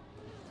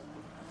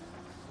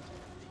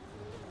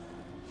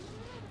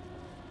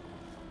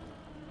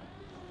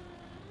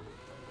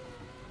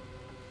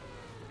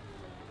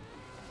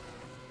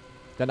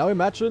 Yeah, now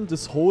imagine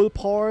this whole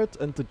part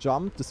and the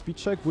jump, the speed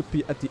check, would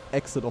be at the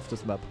exit of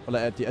this map. Or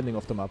like, at the ending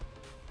of the map.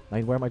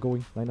 9, where am I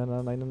going?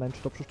 9.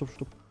 Stop.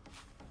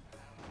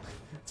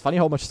 It's funny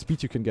how much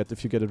speed you can get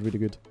if you get it really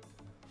good.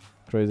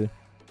 Crazy.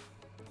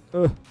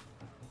 So.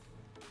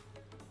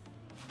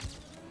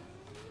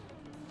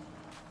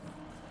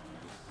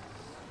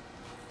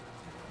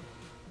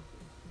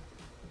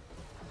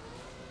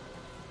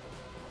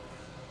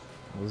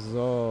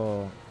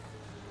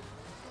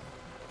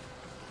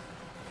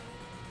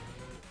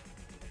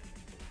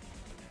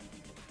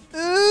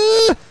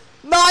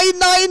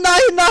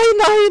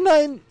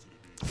 Nine.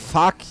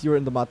 Fuck, you're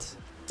in the mud.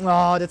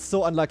 Oh, that's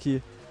so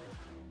unlucky.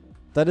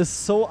 That is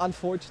so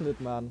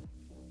unfortunate, man.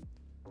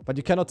 But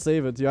you cannot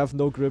save it. You have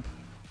no grip.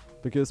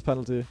 Because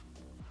penalty.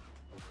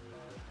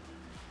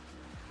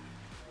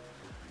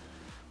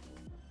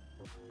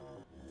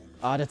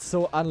 Ah, that's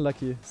so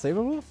unlucky.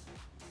 Saveable?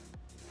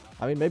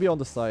 I mean, maybe on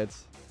the side.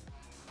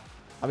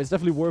 I mean, it's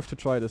definitely worth to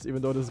try this,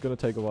 even though this is gonna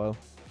take a while.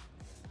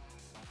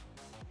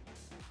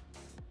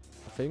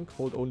 I think.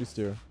 Hold only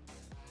steer.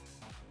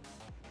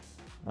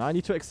 I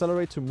need to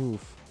accelerate to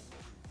move.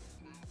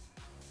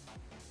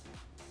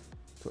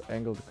 To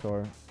angle the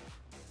car.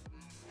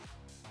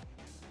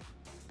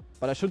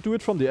 But I should do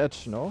it from the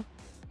edge, no?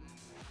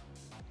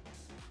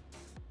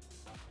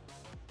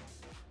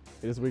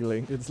 It is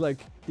wiggling. It's like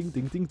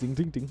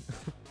ding.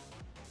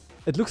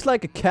 It looks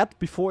like a cat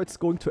before it's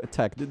going to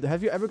attack.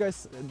 Have you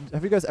guys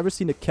ever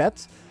seen a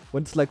cat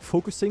when it's like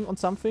focusing on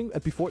something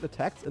and before it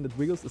attacks and it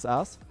wiggles its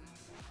ass?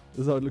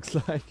 This is how it looks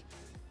like.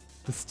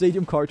 The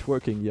stadium car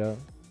twerking, yeah.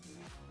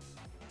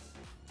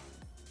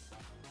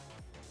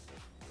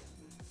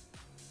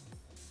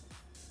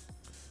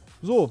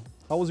 So,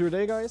 how was your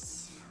day,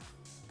 guys?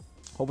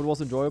 Hope it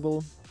was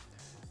enjoyable.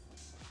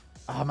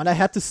 Ah, man, I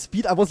had to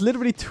speed. I was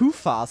literally too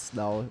fast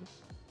now.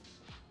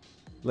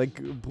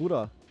 Like,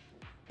 Bruder.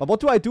 But what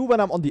do I do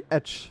when I'm on the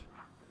edge?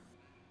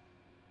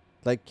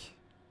 Like...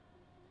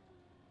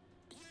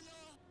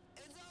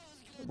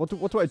 What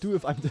do I do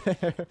if I'm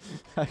there?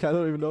 I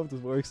don't even know if this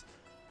works.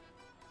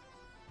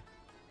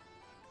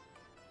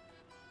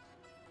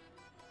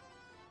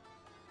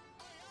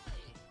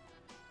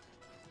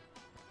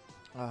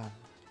 Ah.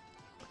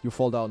 You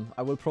fall down.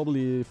 I will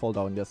probably fall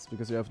down, yes,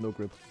 because you have no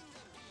grip.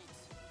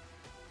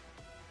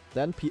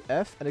 Then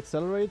PF and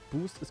accelerate.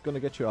 Boost is gonna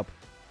get you up.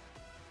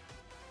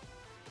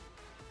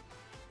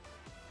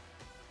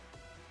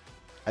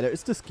 And there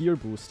is this gear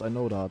boost, I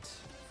know that.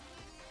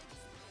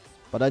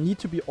 But I need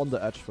to be on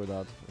the edge for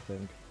that, I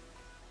think.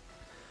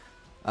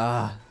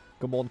 Ah,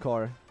 come on,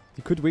 car.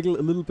 He could wiggle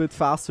a little bit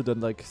faster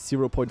than like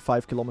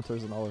 0.5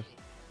 kilometers an hour.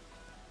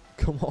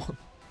 Come on.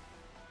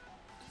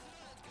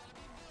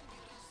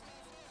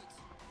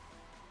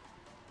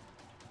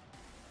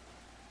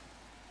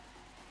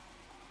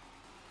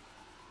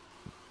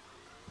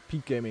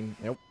 Peak gaming.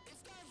 Yep.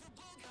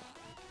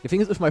 The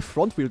thing is, if my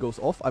front wheel goes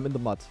off, I'm in the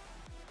mud.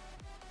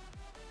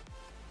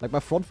 Like, my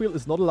front wheel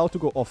is not allowed to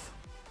go off.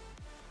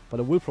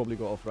 But it will probably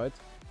go off, right?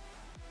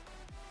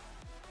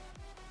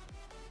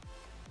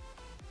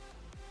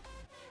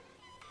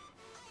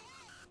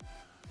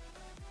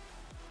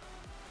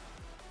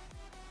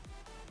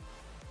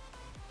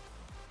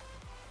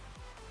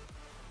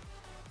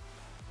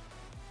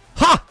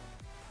 Ha!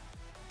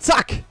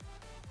 Zack!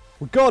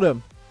 We got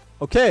him!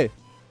 Okay.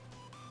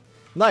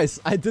 Nice.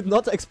 I did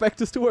not expect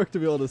this to work, to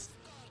be honest.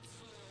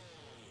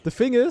 The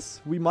thing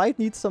is, we might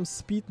need some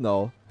speed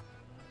now.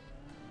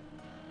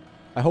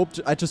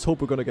 I just hope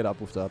we're gonna get up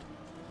with that.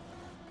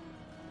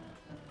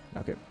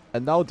 Okay.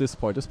 And now this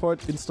part. This part,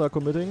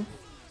 insta-committing.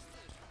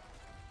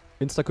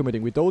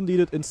 Insta-committing. We don't need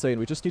it insane.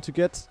 We just need to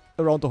get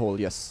around the hole.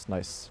 Yes,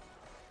 nice.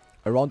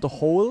 Around the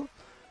hole.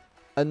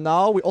 And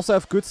now we also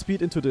have good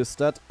speed into this.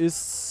 That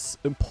is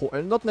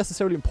important. Not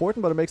necessarily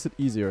important, but it makes it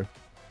easier.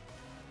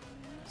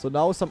 So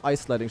now some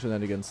ice sliding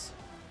shenanigans.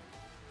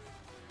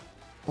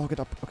 Oh, get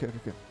up. Okay, okay,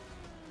 okay.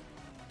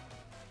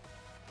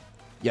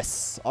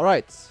 Yes.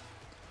 Alright.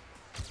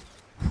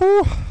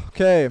 Whew.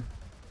 Okay.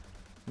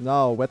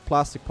 Now, wet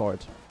plastic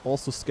part.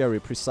 Also scary.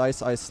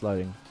 Precise ice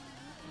sliding.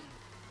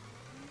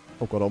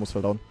 Oh god, I almost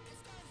fell down.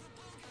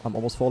 I'm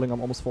almost falling,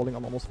 I'm almost falling,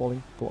 I'm almost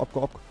falling. Go up,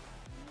 go up.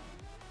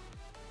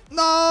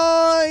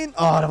 9!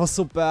 Oh, that was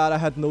so bad. I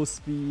had no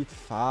speed.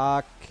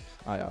 Fuck.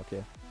 Ah, yeah,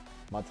 okay.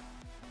 Mud.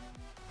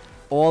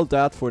 All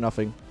that for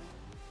nothing.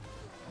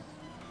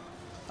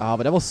 Ah,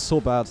 but that was so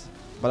bad.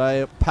 But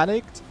I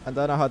panicked, and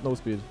then I had no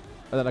speed.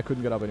 And then I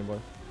couldn't get up anymore.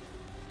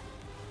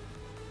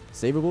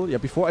 Saveable? Yeah,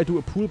 before I do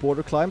a pool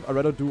border climb, I'd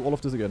rather do all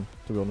of this again,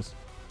 to be honest.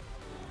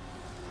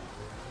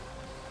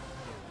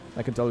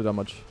 I can tell you that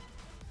much.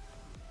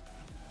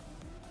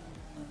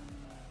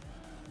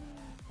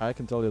 I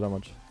can tell you that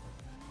much.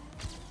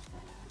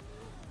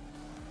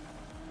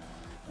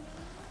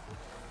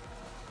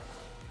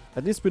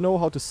 At least we know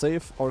how to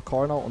save our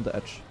car now on the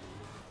edge.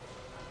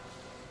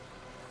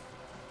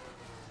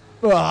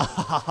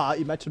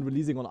 Imagine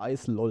releasing on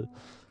ice, lol.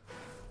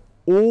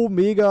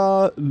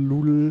 Omega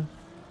lul.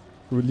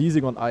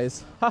 Releasing on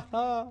ice.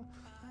 Haha.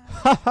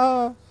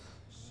 Haha.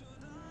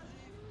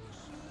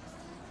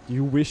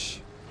 You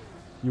wish.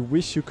 You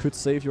wish you could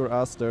save your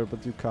ass there,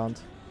 but you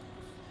can't.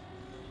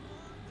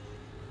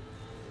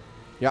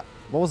 Yeah.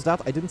 What was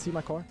that? I didn't see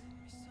my car.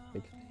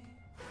 Like,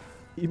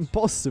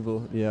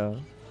 impossible. Yeah.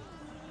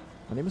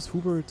 My name is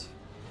Hubert.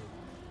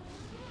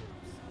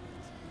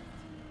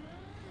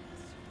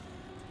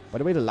 By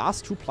the way, the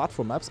last two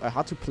platform maps I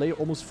had to play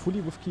almost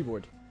fully with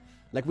keyboard.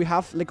 Like, we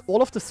have, like,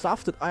 all of the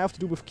stuff that I have to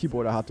do with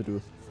keyboard I had to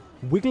do.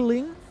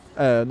 Wiggling,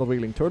 not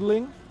wiggling,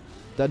 turtling,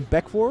 then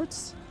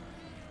backwards,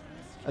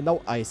 and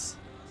now ice.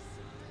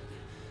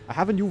 I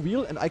have a new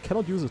wheel and I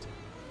cannot use it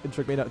in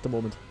Trackmania at the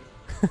moment.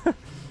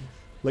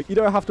 Like,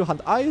 either I have to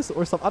hunt ice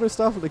or some other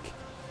stuff, like,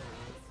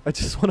 I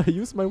just want to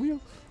use my wheel.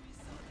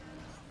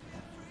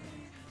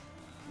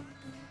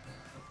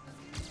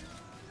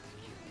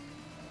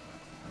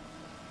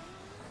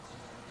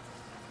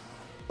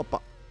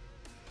 Oppa.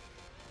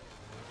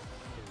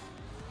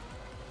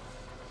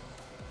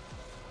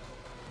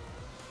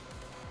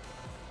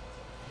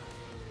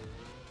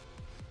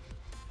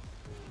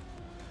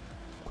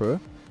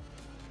 Okay.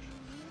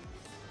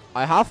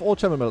 I have all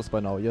champion medals by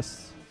now,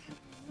 yes.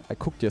 I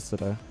cooked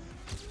yesterday.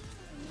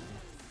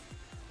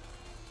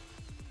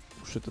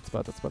 Oh shit, that's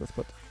bad, that's bad, that's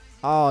bad.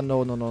 Ah,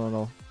 no, no, no, no,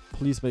 no.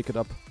 Please make it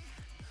up.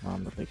 No,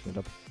 I'm not making it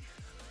up.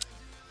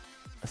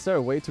 Is there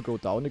a way to go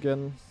down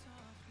again?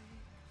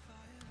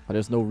 Oh,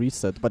 there's no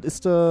reset. But is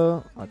the...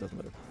 Oh, it doesn't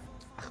matter.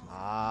 Ach,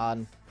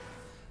 man.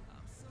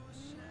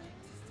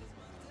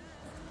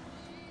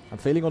 I'm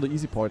failing on the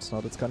easy parts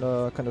now. That's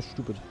kinda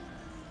stupid.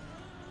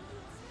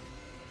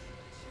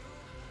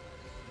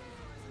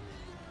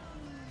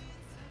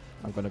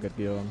 I'm gonna get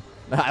gear down.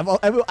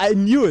 I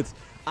knew it!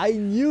 I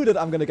knew that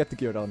I'm gonna get the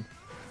gear down.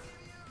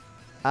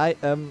 I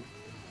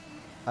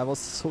was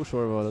so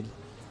sure about it.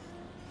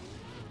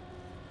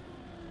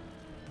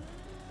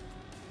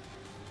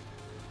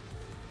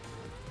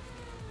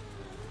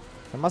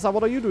 And Masa,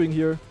 what are you doing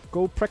here?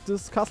 Go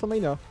practice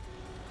Castlemania.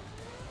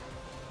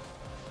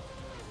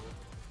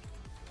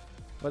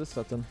 What is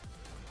that then?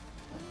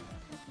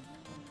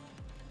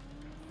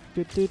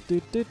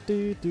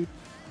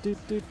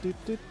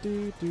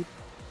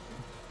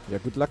 Yeah,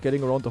 good luck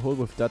getting around the hole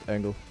with that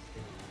angle.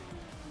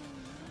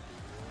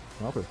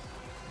 Okay.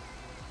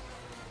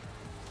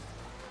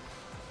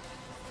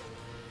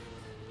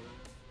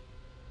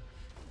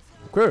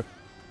 Okay.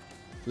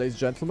 Ladies and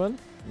gentlemen,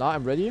 now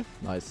I'm ready.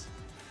 Nice.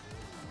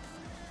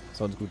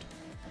 Sounds good.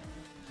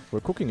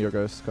 We're cooking here,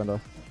 guys, kinda.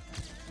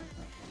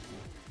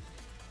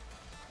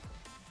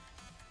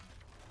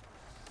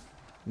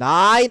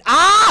 Nein!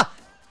 Ah!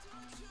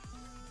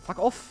 Fuck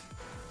off!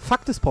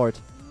 fuck this part.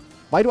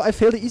 Why do I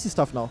fail the easy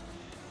stuff now?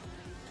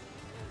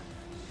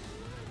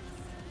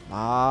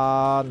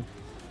 Man.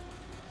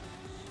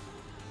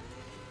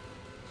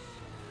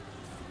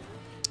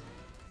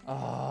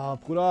 Ah,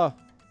 Bruder.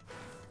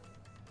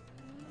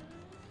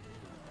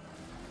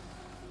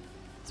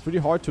 It's pretty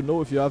hard to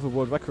know if you have a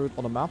world record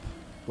on a map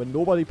when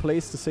nobody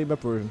plays the same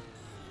map version.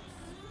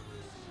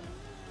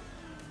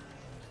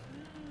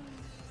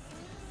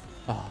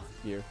 Ah,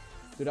 here.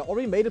 Dude, I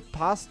already made it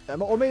past... I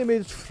already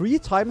made it 3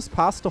 times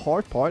past the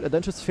hard part and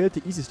then just failed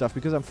the easy stuff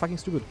because I'm fucking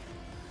stupid.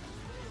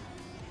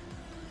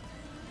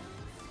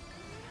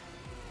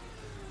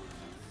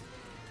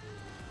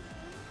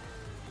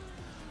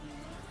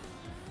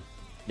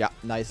 Yeah,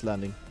 nice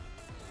landing.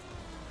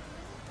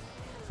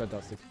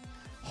 Fantastic.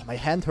 Oh, my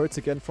hand hurts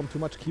again from too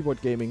much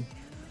keyboard gaming.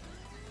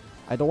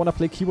 I don't want to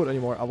play keyboard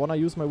anymore. I want to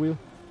use my wheel.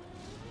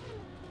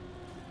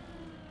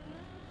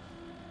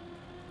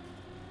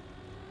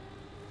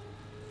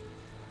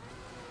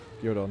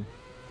 Gear on.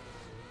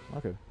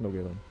 Okay, no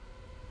gear on.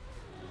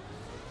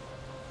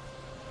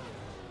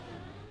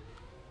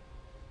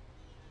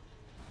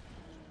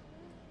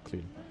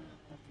 Clean.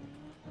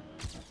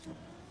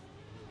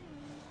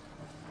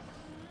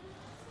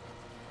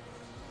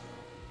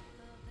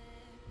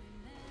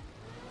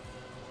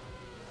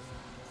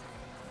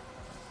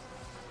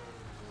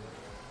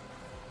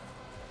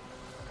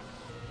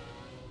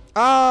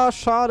 Ah,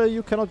 schade,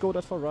 you cannot go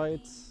that far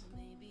right.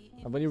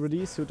 And when you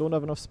release, you don't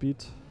have enough speed.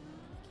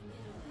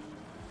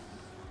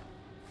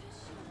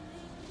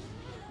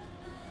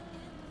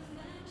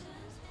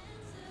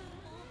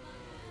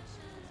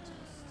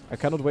 I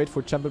cannot wait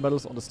for champion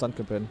medals on the stunt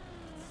campaign.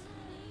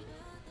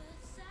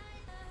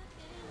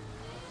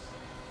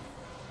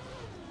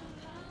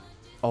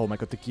 Oh my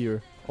god, the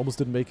gear. Almost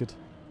didn't make it.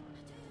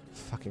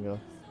 Fucking hell.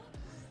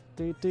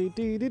 Do.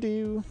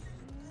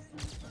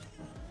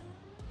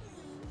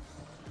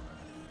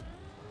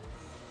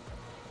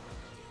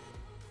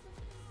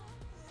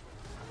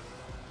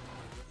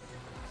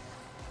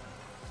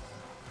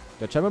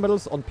 The champion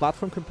medals on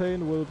platform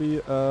campaign will be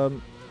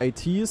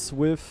ATs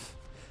with...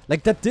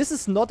 Like, that this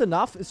is not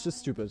enough is just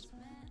stupid.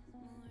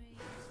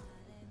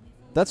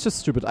 That's just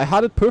stupid. I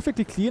had it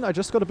perfectly clean, I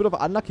just got a bit of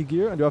unlucky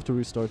gear and you have to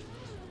restart.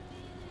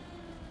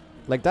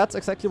 Like, that's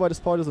exactly why this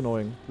part is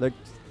annoying. Like,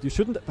 you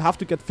shouldn't have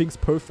to get things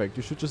perfect.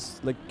 You should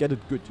just, like, get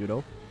it good, you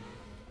know?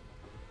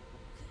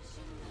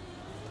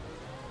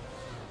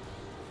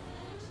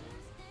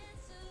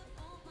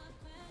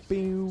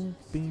 Pew,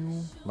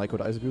 pew.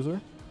 Nycode Ice Abuser.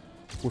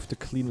 With the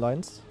clean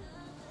lines.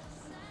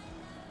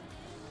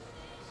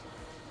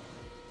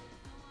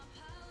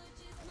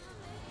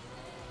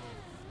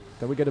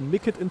 Then we get a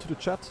mick it into the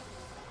chat.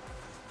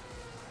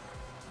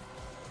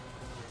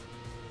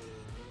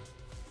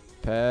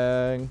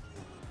 Pang.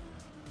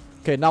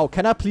 Okay, now,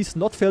 can I please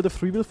not fail the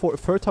freewheel for a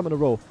 3rd time in a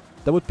row?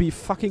 That would be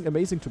fucking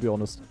amazing, to be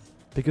honest.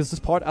 Because this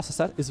part, as I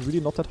said, is really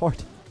not that hard.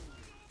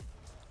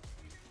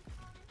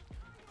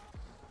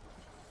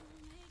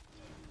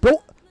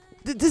 Bro,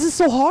 this is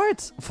so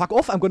hard! Fuck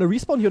off, I'm gonna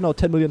respawn here now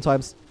 10 million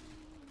times.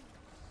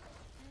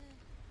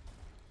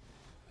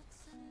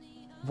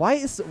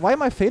 Why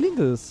am I failing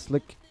this?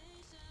 Like,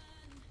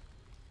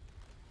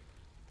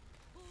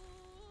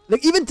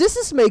 even this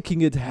is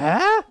making it,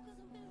 huh?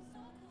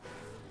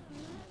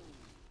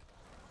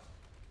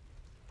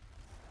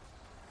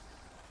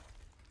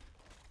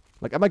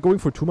 Like, am I going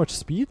for too much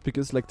speed?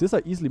 Because, like, this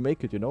I easily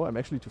make it, you know? I'm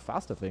actually too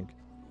fast, I think.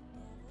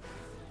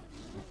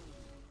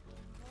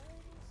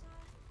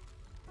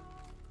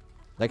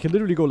 I can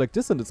literally go like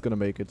this and it's gonna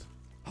make it.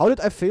 How did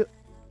I fail?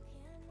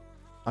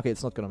 Okay,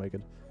 it's not gonna make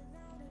it.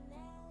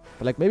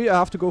 But, like, maybe I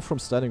have to go from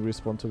standing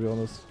respawn, to be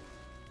honest.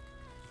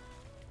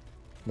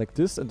 Like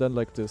this and then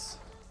like this.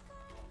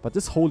 But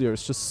this hole here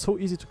is just so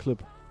easy to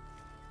clip.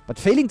 But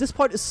failing this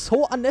part is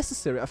so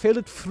unnecessary. I failed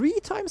it 3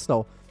 times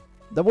now.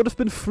 There would have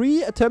been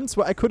 3 attempts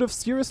where I could have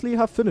seriously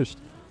have finished.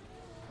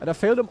 And I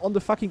failed them on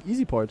the fucking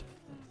easy part.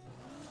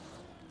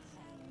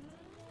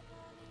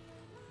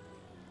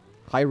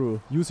 Hyrule,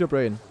 use your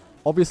brain.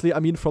 Obviously, I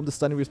mean from the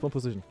standing respawn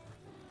position.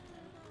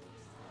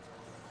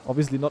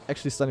 Obviously not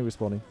actually standing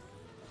respawning.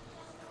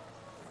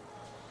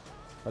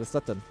 What is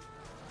that then?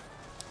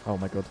 Oh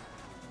my god.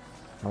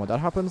 And when that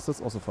happens,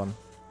 that's also fun.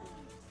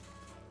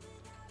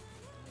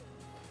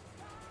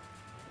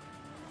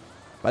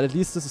 But at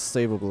least this is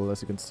savable,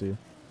 as you can see.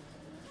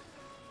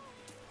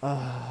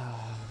 And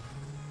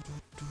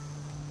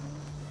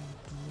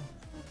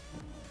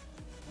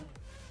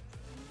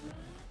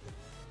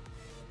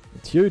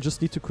here you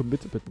just need to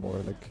commit a bit more,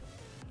 like...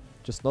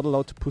 Just not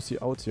allowed to pussy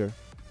out here.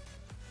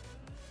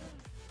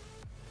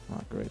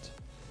 Ah, great.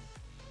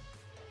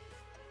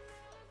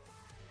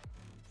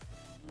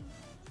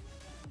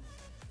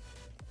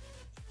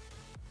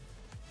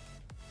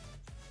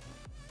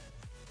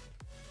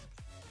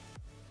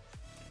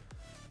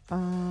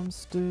 I'm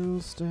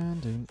still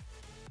standing.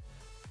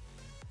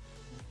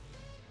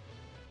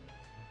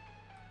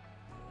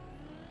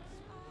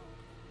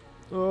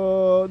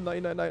 Oh,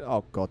 999.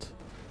 Oh, God.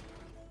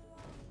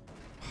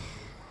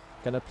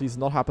 Can that please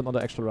not happen on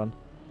the actual run?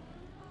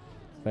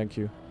 Thank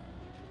you.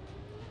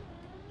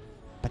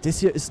 But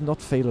this here is not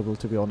failable,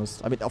 to be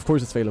honest. I mean, of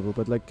course it's failable,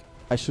 but like,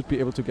 I should be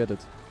able to get it.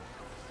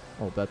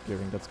 Oh, bad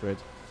gearing, that's great.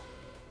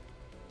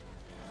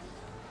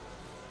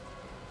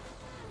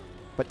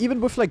 But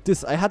even with like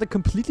this, I had a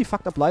completely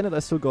fucked up line and I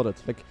still got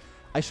it. Like,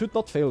 I should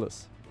not fail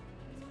this.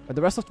 And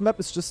the rest of the map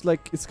is just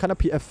like, it's kind of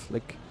PF.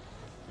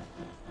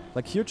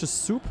 Like here,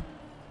 just soup.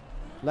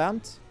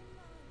 Land.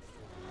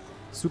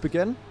 Soup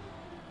again.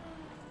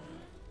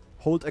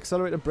 Hold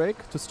accelerate and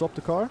brake to stop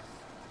the car.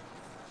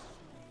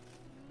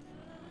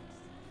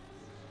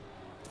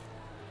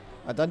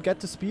 And then get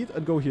the speed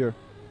and go here.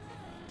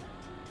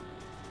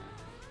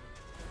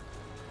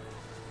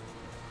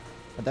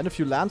 And then if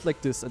you land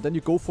like this, and then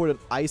you go for an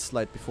ice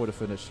slide before the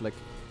finish. Like,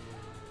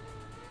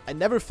 I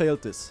never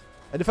failed this.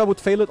 And if I would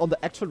fail it on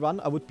the actual run,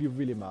 I would be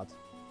really mad.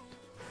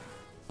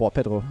 Boah,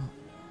 Pedro.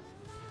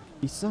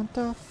 Y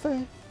Santa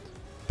Fe.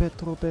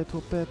 Pedro,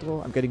 Pedro,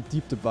 Pedro. I'm getting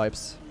deep dip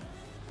vibes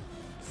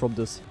from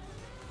this.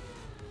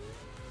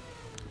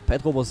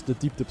 Pedro was the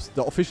deep dips,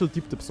 the official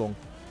deep dip song.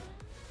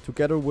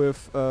 Together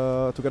with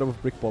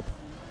Brick Bob.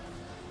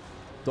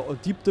 The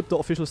deep dip, the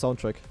official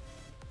soundtrack.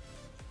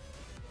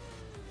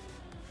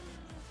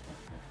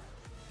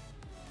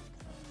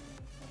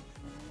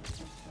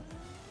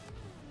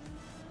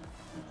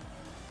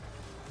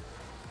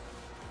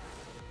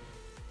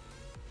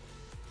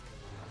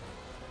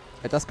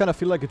 It does kind of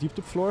feel like a deep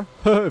dip floor.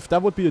 If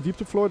that would be a deep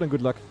dip floor, then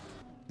good luck.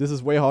 This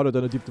is way harder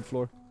than a deep dip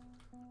floor.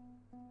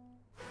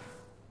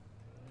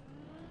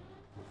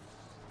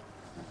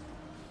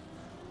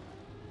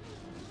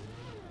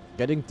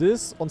 Getting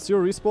this on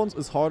 0 respawns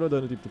is harder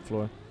than a deep dip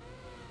floor.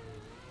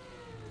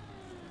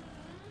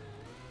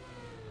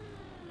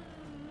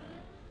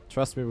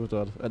 Trust me with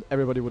that, and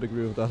everybody would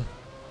agree with that.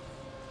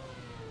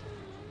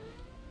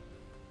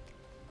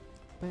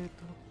 Pedro.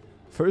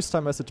 First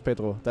time message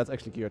Pedro. That's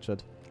actually Gear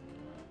Chat.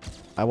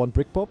 I want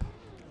Brick Pop.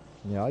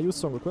 Yeah, use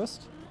song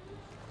request.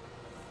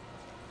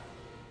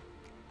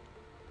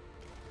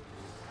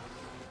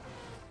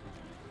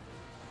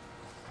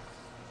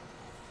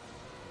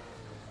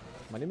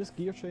 My name is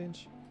Gear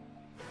Change.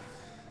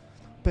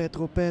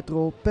 Pedro,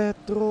 Pedro,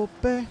 Pedro,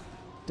 Pe.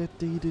 I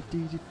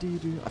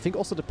think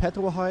also the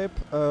Pedro hype.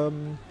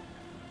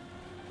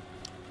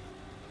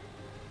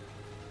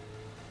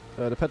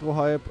 The Pedro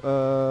hype,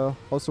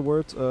 how's the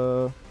word?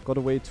 Got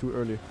away too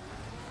early.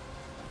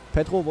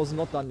 Pedro was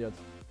not done yet.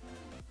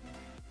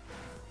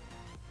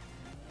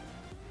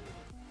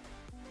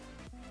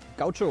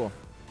 Gaucho,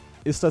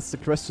 is that the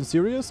question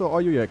serious or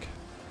are you yak?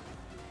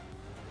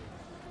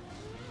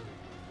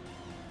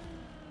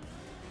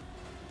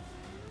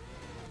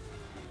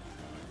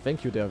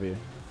 Thank you, Derby.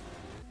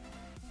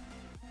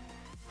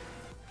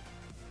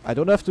 I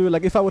don't have to,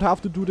 like, if I would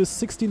have to do this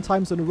 16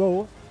 times in a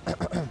row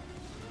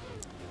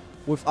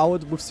with 0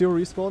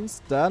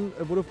 respawns, then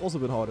it would have also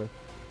been harder.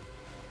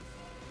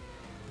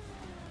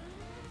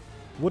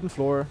 Wooden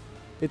floor.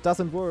 It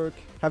doesn't work.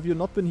 Have you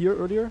not been here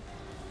earlier?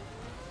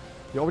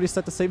 You already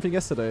said the same thing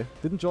yesterday.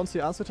 Didn't John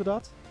see answer to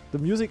that? The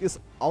music is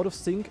out of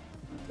sync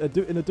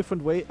in a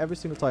different way every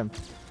single time.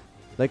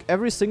 Like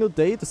every single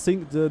day the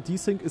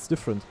desync is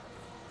different.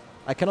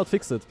 I cannot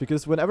fix it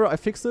because whenever I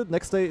fix it,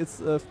 next day it's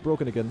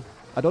broken again.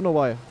 I don't know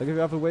why. Like if you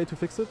have a way to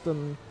fix it,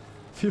 then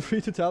feel free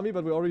to tell me,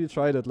 but we already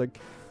tried it. Like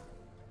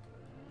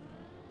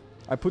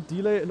I put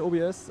delay in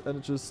OBS and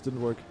it just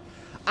didn't work.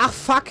 Ach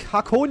fuck,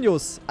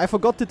 Hakonius! I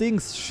forgot the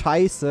Dings.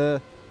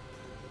 Scheiße.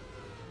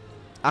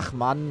 Ach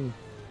Mann.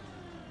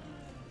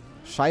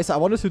 Scheiße, I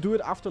wanted to do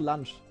it after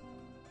lunch.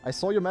 I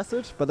saw your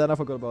message, but then I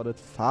forgot about it.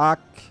 Fuck.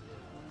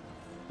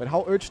 But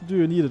how urgent do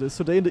you need it? Is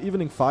today in the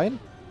evening fine?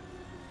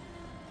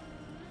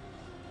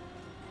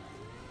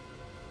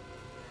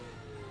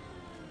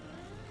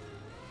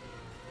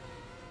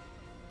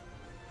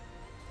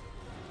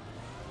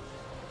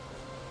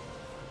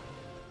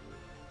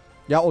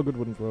 Yeah, all good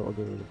wouldn't work. All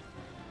good, all good.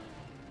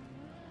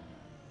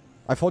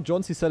 I thought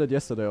John C said it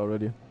yesterday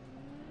already.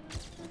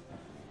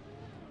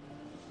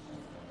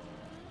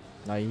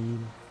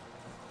 Nein.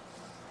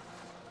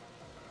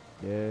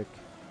 Jack.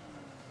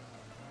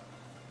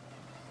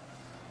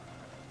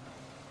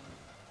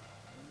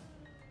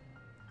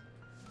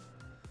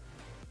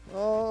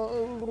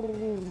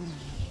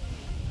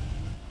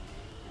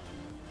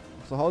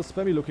 So how's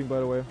Spammy looking, by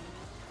the way?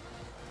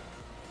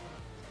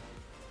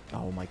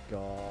 Oh my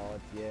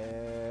god,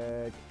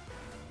 yeah.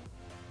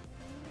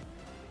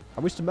 I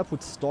wish the map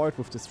would start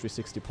with this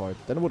 360 part.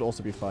 Then it would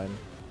also be fine.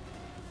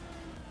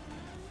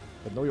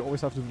 But no, you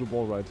always have to do the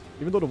wall ride.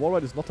 Even though the wall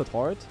ride is not that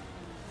hard,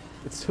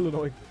 it's still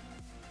annoying.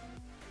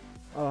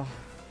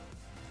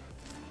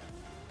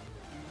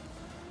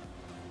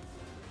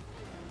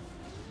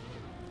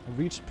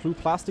 Reached blue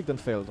plastic, then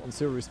failed on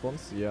 0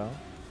 response. Yeah.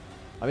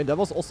 I mean, that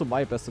was also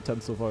my best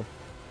attempt so far.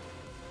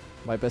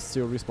 My best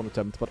 0 respawn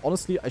attempt. But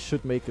honestly, I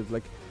should make it.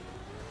 Like,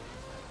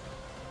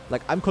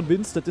 I'm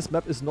convinced that this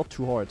map is not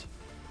too hard.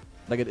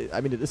 Like,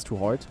 I mean, it is too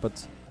hard,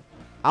 but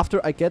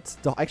after I get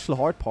the actual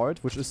hard part,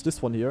 which is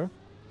this one here,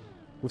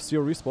 with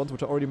 0 respawns,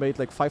 which I already made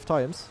like 5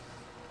 times,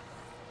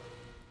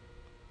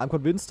 I'm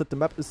convinced that the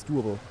map is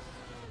doable.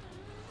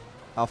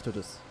 After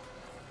this.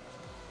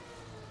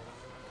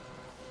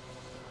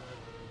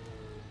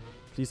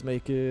 Please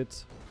make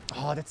it.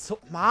 Oh, that's so...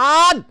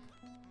 Man!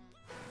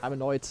 I'm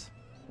annoyed.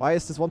 Why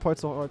is this one part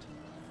so hard?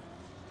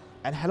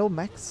 And hello,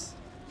 Max.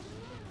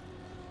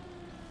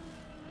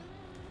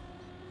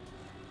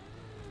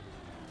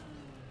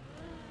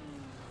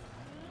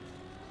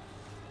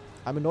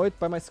 I'm annoyed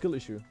by my skill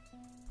issue.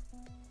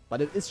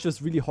 But it is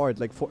just really hard.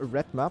 Like, for a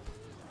red map.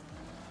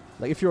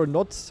 Like, if you're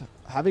not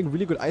having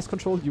really good ice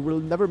control, you will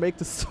never make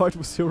the start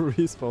with 0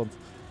 respawns.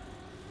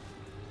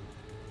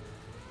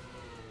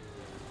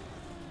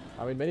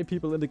 I mean, many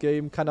people in the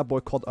game kinda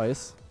boycott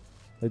ice.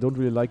 They don't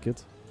really like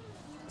it.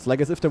 It's like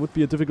as if there would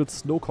be a difficult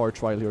snow car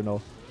trial here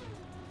now.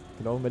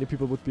 You know, many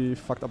people would be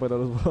fucked up by that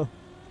as well.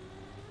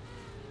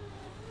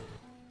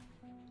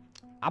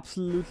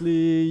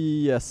 Absolutely,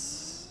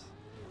 yes.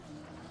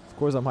 Of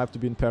course I'm hyped to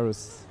be in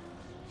Paris.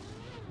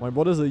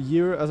 What is a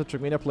year as a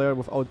Trackmania player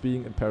without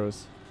being in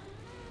Paris?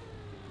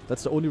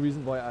 That's the only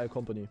reason why I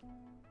accompany.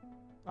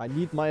 I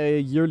need my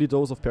yearly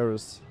dose of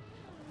Paris.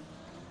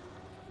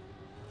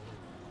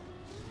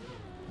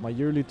 My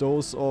yearly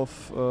dose of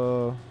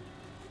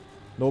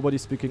nobody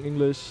speaking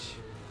English,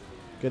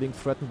 getting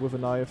threatened with a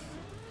knife.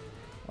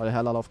 Oh, the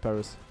hell I love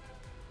Paris.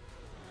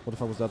 What the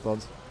fuck was that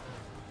bounce?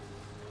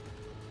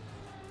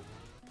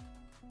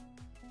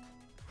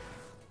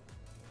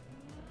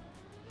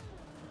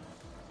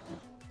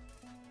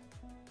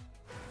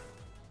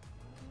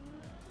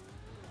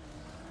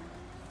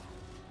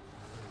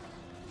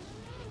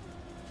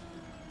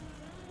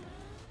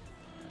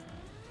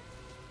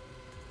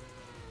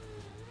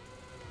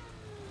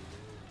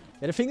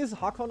 Yeah, the thing is,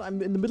 Hakon, I'm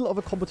in the middle of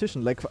a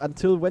competition. Like,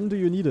 until when do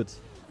you need it?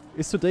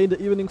 Is today in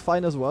the evening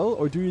fine as well,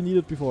 or do you need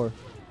it before?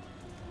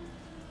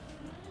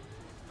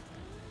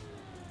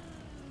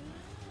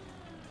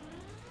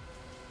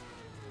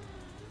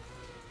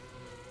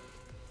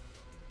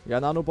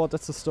 Yeah, Nanobot,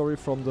 that's the story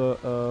from the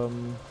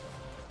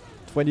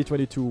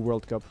 2022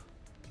 World Cup.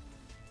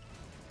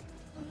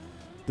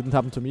 Didn't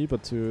happen to me,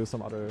 but to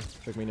some other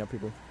Trackmania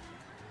people.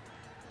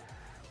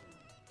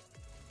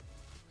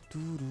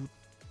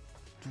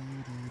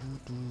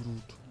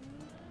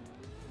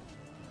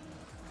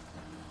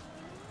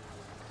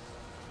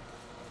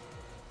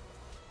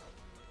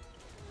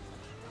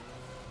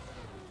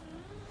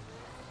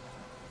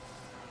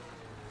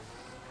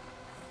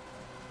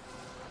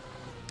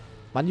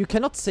 Man, you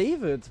cannot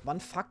save it. Man,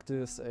 fuck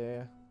this,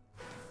 ey.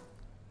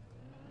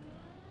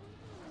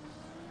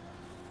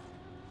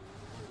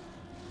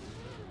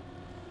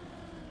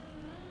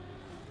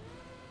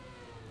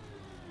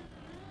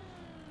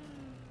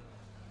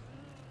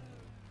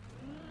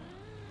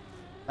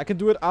 I can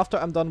do it after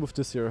I'm done with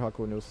this here,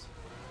 Hakonius.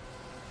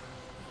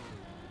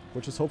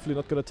 Which is hopefully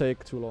not gonna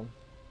take too long.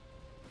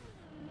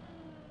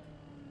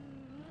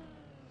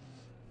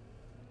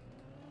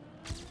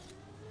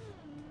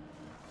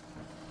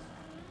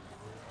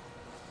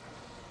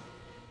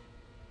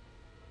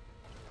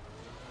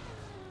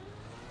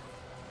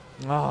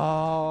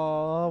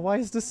 Ah, why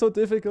is this so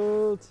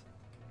difficult?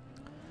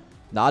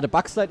 Nah, the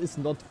bug slide is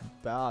not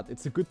bad.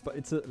 It's a good,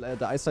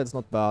 the ice slide is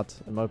not bad,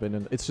 in my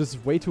opinion. It's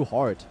just way too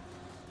hard.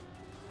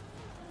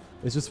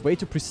 It's just way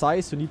too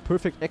precise. You need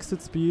perfect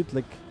exit speed.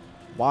 Like,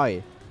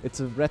 why? It's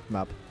a red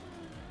map.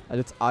 And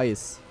it's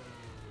ice.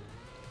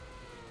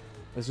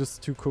 It's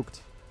just too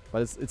cooked.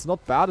 But it's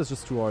not bad, it's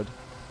just too hard.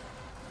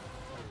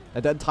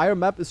 And the entire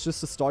map is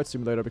just a start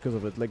simulator because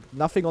of it. Like,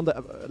 nothing on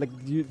the...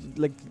 you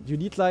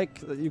need like...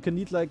 You can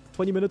need like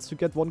 20 minutes to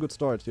get one good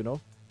start, you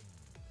know?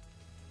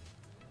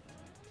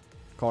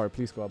 Car,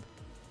 please go up.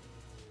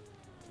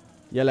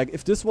 Yeah, like,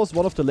 if this was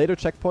one of the later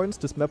checkpoints,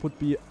 this map would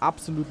be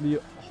absolutely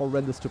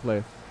horrendous to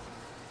play.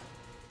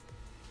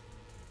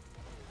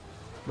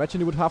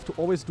 Imagine you would have to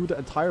always do the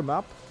entire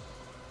map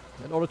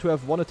in order to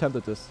have one attempt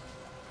at this.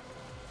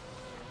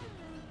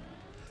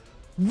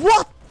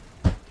 What?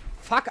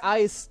 Fuck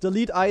ice.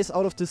 Delete ice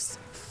out of this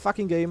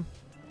fucking game.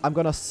 I'm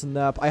gonna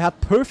snap. I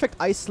had perfect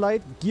ice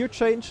slide, gear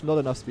change, not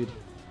enough speed.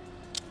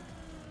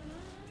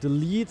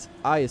 Delete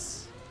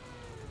ice.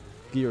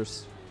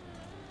 Gears.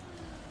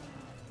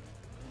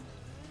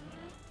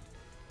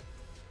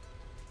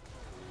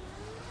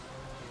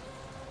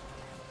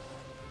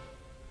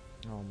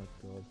 Oh my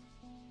god.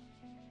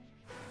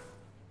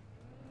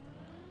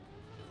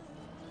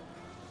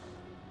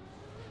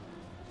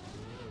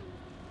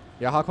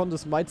 Yeah, Hakon,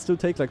 this might still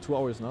take like 2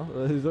 hours now.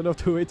 You don't have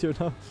to wait here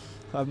now.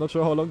 I'm not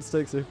sure how long this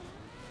takes here.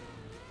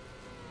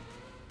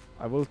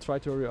 I will try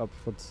to hurry up,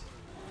 but...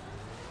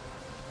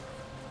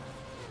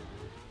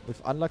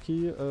 if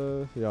unlucky,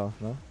 yeah,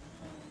 no?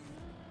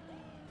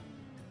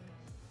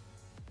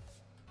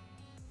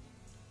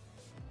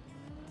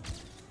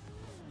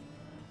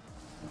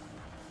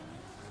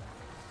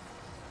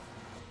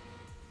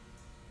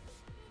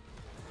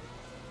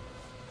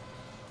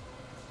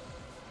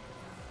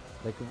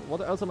 Like, what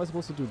else am I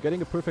supposed to do?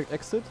 Getting a perfect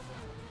exit?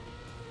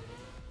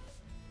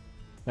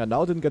 Yeah,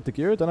 now I didn't get the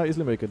gear, then I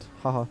easily make it.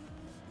 Haha.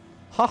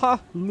 Haha,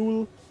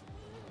 lul.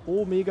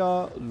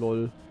 Omega,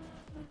 lol.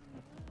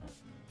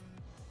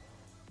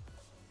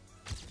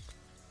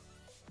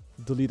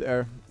 Delete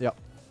air. Yeah.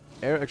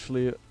 Air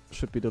actually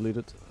should be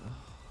deleted.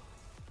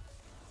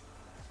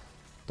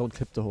 Don't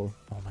clip the hole.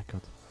 Oh my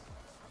god.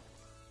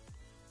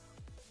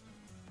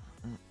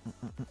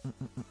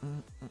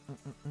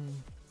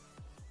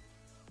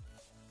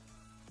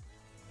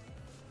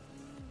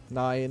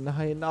 Nein,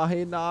 nein,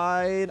 nein,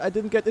 nein. I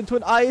didn't get into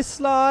an ice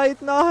slide.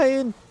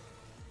 Nein.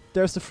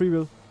 There's the free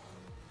wheel.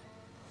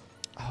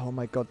 Oh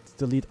my god.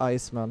 Delete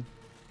ice, man.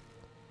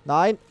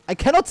 Nein. I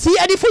cannot see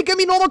anything. Give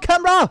me normal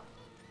camera.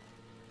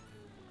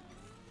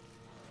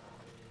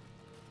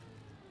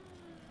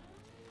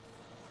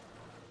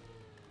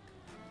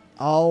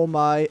 Oh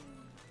my.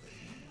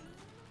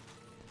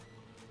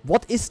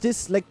 What is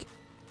this? Like.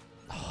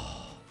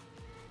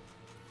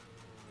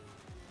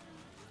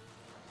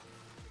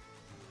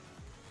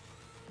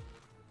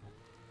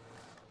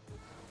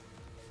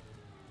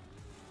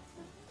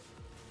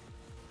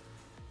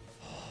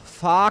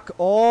 Fuck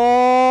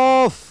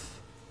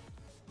off!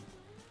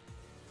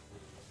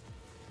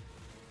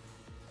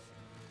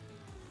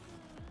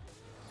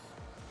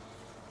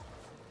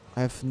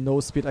 I have no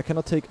speed. I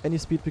cannot take any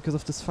speed because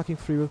of this fucking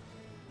free wheel.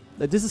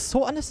 Like, this is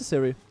so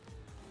unnecessary.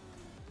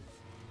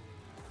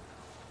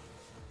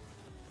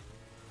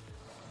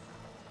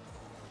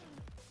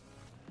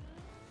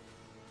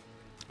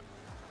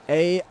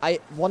 I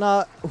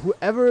wanna...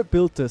 Whoever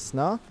built this,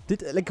 nah?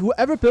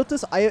 Whoever built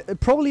this, I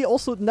probably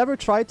also never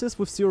tried this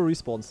with 0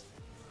 respawns.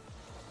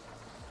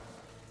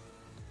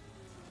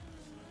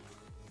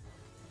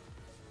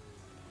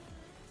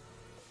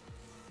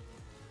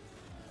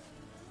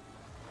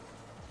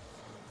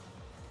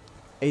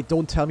 Hey,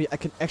 don't tell me I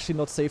can actually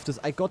not save this.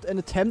 I got an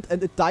attempt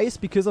and it dies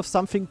because of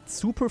something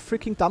super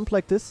freaking dumb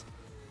like this.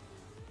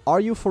 Are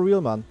you for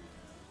real, man?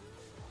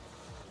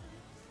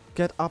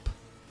 Get up.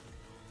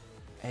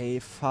 Hey,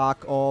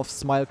 fuck off.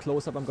 Smile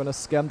close up. I'm gonna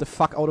scam the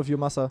fuck out of you,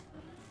 Massa.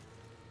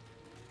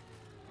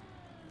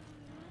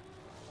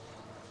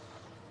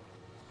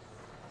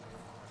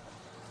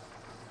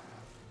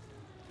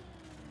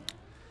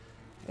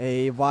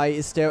 Hey, why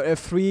is there a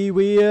free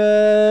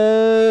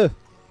wheel?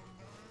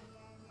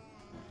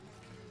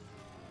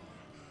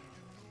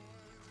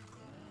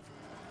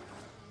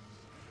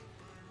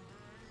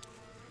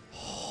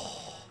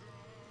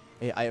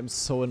 Hey, I am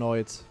so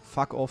annoyed.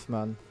 Fuck off,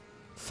 man.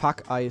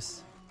 Fuck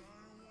ice.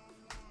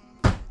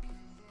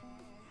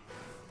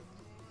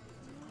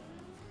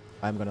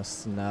 I'm gonna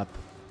snap.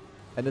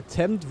 An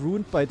attempt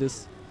ruined by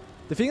this.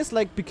 The thing is,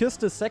 like, because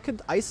the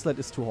second ice slide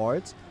is too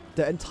hard,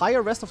 the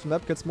entire rest of the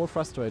map gets more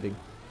frustrating.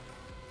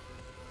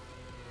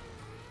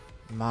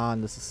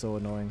 Man, this is so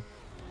annoying.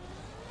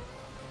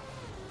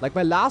 Like,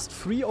 my last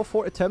 3 or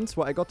 4 attempts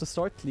where I got the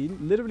start clean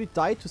literally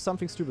died to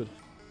something stupid.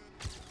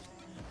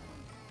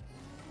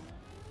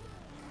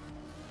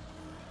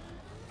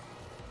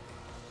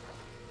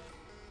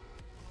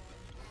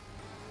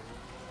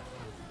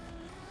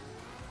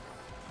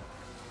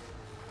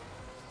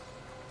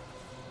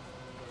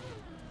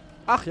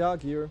 Ach ja,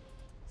 Gear.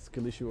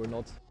 Skill issue or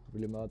not.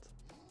 Really mad.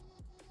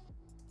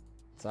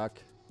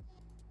 Zack.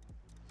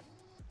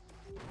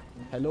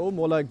 Hello,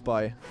 more like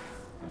bye.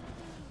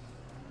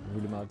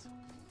 Really mad.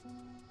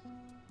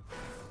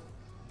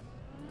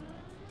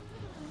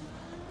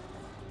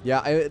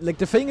 Yeah, like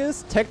the thing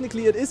is,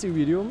 technically it is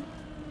Iridium,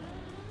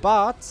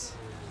 but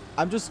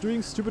I'm just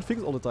doing stupid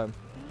things all the time.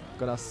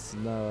 Gonna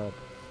snap.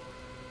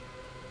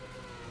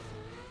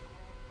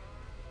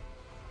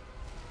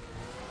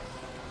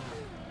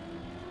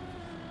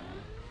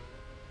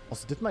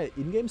 Also, did my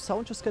in-game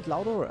sound just get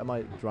louder or am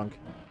I drunk?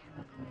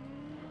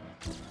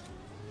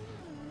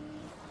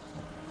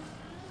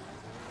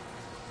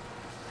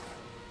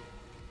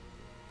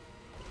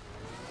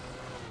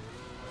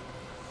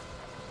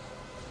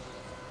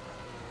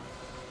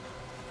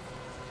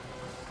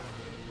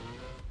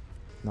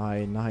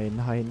 Nein, nein,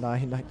 nein,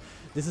 nein, nein.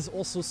 This is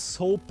also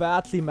so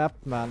badly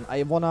mapped, man.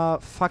 I wanna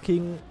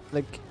fucking,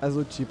 like,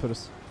 also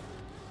jeepers.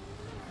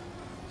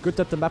 Good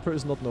that the mapper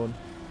is not known.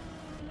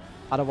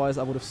 Otherwise,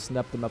 I would have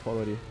snapped the map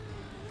already.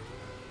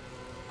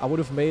 I would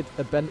have made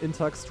a Ben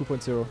Intax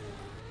 2.0.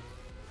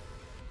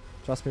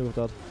 Trust me with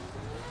that.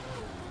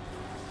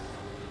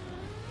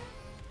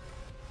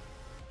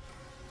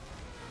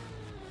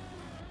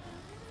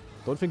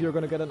 Don't think you're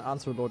gonna get an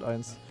answer, Lord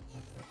 1.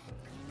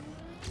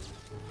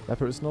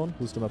 Mapper is known?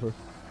 Who's the mapper?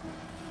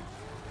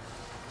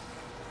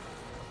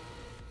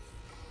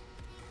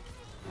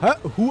 Huh?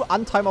 Who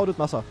untimeouted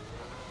Massa?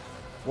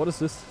 What is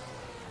this?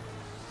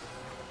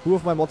 Who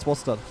of my mods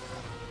was that?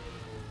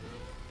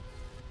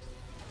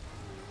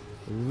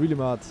 Really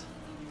mad.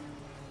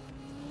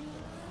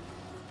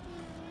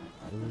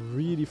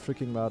 Really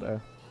freaking mad, eh?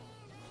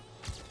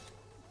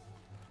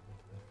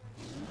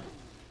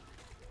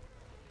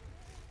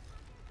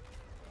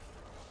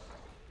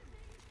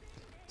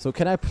 So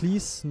can I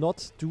please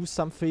not do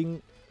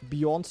something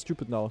beyond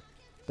stupid now?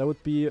 That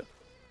would be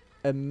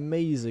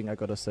amazing, I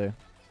gotta say.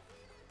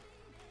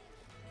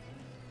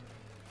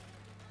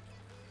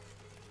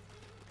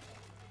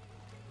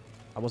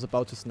 I was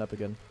about to snap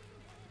again.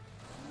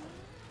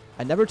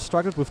 I never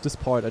struggled with this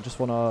part. I just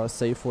wanna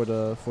say for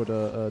the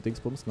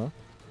dingsbums, no?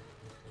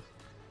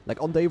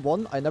 Like on day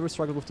 1, I never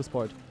struggled with this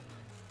part.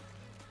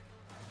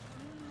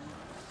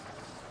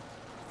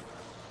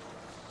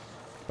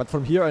 But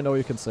from here I know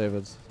you can save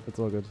it. It's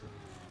all good.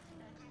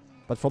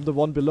 But from the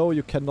one below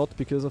you cannot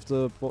because of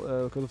the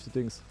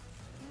things.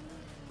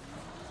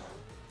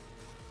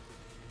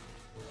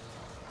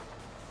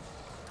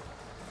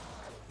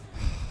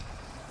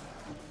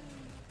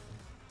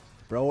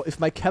 Bro, if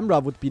my camera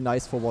would be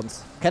nice for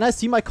once. Can I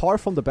see my car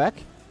from the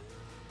back?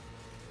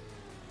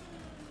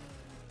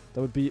 That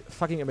would be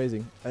fucking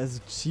amazing.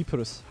 As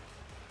jeepers.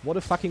 What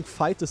a fucking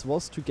fight this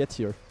was to get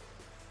here.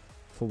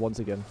 For once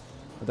again.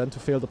 And then to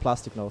fail the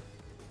plastic now.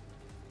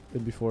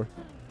 In before.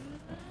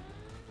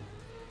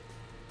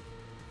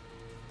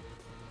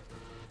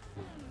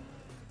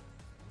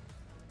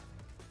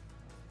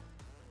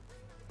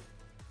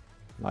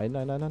 Nein.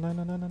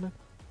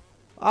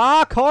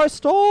 Ah, car,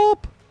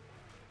 stop!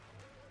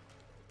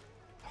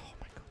 Oh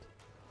my god.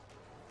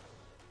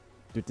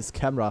 Dude, this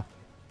camera.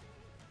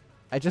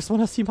 I just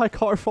want to see my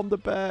car from the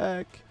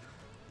back.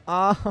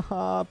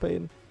 Ah,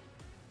 pain.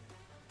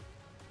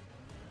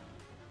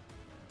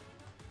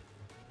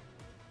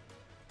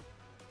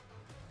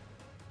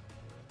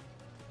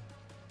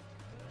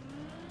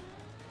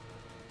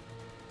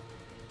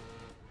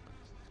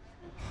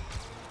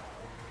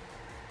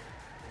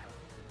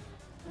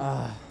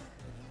 Ah.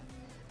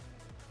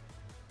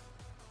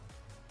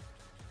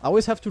 I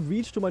always have to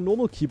reach to my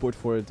normal keyboard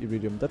for it,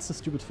 Iridium. That's the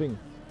stupid thing.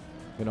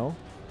 You know?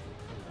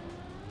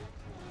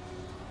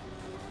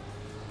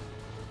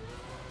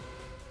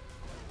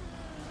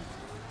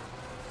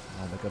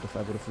 Oh my god, if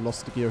I would have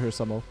lost the gear here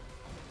somehow.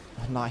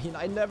 Oh, nine,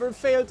 I never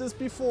failed this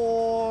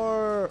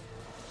before!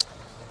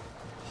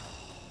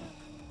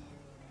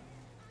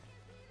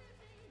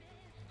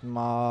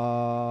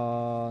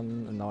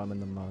 Man, and now I'm in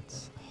the mud.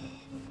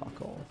 Oh,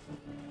 fuck off.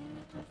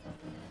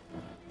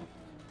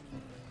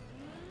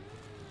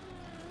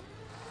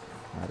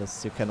 Ah,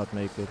 this, you cannot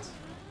make it.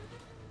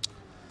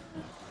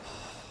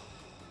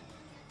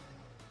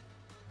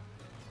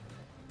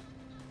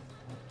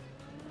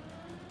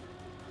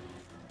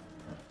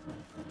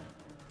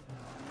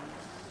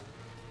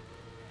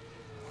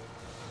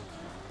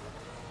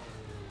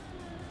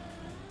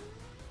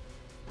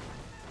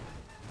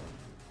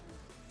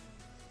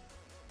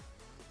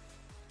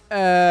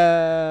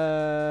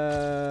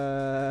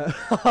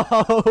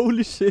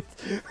 Holy shit.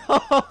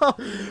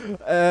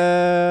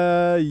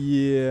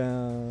 Yeah.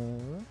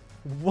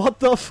 What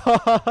the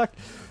fuck?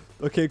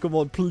 Okay, come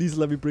on, please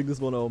let me bring this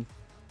one home.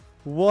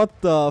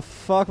 What the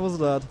fuck was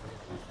that?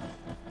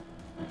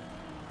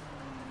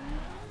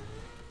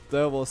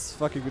 That was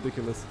fucking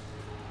ridiculous.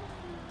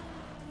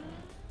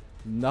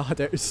 Nah,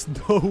 there is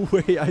no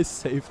way I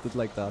saved it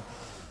like that.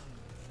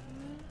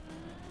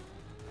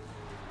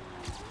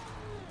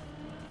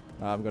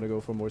 I'm gonna go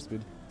for more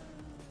speed.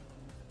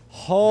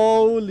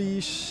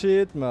 Holy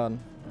shit, man.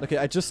 Okay,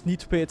 I just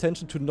need to pay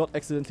attention to not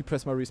accidentally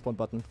press my respawn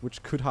button,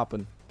 which could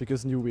happen,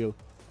 because new wheel.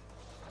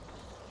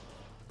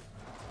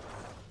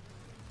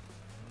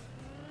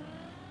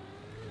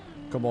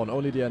 Come on,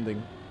 only the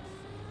ending.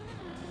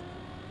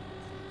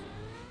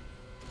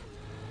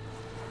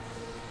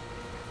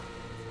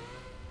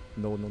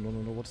 No,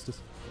 what's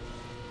this?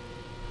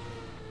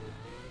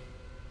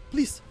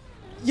 Please!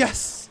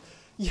 Yes!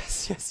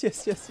 Yes.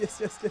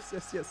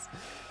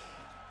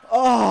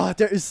 Oh,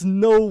 there is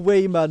no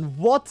way, man.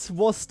 What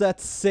was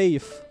that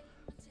save?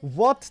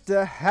 What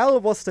the hell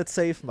was that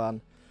save,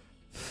 man?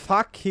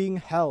 Fucking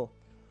hell.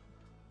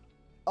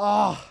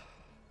 Ah.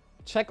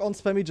 Check on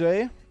Spammy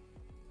J.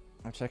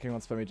 I'm checking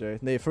on Spammy J.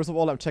 Nee, first of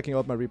all, I'm checking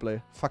out my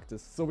replay. Fuck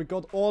this. So we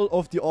got all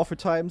of the offer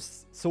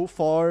times so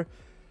far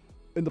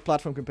in the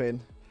platform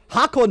campaign.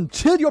 Hakon,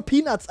 chill your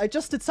peanuts. I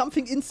just did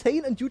something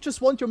insane and you just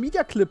want your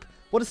media clip.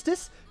 What is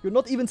this? You're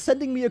not even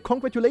sending me a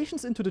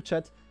congratulations into the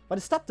chat. What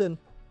is that then?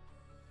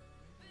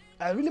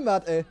 I'm really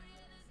mad, eh.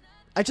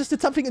 I just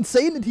did something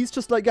insane and he's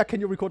just like, yeah,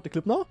 can you record the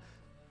clip now?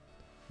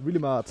 Really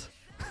mad.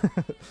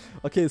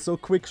 Okay, so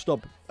quick stop.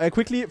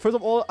 Quickly, first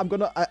of all,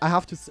 I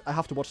have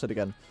to watch that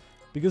again.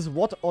 Because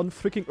what on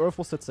freaking earth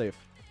was that save?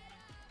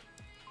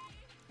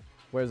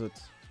 Where is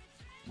it?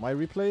 My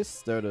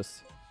replays? There it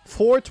is.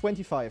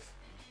 425.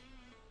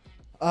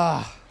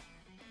 Ah.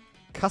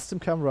 Custom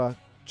camera.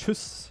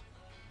 Tschüss.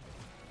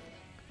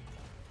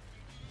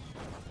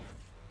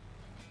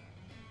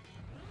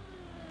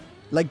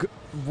 Like,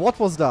 what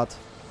was that?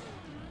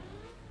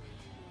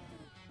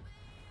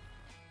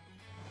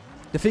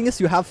 The thing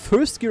is, you have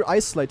first gear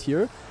ice slide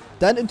here,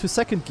 then into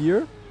second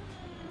gear,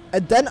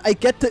 and then I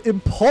get the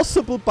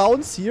impossible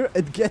bounce here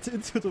and get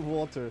into the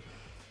water.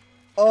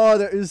 Oh,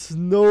 there is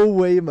no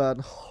way, man.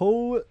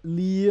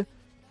 Holy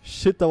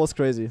shit, that was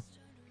crazy.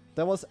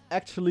 That was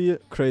actually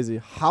crazy.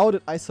 How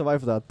did I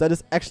survive that? That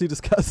is actually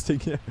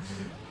disgusting.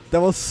 That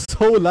was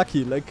so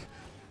lucky. Like,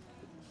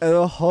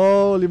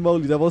 holy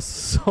moly, that was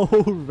so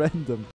random.